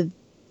terms of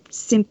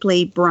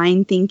simply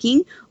brain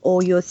thinking,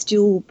 or you're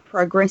still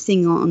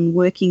progressing on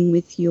working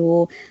with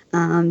your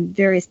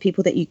various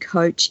people that you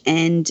coach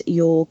and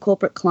your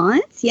corporate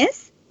clients?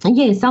 Yes?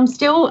 Yes, I'm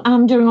still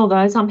doing all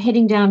those. I'm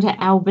heading down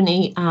to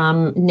Albany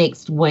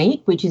next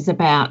week, which is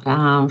about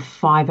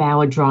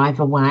 5-hour drive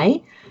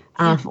away.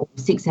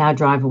 6-hour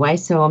drive away.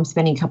 So I'm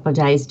spending a couple of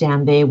days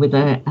down there with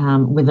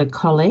a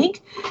colleague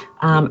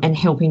and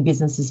helping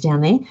businesses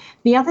down there.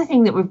 The other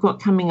thing that we've got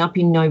coming up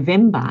in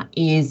November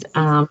is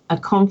a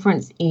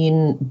conference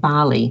in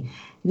Bali.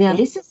 Now,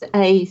 this is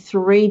a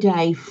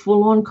 3-day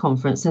full-on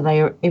conference.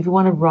 So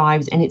everyone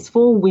arrives, and it's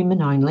for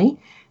women only.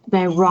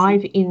 They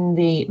arrive in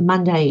the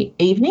Monday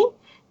evening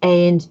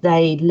and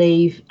they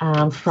leave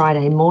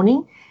Friday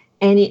morning.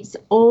 And it's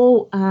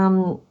all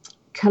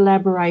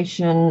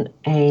collaboration,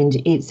 and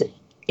it's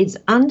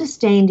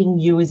understanding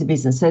you as a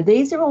business. So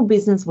these are all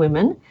business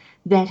women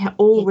that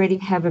already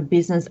have a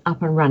business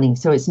up and running.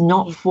 So it's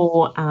not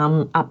for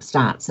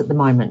upstarts at the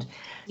moment.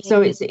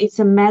 So it's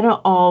a matter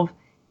of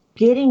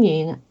getting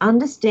in,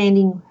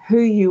 understanding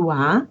who you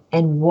are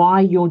and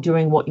why you're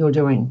doing what you're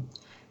doing,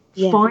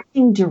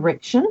 finding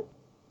direction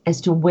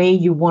as to where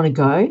you want to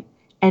go,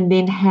 and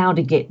then how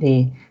to get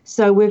there.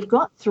 So we've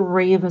got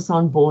 3 of us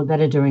on board that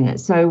are doing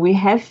it. So we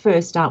have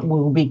first up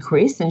will be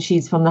Chris, and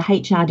she's from the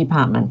HR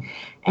department,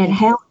 and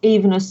how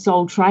even a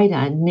sole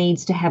trader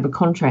needs to have a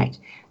contract,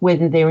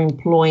 whether they're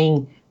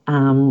employing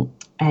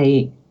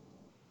a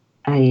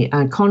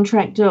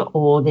contractor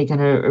or they're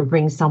going to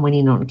bring someone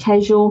in on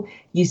casual.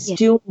 You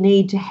still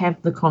need to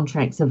have the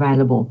contracts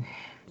available.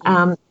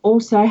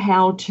 Also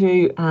how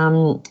to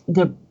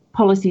the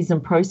policies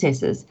and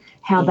processes,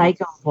 how they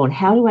go on,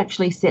 how to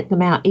actually set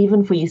them out,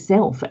 even for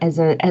yourself as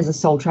a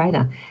sole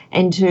trader,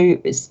 and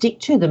to stick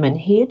to them and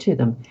adhere to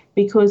them.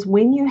 Because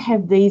when you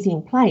have these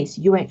in place,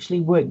 you actually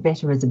work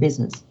better as a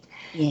business.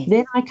 Yes.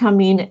 Then I come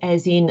in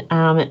as in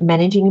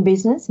managing a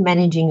business,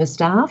 managing a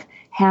staff,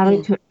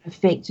 how to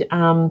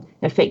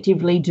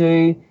effectively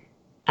do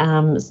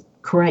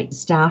create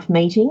staff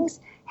meetings,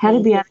 how to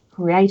be able to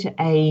create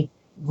a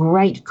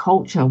great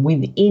culture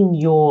within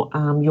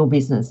your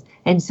business.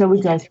 And so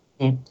we go through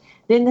there.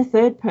 Then the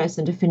third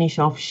person to finish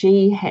off,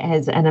 she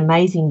has an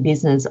amazing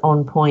business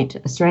on point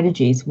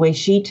strategies where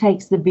she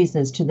takes the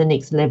business to the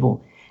next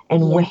level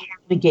and how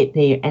to get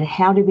there and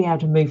how to be able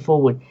to move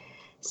forward.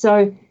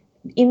 So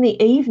in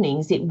the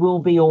evenings, it will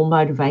be all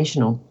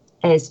motivational.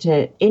 as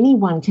to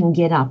anyone can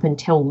get up and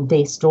tell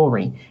their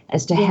story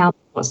as to how they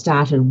got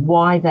started,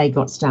 why they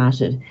got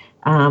started.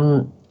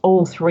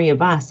 All three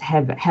of us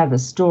have a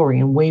story,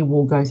 and we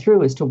will go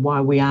through as to why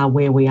we are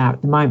where we are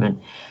at the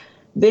moment.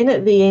 Then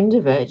at the end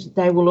of it,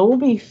 they will all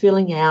be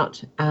filling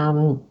out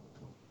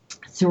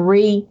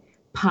 3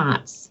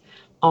 parts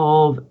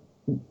of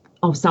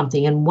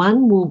something, and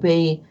one will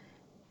be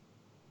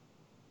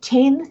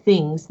 10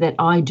 things that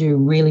I do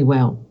really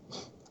well.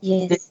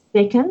 Yes. The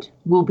second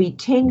will be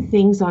 10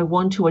 things I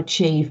want to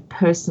achieve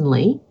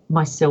personally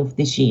myself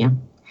this year.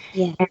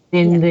 Yeah. And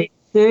then the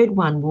third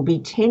one will be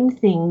 10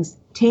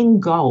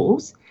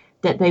 goals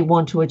that they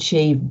want to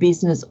achieve,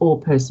 business or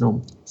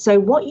personal. So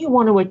what you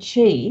want to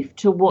achieve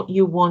to what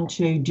you want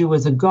to do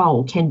as a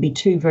goal can be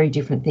 2 very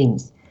different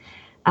things.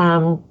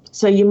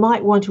 So you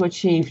might want to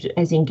achieve,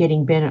 as in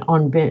getting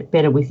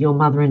better with your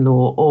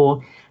mother-in-law,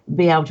 or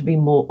be able to be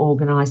more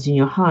organised in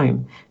your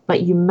home.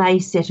 But you may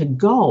set a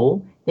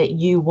goal that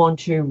you want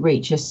to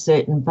reach a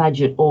certain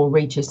budget or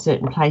reach a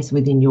certain place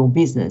within your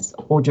business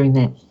or doing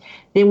that.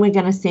 Then we're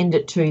going to send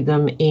it to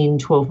them in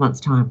 12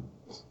 months' time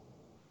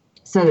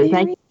so that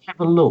they can have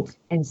a look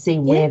and see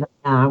where they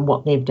are and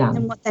what they've done.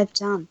 And what they've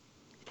done.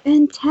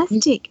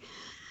 Fantastic.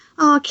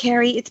 Oh,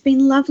 Kerry, it's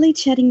been lovely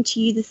chatting to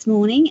you this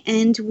morning,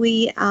 and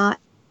we are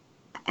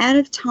out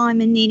of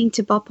time and needing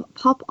to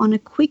pop on a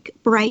quick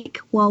break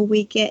while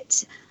we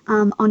get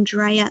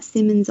Andrea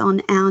Simmons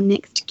on, our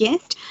next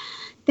guest.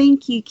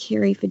 Thank you,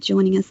 Kerry, for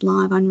joining us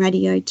live on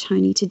Radio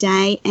Tony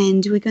today,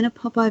 and we're going to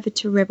pop over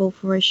to Rebel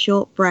for a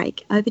short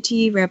break. Over to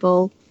you,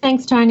 Rebel.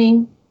 Thanks,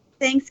 Tony.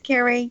 Thanks,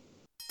 Kerry.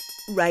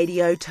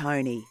 Radio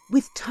Tony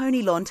with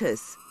Tony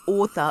Lontis,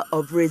 author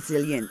of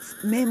Resilience,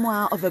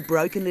 memoir of a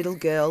broken little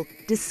girl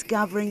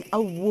discovering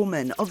a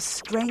woman of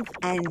strength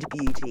and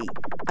beauty.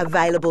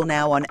 Available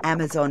now on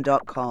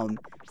Amazon.com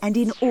and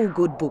in all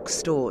good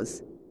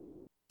bookstores.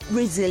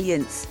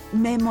 Resilience,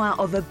 memoir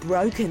of a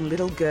broken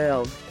little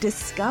girl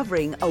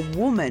discovering a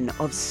woman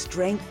of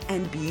strength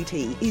and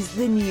beauty, is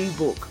the new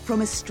book from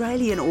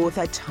Australian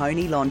author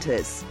Tony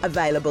Lontis.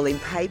 Available in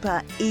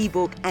paper,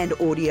 ebook and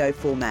audio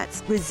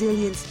formats.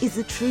 Resilience is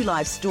the true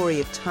life story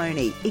of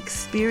Tony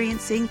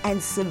experiencing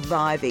and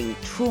surviving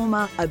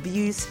trauma,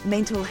 abuse,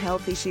 mental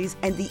health issues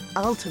and the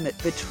ultimate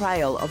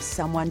betrayal of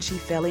someone she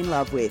fell in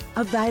love with.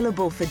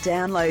 Available for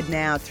download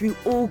now through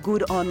all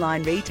good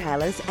online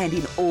retailers and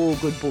in all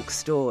good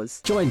bookstores.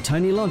 Join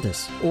Tony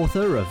Lontis,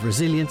 author of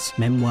Resilience,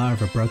 memoir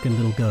of a broken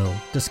little girl,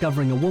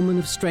 discovering a woman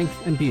of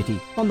strength and beauty,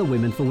 on the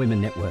Women for Women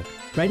network.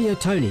 Radio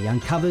Tony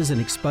uncovers and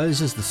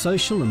exposes the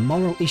social and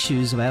moral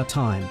issues of our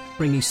time,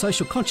 bringing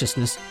social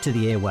consciousness to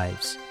the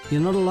airwaves.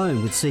 You're not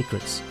alone with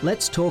secrets.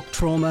 Let's talk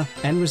trauma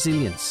and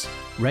resilience.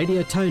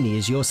 Radio Tony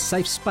is your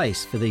safe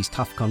space for these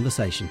tough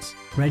conversations.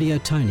 Radio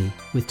Tony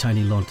with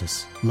Tony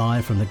Lontis,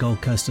 live from the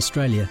Gold Coast,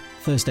 Australia,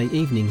 Thursday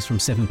evenings from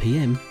 7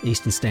 p.m.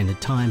 Eastern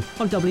Standard Time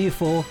on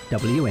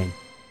W4WN.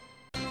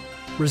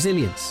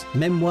 Resilience,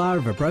 memoir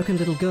of a broken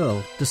little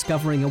girl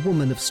discovering a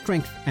woman of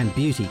strength and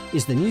beauty,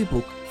 is the new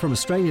book from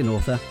Australian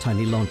author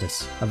Tony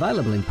Lontis.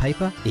 Available in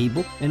paper,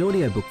 ebook and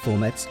audiobook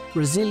formats,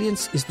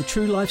 Resilience is the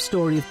true life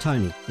story of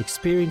Tony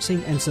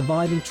experiencing and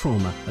surviving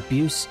trauma,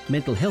 abuse,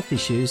 mental health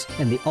issues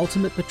and the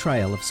ultimate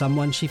betrayal of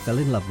someone she fell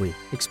in love with.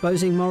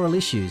 Exposing moral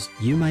issues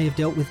you may have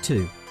dealt with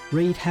too.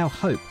 Read how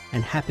hope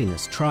and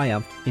happiness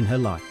triumph in her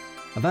life.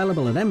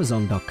 Available at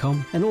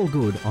Amazon.com and all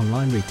good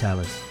online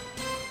retailers.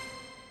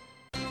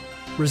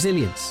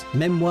 Resilience,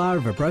 memoir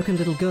of a broken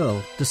little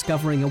girl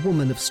discovering a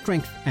woman of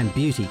strength and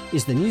beauty,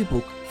 is the new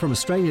book from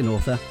Australian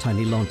author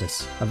Tony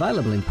Lontis.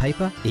 Available in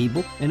paper,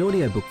 ebook and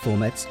audiobook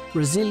formats,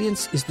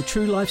 Resilience is the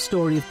true life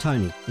story of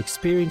Tony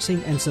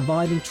experiencing and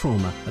surviving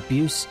trauma,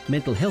 abuse,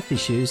 mental health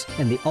issues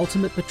and the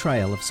ultimate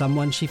betrayal of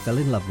someone she fell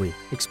in love with.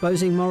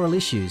 Exposing moral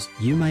issues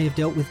you may have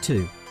dealt with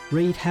too.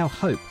 Read how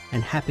hope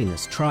and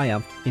happiness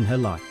triumph in her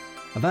life.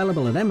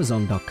 Available at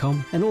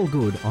Amazon.com and all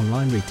good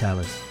online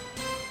retailers.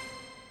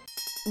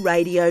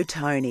 Radio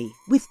Tony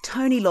with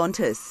Tony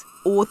Lontis,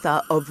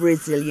 author of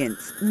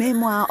Resilience,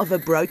 memoir of a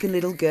broken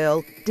little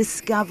girl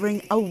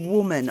discovering a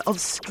woman of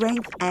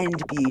strength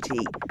and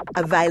beauty.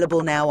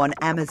 Available now on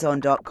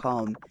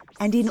Amazon.com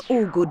and in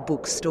all good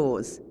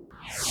bookstores.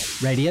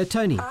 Radio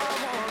Tony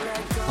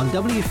on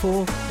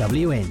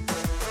W4WN,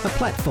 a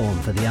platform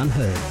for the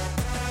unheard.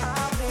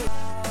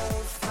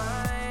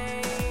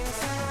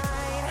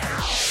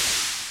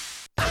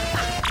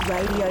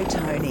 Radio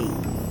Tony,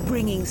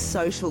 bringing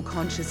social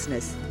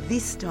consciousness,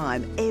 this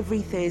time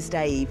every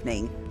Thursday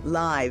evening,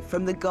 live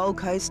from the Gold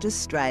Coast,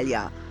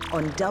 Australia,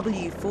 on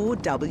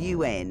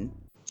W4WN.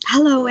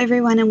 Hello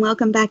everyone and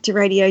welcome back to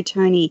Radio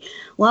Tony.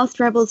 Whilst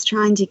Rebel's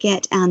trying to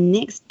get our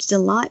next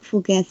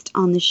delightful guest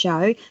on the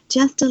show,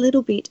 just a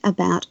little bit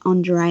about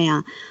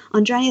Andrea.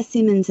 Andrea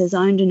Simmons has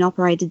owned and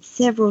operated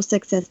several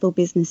successful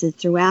businesses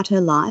throughout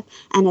her life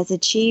and has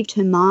achieved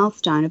her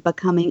milestone of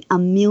becoming a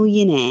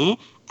millionaire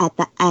at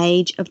the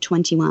age of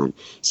 21.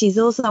 She's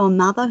also a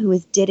mother who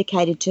is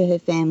dedicated to her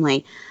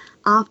family.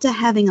 After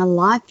having a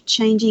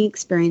life-changing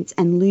experience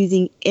and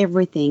losing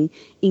everything,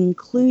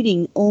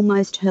 including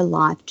almost her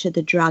life, to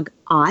the drug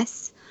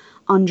ice,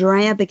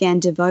 Andrea began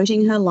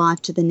devoting her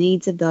life to the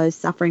needs of those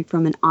suffering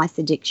from an ice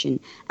addiction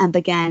and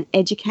began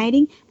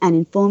educating and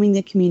informing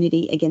the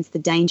community against the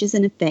dangers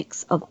and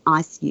effects of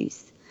ice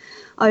use.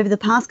 Over the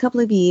past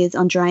couple of years,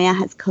 Andrea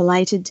has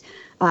collaborated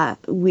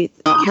with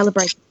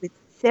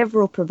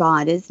several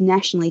providers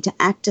nationally to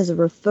act as a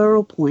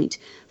referral point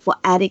for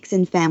addicts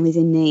and families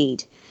in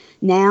need.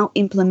 Now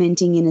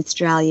implementing in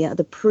Australia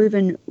the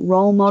proven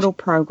role model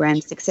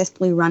program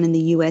successfully run in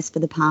the US for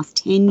the past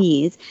 10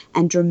 years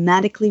and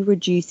dramatically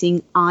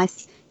reducing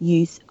ice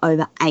use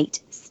over 8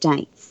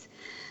 states.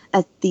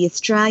 The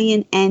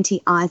Australian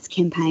anti-ice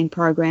campaign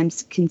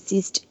programs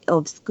consist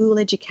of school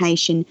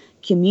education,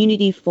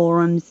 community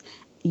forums,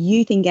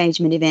 youth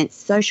engagement events,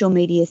 social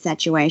media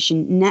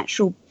saturation,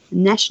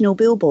 national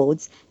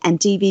billboards and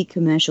TV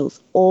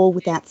commercials, all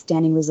with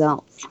outstanding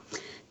results.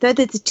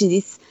 Further to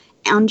this,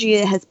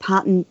 Andrea has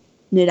partnered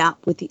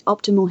up with the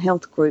Optimal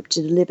Health Group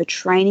to deliver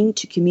training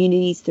to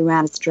communities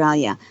throughout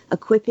Australia,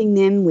 equipping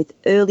them with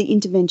early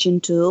intervention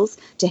tools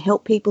to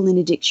help people in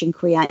addiction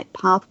create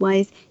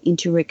pathways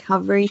into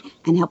recovery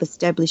and help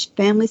establish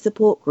family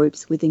support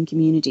groups within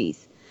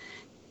communities.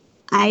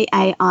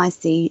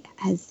 AAIC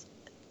has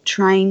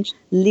trained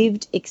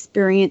lived,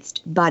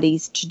 experienced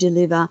buddies to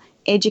deliver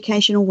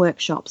educational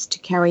workshops to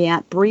carry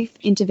out brief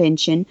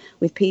intervention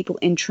with people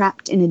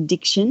entrapped in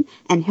addiction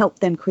and help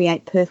them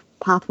create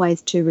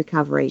pathways to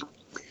recovery.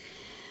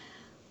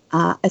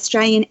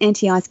 Australian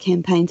Anti-Ice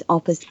Campaign's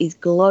office is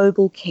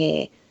Global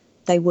Care.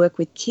 They work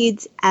with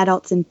kids,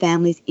 adults and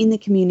families in the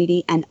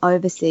community and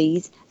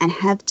overseas and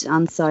have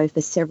done so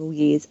for several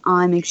years.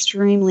 I'm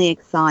extremely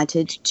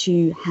excited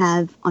to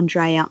have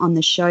Andrea on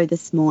the show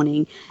this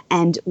morning,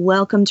 and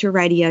welcome to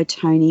Radio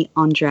Tony,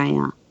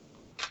 Andrea.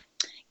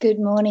 Good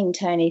morning,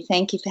 Tony.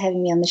 Thank you for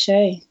having me on the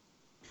show.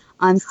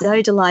 I'm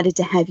so delighted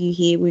to have you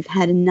here. We've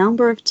had a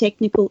number of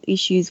technical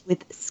issues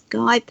with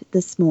Skype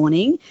this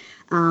morning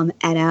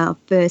at our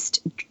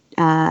first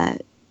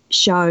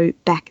show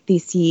back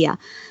this year.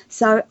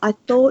 So I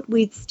thought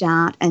we'd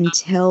start and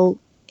tell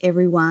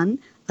everyone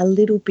a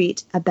little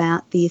bit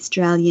about the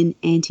Australian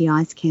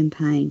Anti-Ice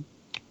Campaign.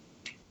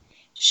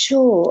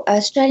 Sure.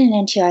 Australian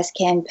Anti-Ice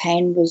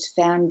Campaign was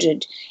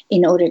founded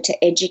in order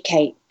to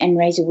educate and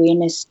raise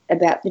awareness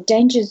about the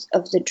dangers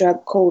of the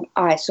drug called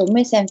ice or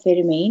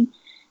methamphetamine,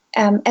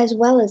 as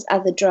well as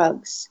other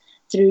drugs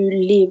through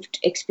lived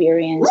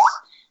experience.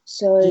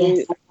 So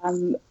Yes.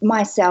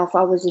 Myself,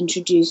 I was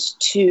introduced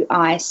to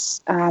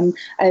ice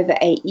over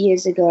 8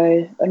 years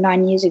ago, or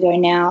 9 years ago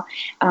now,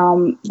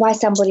 by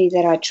somebody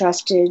that I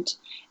trusted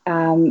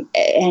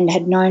and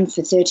had known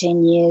for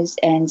 13 years,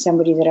 and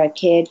somebody that I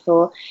cared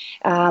for,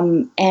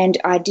 and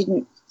I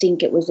didn't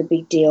think it was a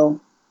big deal.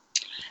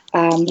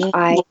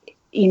 I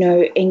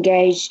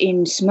engaged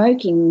in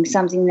smoking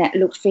something that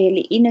looked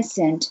fairly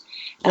innocent,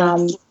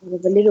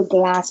 with a little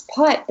glass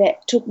pipe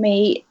that took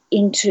me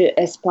into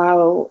a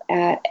spiral,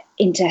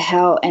 into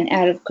hell and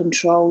out of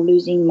control,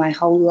 losing my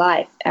whole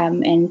life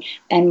and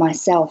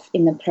myself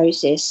in the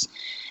process.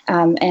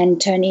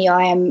 And Tony,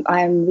 I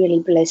am really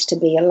blessed to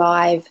be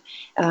alive,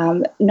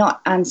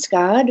 not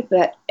unscarred,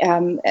 but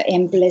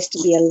am blessed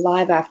to be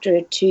alive after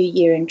a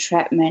 2-year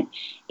entrapment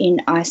in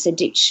ice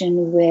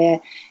addiction, where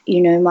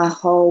my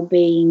whole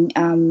being,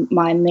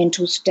 my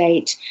mental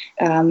state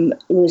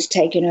was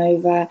taken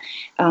over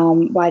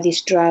by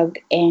this drug,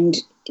 and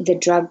the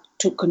drug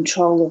took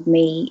control of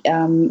me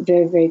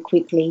very, very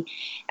quickly.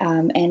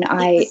 And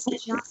It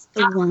was just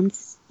the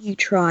once you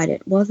tried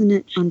it, wasn't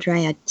it,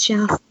 Andrea?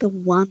 Just the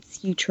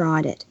once you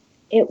tried it.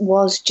 It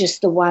was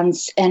just the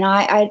once, and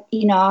I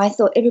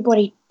thought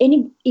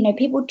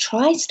people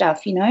try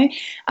stuff, I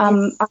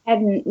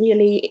hadn't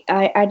really,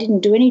 I didn't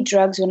do any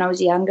drugs when I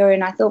was younger,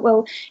 and I thought,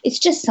 well, it's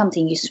just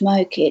something you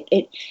smoke.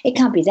 It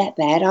can't be that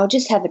bad. I'll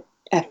just have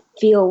a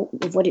feel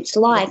of what it's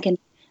like, and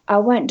I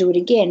won't do it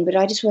again. But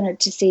I just wanted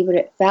to see what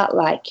it felt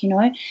like,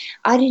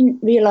 I didn't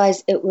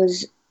realize it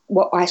was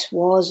what ice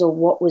was or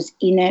what was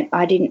in it.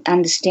 I didn't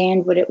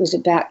understand what it was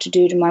about to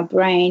do to my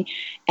brain,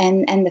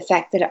 and the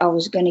fact that I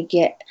was going to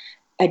get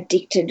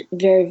addicted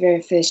very,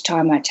 very first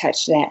time I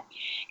touched that.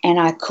 And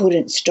I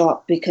couldn't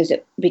stop because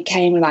it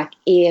became like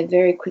air,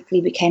 very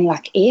quickly became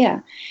like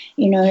air.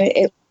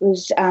 It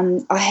was,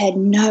 I had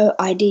no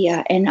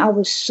idea. And I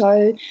was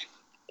so,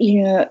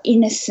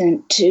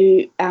 innocent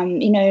to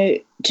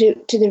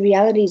the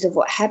realities of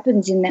what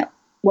happens in that,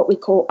 what we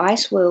call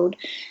ice world.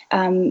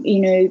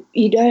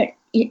 Everybody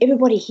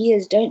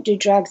hears don't do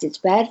drugs, it's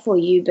bad for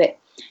you. But,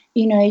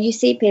 you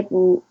see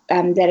people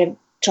that have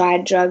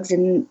tried drugs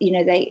and,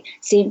 they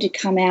seem to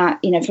come out,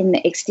 from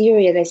the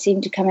exterior, they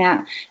seem to come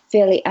out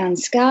fairly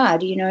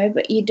unscarred,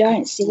 but you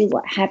don't see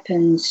what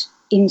happens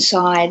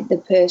inside the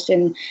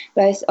person,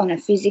 both on a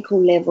physical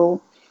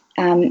level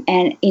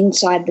and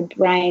inside the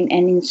brain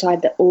and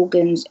inside the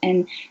organs,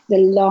 and the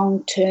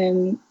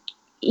long-term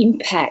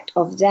impact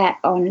of that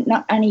on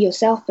not only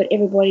yourself but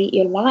everybody,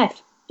 your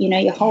life,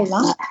 your whole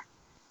life.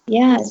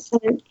 Yeah. So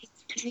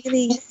it's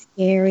really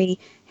scary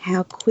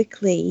how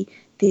quickly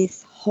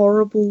this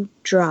horrible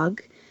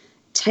drug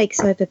takes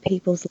over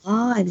people's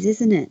lives,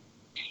 isn't it?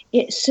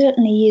 It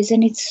certainly is,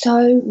 and it's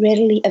so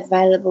readily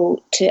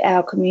available to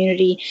our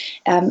community.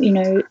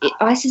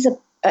 Ice is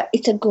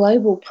it's a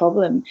global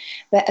problem,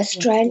 but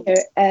Australia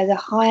are the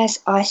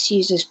highest ice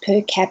users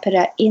per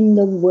capita in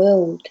the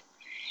world.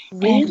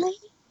 Really?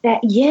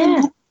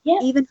 Yeah.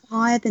 Even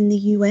higher than the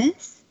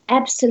US?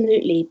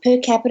 Absolutely. Per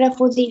capita,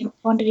 for the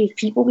quantity of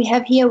people we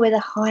have here, we're the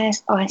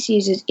highest ice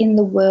users in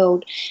the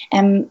world.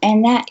 And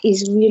that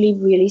is really,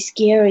 really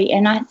scary.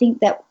 And I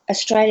think that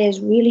Australia is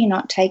really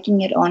not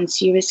taking it on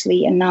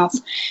seriously enough,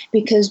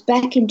 because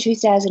back in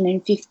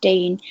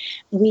 2015,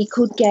 we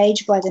could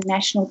gauge by the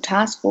National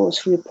Task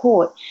Force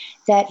report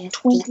that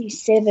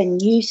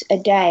 27 youth a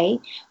day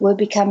were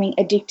becoming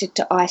addicted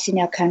to ice in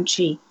our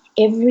country.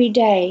 Every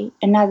day,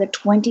 another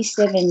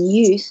 27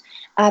 youth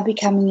are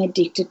becoming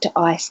addicted to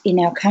ice in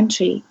our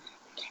country.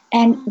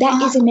 And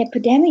that is an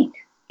epidemic.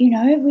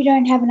 We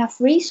don't have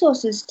enough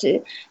resources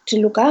to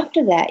look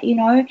after that.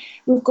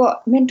 We've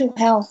got mental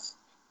health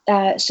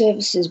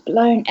services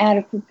blown out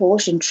of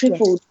proportion,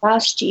 tripled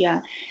last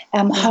year.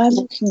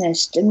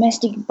 Homelessness,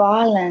 domestic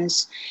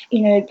violence,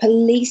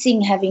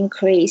 policing have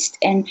increased.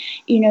 And,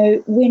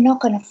 we're not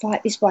going to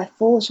fight this by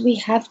force. We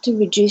have to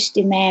reduce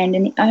demand.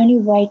 And the only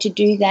way to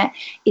do that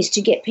is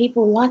to get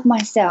people like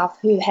myself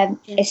who have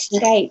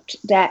escaped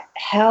that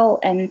hell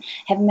and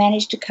have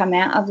managed to come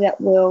out of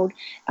that world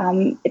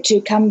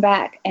to come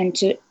back and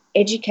to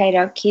educate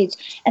our kids.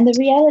 And the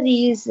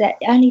reality is that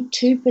only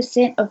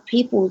 2% of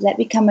people that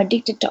become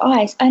addicted to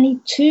ice, only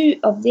 2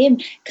 of them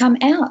come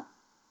out.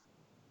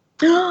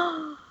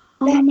 Oh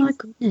my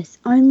goodness,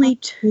 only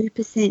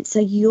 2%. So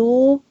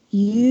you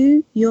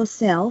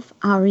yourself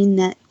are in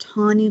that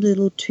tiny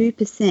little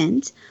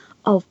 2%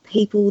 of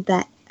people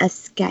that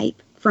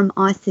escape from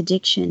ice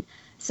addiction.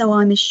 So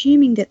I'm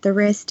assuming that the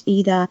rest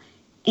either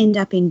end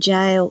up in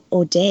jail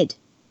or dead.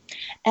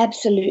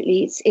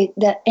 Absolutely.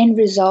 The end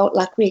result,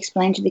 like we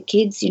explained to the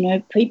kids,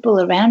 people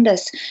around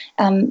us,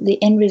 the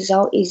end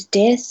result is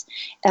death,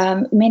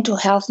 mental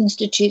health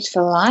institutes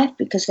for life,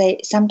 because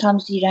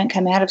sometimes you don't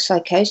come out of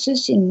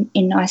psychosis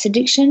in ice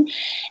addiction,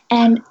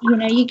 and,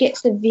 you get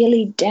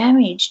severely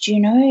damaged,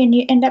 and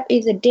you end up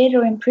either dead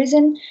or in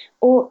prison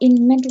or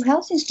in mental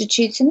health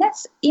institutes. And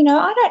that's,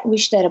 I don't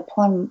wish that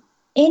upon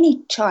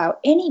any child,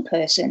 any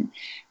person.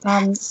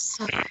 That's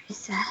so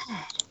sad.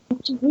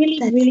 It's really,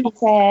 really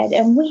sad.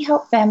 And we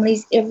help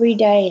families every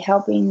day,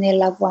 helping their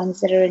loved ones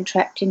that are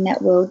entrapped in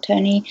that world,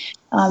 Tony.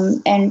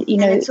 And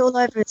it's all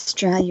over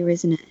Australia,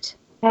 isn't it?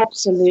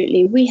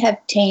 Absolutely. We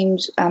have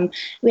teams.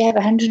 We have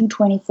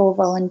 124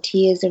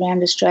 volunteers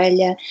around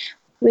Australia.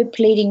 We're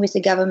pleading with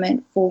the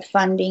government for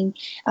funding.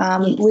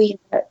 We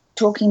are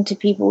talking to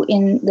people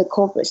in the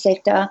corporate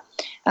sector.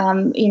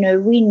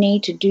 We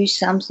need to do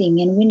something,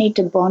 and we need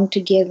to bond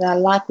together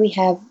like we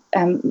have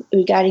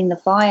regarding the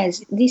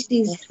fires. This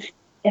is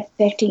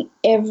affecting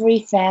every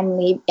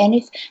family. And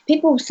if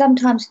people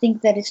sometimes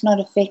think that it's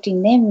not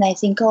affecting them, they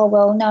think, oh,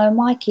 well, no,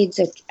 my kids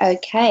are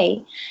okay.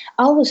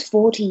 I was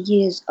 40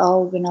 years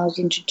old when I was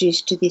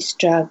introduced to this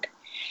drug.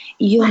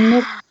 You're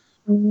never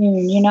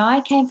immune.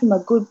 I came from a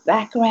good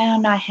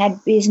background. I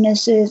had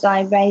businesses.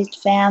 I raised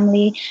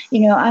family.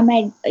 I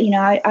made,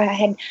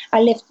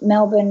 I left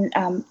Melbourne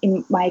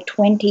in my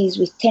 20s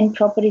with 10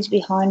 properties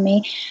behind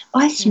me.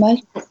 I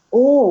smoked it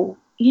all,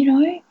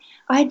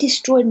 I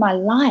destroyed my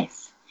life.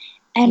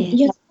 And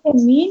you're not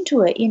immune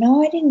to it.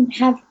 I didn't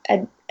have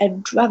a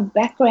drug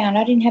background.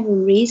 I didn't have a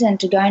reason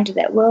to go into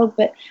that world.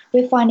 But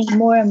we're finding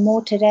more and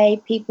more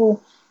today,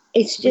 people,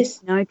 it's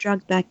just... With no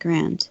drug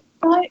background.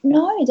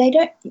 No, they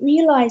don't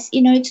realise,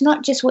 it's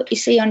not just what you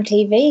see on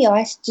TV.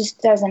 Ice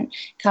just doesn't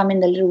come in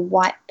the little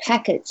white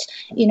packets.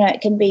 It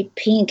can be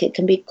pink. It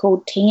can be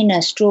called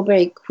Tina,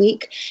 Strawberry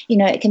Quick.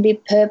 It can be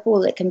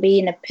purple. It can be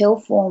in a pill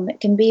form. It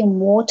can be in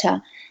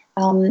water.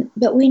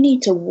 But we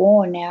need to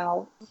warn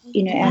our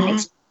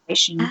next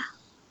generation.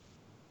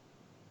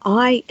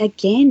 I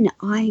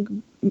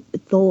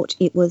thought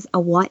it was a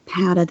white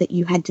powder that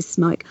you had to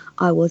smoke.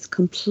 I was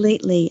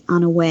completely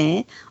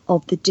unaware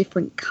of the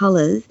different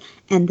colours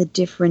and the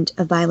different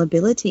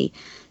availability.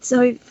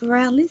 So for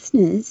our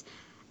listeners,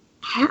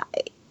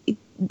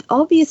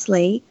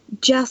 obviously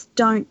just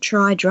don't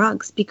try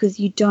drugs, because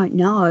you don't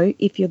know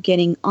if you're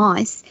getting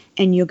ice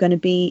and you're going to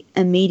be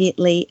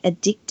immediately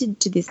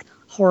addicted to this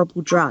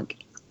horrible drug.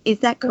 Is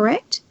that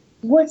correct?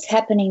 What's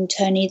happening,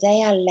 Tony,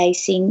 they are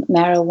lacing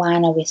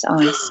marijuana with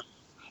ice.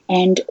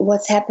 And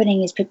what's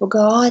happening is people go,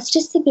 oh, it's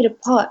just a bit of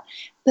pot.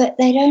 But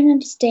they don't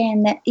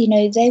understand that,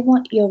 they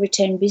want your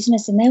return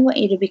business, and they want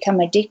you to become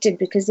addicted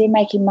because they're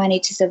making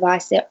money to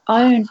survive their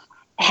own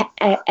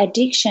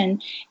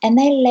addiction, and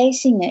they're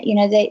lacing it.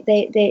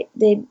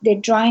 They're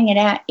drying it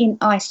out in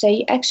ice. So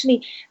you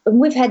actually, and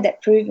we've had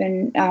that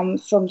proven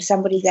from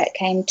somebody that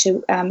came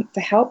to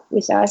for help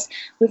with us.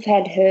 We've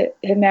had her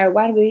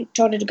marijuana. We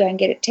told her to go and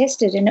get it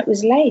tested, and it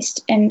was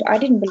laced. And I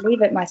didn't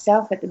believe it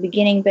myself at the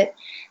beginning, but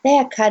they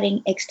are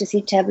cutting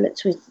ecstasy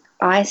tablets with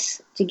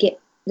ice to get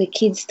the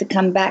kids to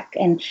come back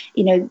and,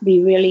 you know,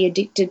 be really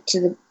addicted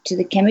to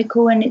the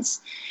chemical. And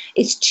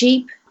it's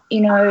cheap. You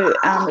know,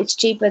 it's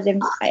cheaper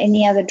than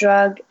any other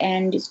drug,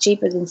 and it's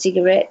cheaper than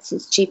cigarettes.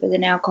 It's cheaper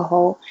than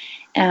alcohol.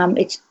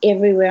 It's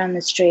everywhere on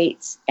the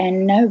streets,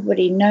 and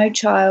no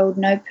child,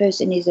 no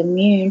person is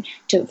immune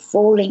to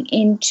falling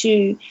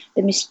into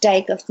the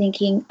mistake of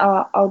thinking,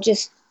 oh, I'll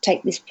just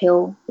take this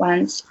pill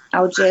once,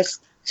 I'll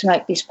just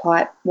smoke this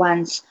pipe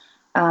once.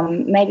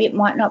 Maybe it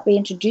might not be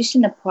introduced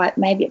in a pipe,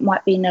 maybe it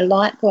might be in a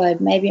light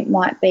globe, maybe it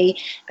might be,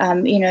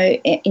 you know,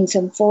 in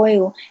some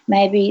foil,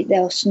 maybe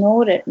they'll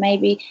snort it,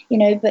 maybe, you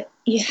know, but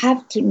you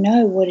have to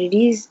know what it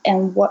is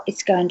and what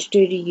it's going to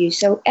do to you.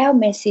 So our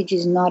message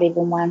is not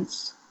even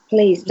once.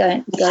 Please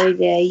don't go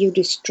there. You'll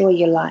destroy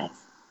your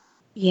life.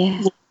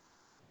 Yeah.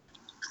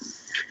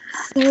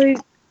 So,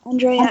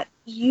 Andrea,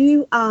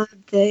 you are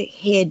the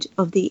head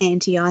of the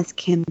Anti-Ice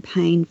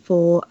campaign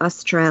for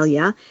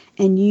Australia,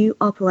 and you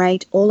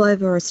operate all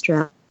over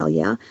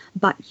Australia,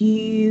 but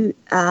you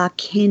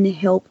can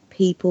help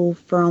people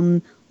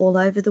from all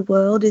over the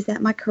world. Is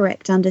that my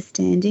correct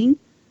understanding?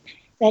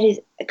 That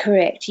is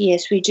correct.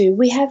 Yes, we do.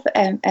 We have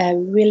a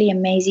really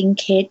amazing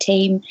care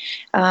team.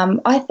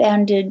 I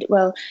founded,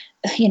 well,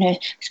 you know,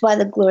 it's by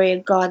the glory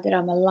of God that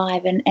I'm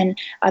alive, and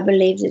I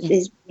believe that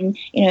there's been,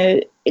 you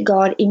know,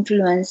 God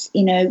influence,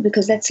 you know,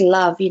 because that's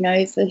love, you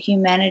know, for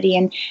humanity,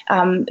 and,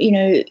 you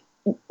know,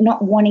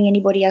 not wanting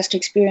anybody else to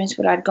experience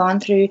what I'd gone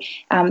through.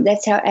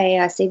 That's how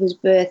AARC was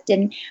birthed.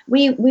 And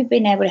we've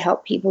been able to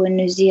help people in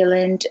New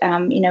Zealand.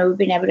 You know, we've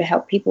been able to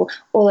help people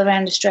all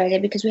around Australia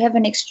because we have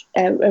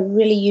a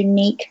really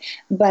unique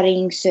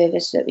budding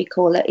service that we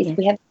call it.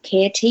 We have a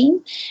care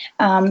team,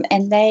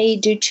 and they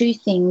do two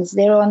things.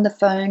 They're on the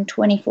phone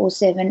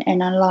 24/7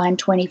 and online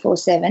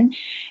 24/7.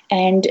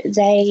 And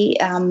they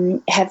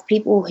have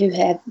people who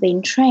have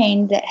been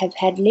trained that have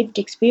had lived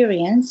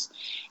experience,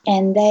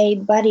 and they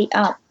buddy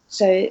up.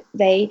 So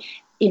they,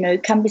 you know,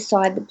 come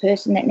beside the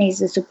person that needs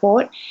the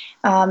support,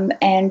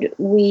 and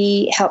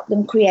we help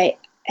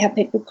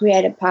people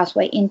create a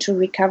pathway into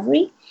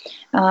recovery,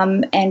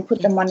 and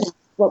put them on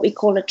what we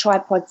call a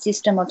tripod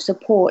system of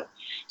support.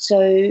 So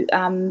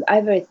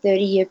over a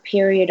 30-year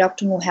period,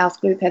 Optimal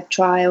Health Group have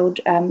trialled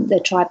the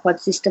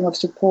tripod system of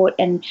support,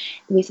 and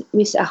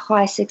with a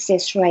high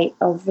success rate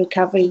of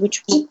recovery,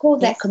 which we call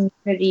that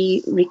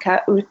community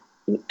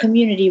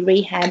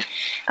rehab,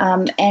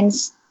 and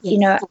you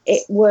know,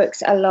 it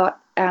works a lot,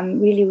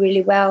 really,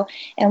 really well.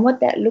 And what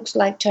that looks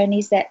like, Tony,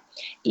 is that,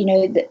 you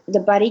know, the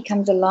buddy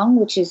comes along,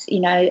 which is, you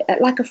know,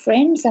 like a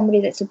friend, somebody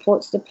that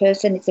supports the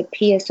person. It's a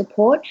peer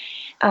support.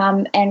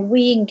 And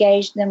we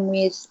engage them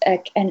with a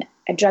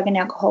drug and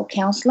alcohol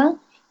counsellor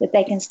that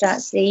they can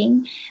start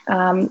seeing.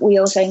 We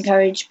also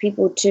encourage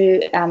people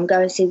to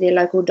go and see their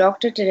local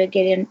doctor to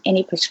get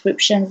any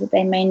prescriptions that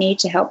they may need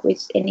to help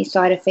with any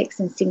side effects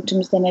and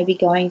symptoms they may be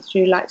going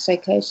through, like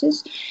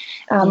psychosis.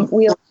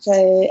 We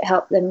also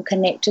help them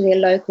connect to their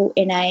local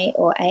NA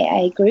or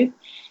AA group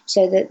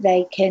so that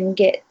they can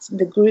get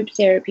the group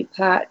therapy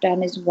part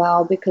done as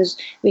well, because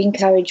we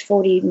encourage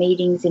 40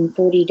 meetings in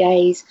 40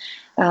 days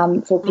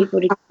for people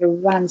to get a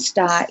run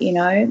start, you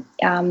know,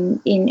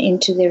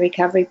 into their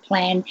recovery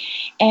plan.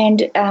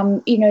 And,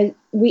 you know,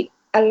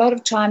 a lot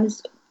of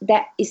times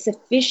that is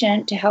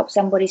sufficient to help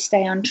somebody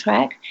stay on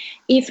track.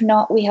 If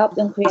not, we help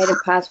them create a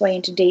pathway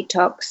into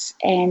detox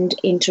and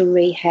into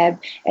rehab,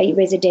 a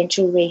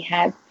residential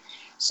rehab.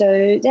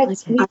 So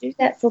we do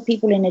that for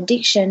people in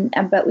addiction,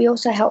 but we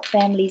also help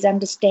families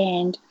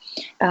understand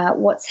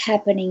what's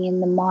happening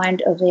in the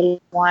mind of their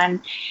loved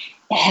one,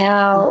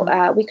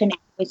 how we connect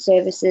with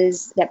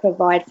services that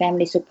provide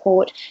family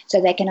support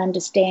so they can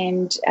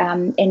understand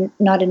and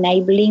not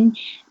enabling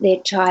their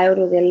child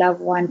or their loved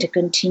one to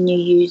continue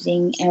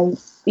using, and,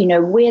 you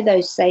know, where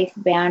those safe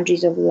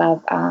boundaries of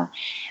love are,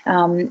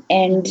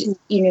 and,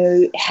 you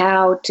know,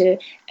 how to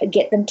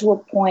get them to a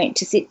point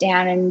to sit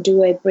down and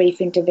do a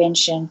brief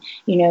intervention.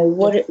 You know,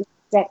 what is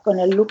that going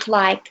to look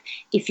like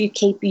if you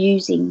keep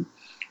using?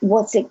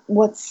 What's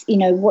you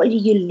know, what are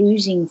you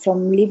losing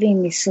from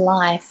living this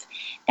life?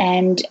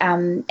 And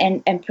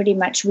pretty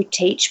much we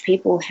teach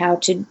people how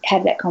to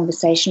have that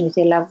conversation with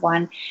their loved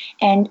one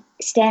and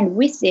stand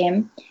with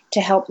them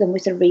to help them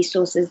with the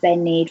resources they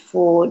need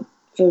for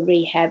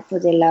rehab for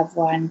their loved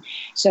one.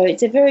 So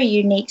it's a very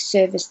unique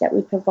service that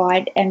we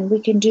provide, and we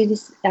can do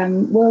this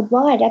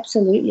worldwide,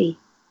 absolutely.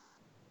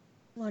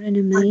 What an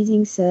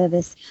amazing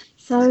service.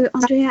 So,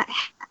 Andrea,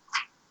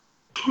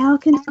 how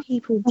can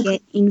people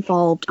get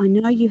involved? I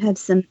know you have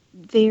some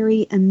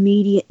very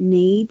immediate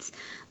needs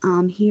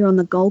here on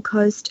the Gold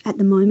Coast at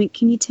the moment.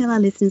 Can you tell our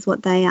listeners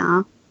what they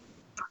are?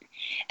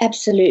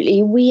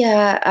 Absolutely. We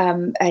are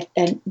a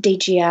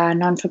DGR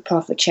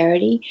non-for-profit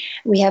charity.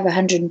 We have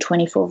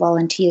 124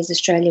 volunteers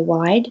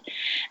Australia-wide,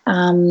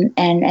 and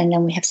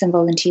then we have some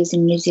volunteers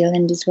in New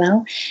Zealand as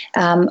well.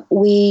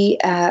 We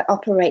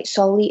operate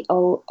solely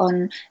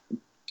on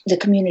the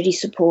community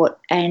support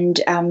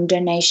and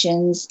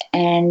donations,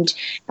 and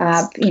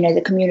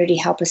the community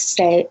help us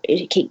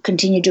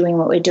continue doing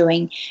what we're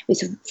doing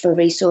for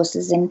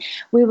resources. And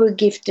we were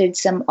gifted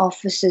some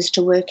offices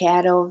to work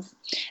out of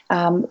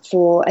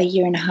for a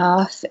year and a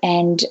half,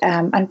 and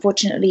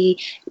unfortunately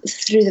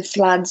through the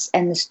floods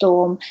and the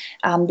storm,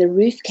 the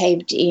roof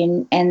caved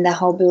in and the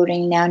whole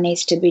building now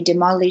needs to be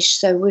demolished.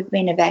 So we've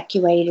been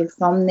evacuated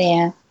from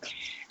there,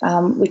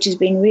 which has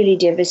been really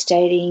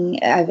devastating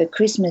over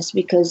Christmas,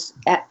 because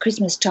at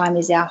Christmas time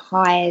is our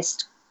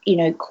highest,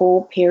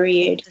 call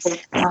period for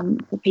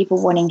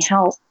people wanting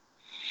help.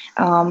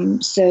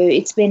 So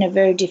it's been a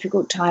very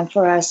difficult time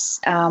for us,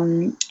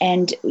 and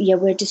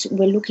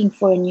we're looking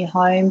for a new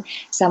home,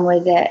 somewhere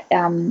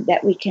that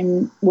we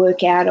can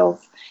work out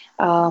of,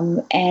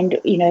 and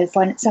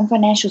find some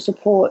financial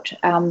support.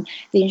 The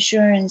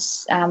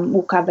insurance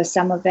will cover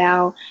some of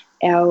our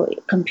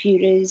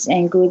computers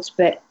and goods,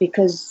 but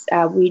because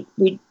we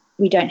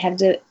don't have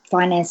the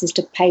finances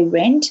to pay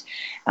rent,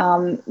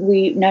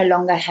 we no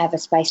longer have a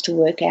space to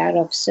work out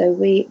of. So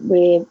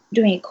we're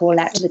doing a call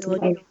out to the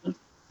community.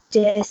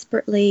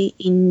 Desperately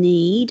in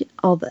need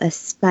of a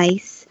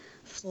space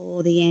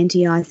for the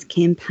Anti-ICE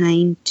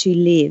campaign to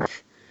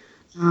live,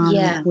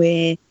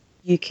 where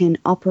you can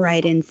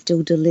operate and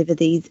still deliver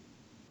these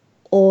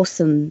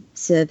awesome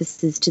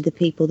services to the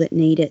people that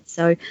need it.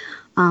 So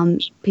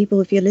people,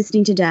 if you're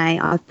listening today,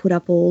 I've put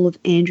up all of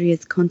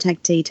Andrea's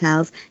contact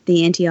details,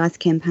 the Anti-ICE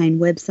campaign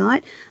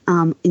website,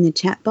 in the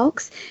chat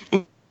box.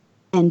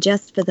 And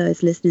just for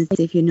those listeners,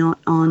 if you're not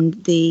on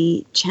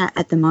the chat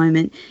at the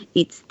moment,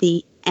 it's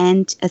the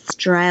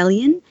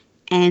Australian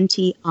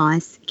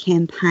Anti-ICE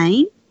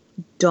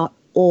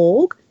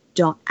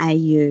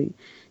campaign.org.au.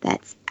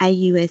 That's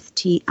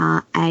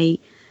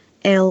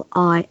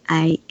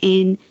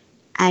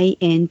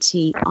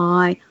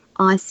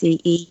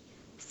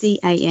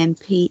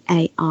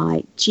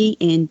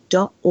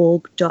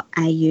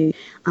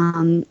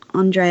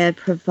Andrea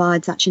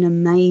provides such an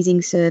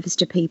amazing service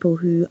to people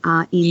who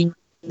are in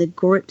the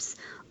grips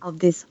of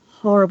this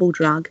horrible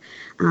drug,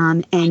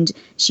 and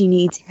she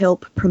needs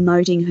help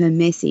promoting her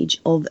message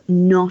of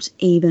not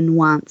even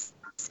once.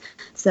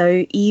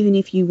 So even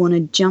if you want to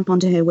jump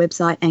onto her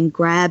website and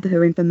grab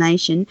her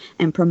information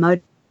and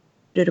promote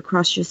it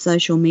across your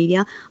social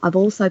media, I've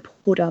also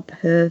put up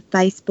her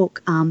Facebook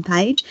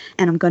page,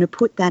 and I'm going to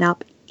put that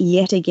up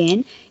yet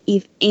again.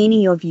 If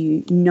any of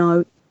you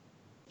know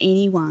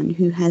anyone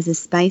who has a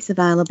space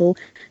available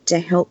to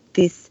help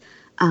this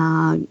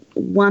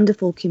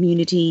wonderful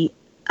community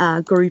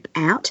group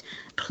out,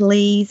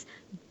 please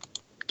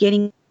get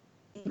in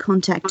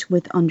contact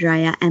with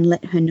Andrea and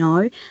let her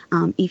know.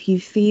 If you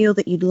feel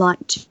that you'd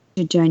like to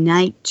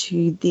donate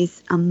to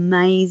this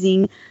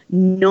amazing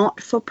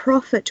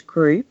not-for-profit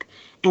group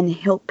and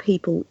help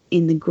people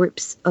in the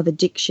grips of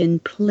addiction,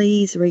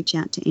 please reach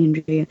out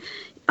to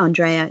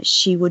Andrea.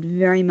 She would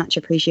very much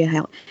appreciate your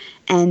help.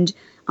 And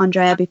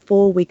Andrea,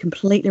 before we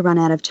completely run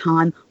out of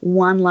time,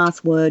 one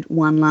last word,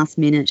 one last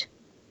minute.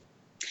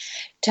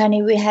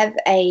 Tony, we have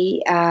a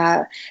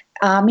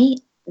army,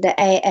 the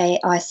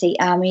AAIC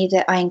Army,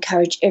 that I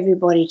encourage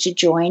everybody to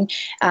join.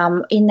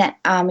 In that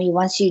army,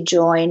 once you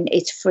join,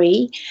 it's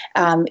free.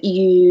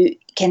 You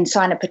can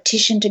sign a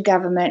petition to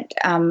government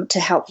to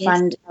help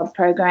fund our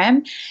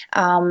program,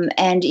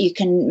 and you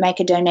can make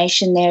a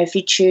donation there if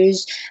you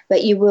choose,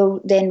 but you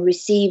will then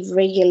receive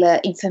regular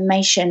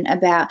information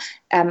about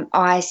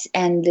ICE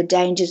and the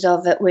dangers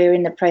of it. We're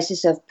in the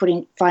process of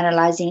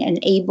finalising an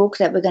ebook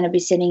that we're going to be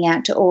sending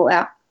out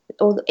to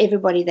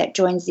everybody that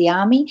joins the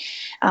army,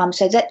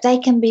 so that they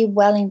can be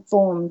well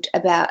informed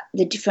about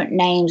the different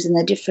names and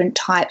the different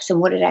types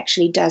and what it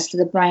actually does to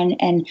the brain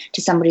and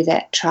to somebody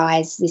that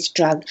tries this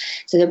drug.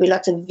 So there'll be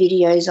lots of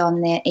videos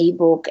on their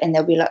ebook, and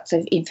there'll be lots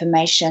of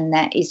information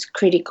that is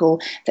critical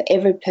for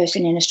every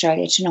person in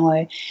Australia to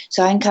know.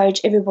 So I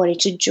encourage everybody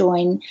to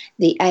join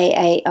the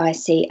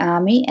AAIC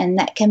Army, and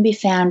that can be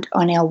found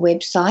on our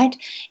website.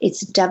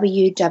 It's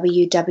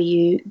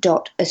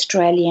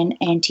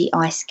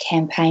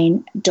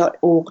www.australianantiicecampaign.org.au.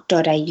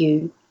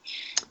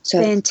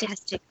 So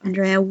fantastic,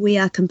 Andrea. We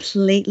are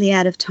completely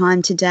out of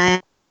time today.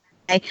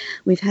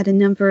 We've had a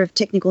number of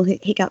technical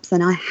hiccups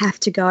and I have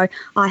to go.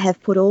 I have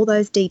put all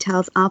those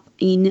details up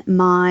in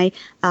my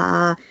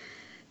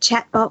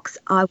chat box.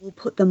 I will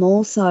put them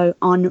also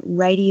on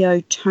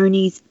Radio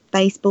Tony's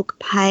Facebook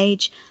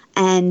page,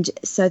 and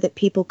so that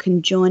people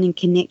can join and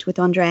connect with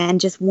Andrea.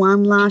 And just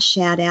one last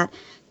shout out.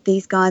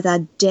 These guys are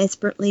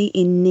desperately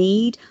in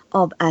need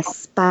of a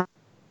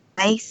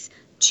space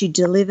to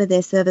deliver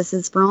their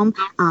services from,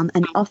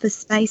 an office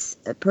space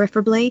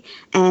preferably.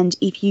 And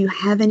if you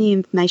have any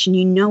information,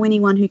 you know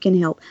anyone who can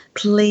help,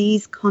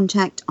 please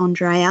contact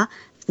Andrea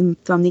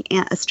from the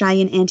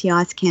Australian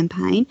Anti-ICE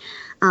campaign.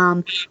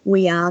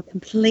 We are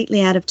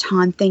completely out of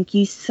time. Thank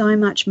you so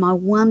much, my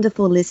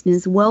wonderful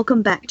listeners.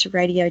 Welcome back to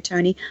Radio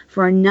Tony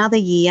for another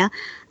year.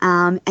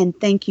 And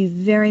thank you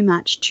very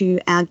much to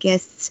our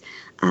guests,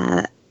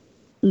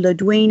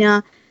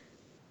 Ludwina,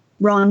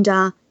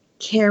 Rhonda,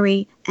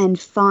 Kerry, and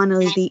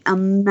finally the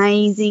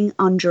amazing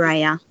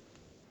Andrea.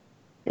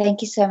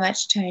 Thank you so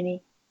much,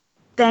 Tony.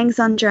 Thanks,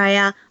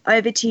 Andrea.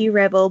 Over to you,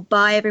 Rebel.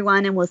 Bye,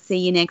 everyone, and we'll see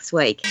you next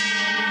week.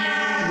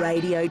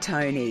 Radio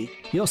Tony.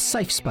 Your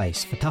safe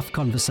space for tough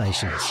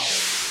conversations.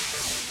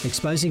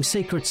 Exposing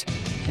secrets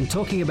and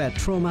talking about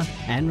trauma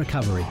and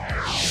recovery.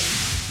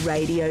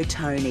 Radio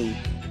Tony,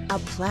 a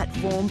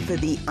platform for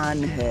the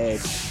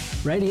unheard.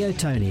 Radio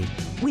Tony.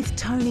 With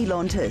Tony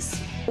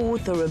Lontis,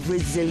 author of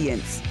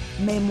Resilience,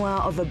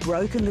 memoir of a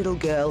broken little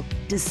girl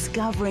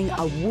discovering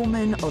a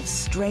woman of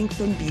strength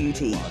and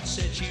beauty.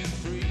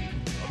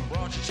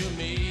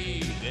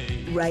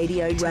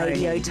 Radio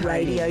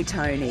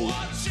Tony.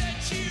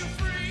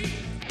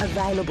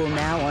 Available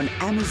now on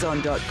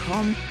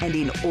Amazon.com and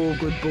in all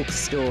good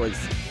bookstores.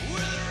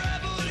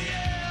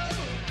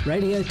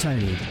 Radio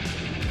Tony.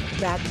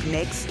 Back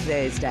next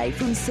Thursday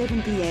from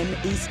 7 p.m.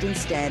 Eastern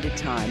Standard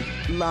Time,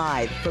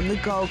 live from the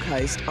Gold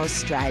Coast,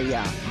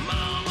 Australia.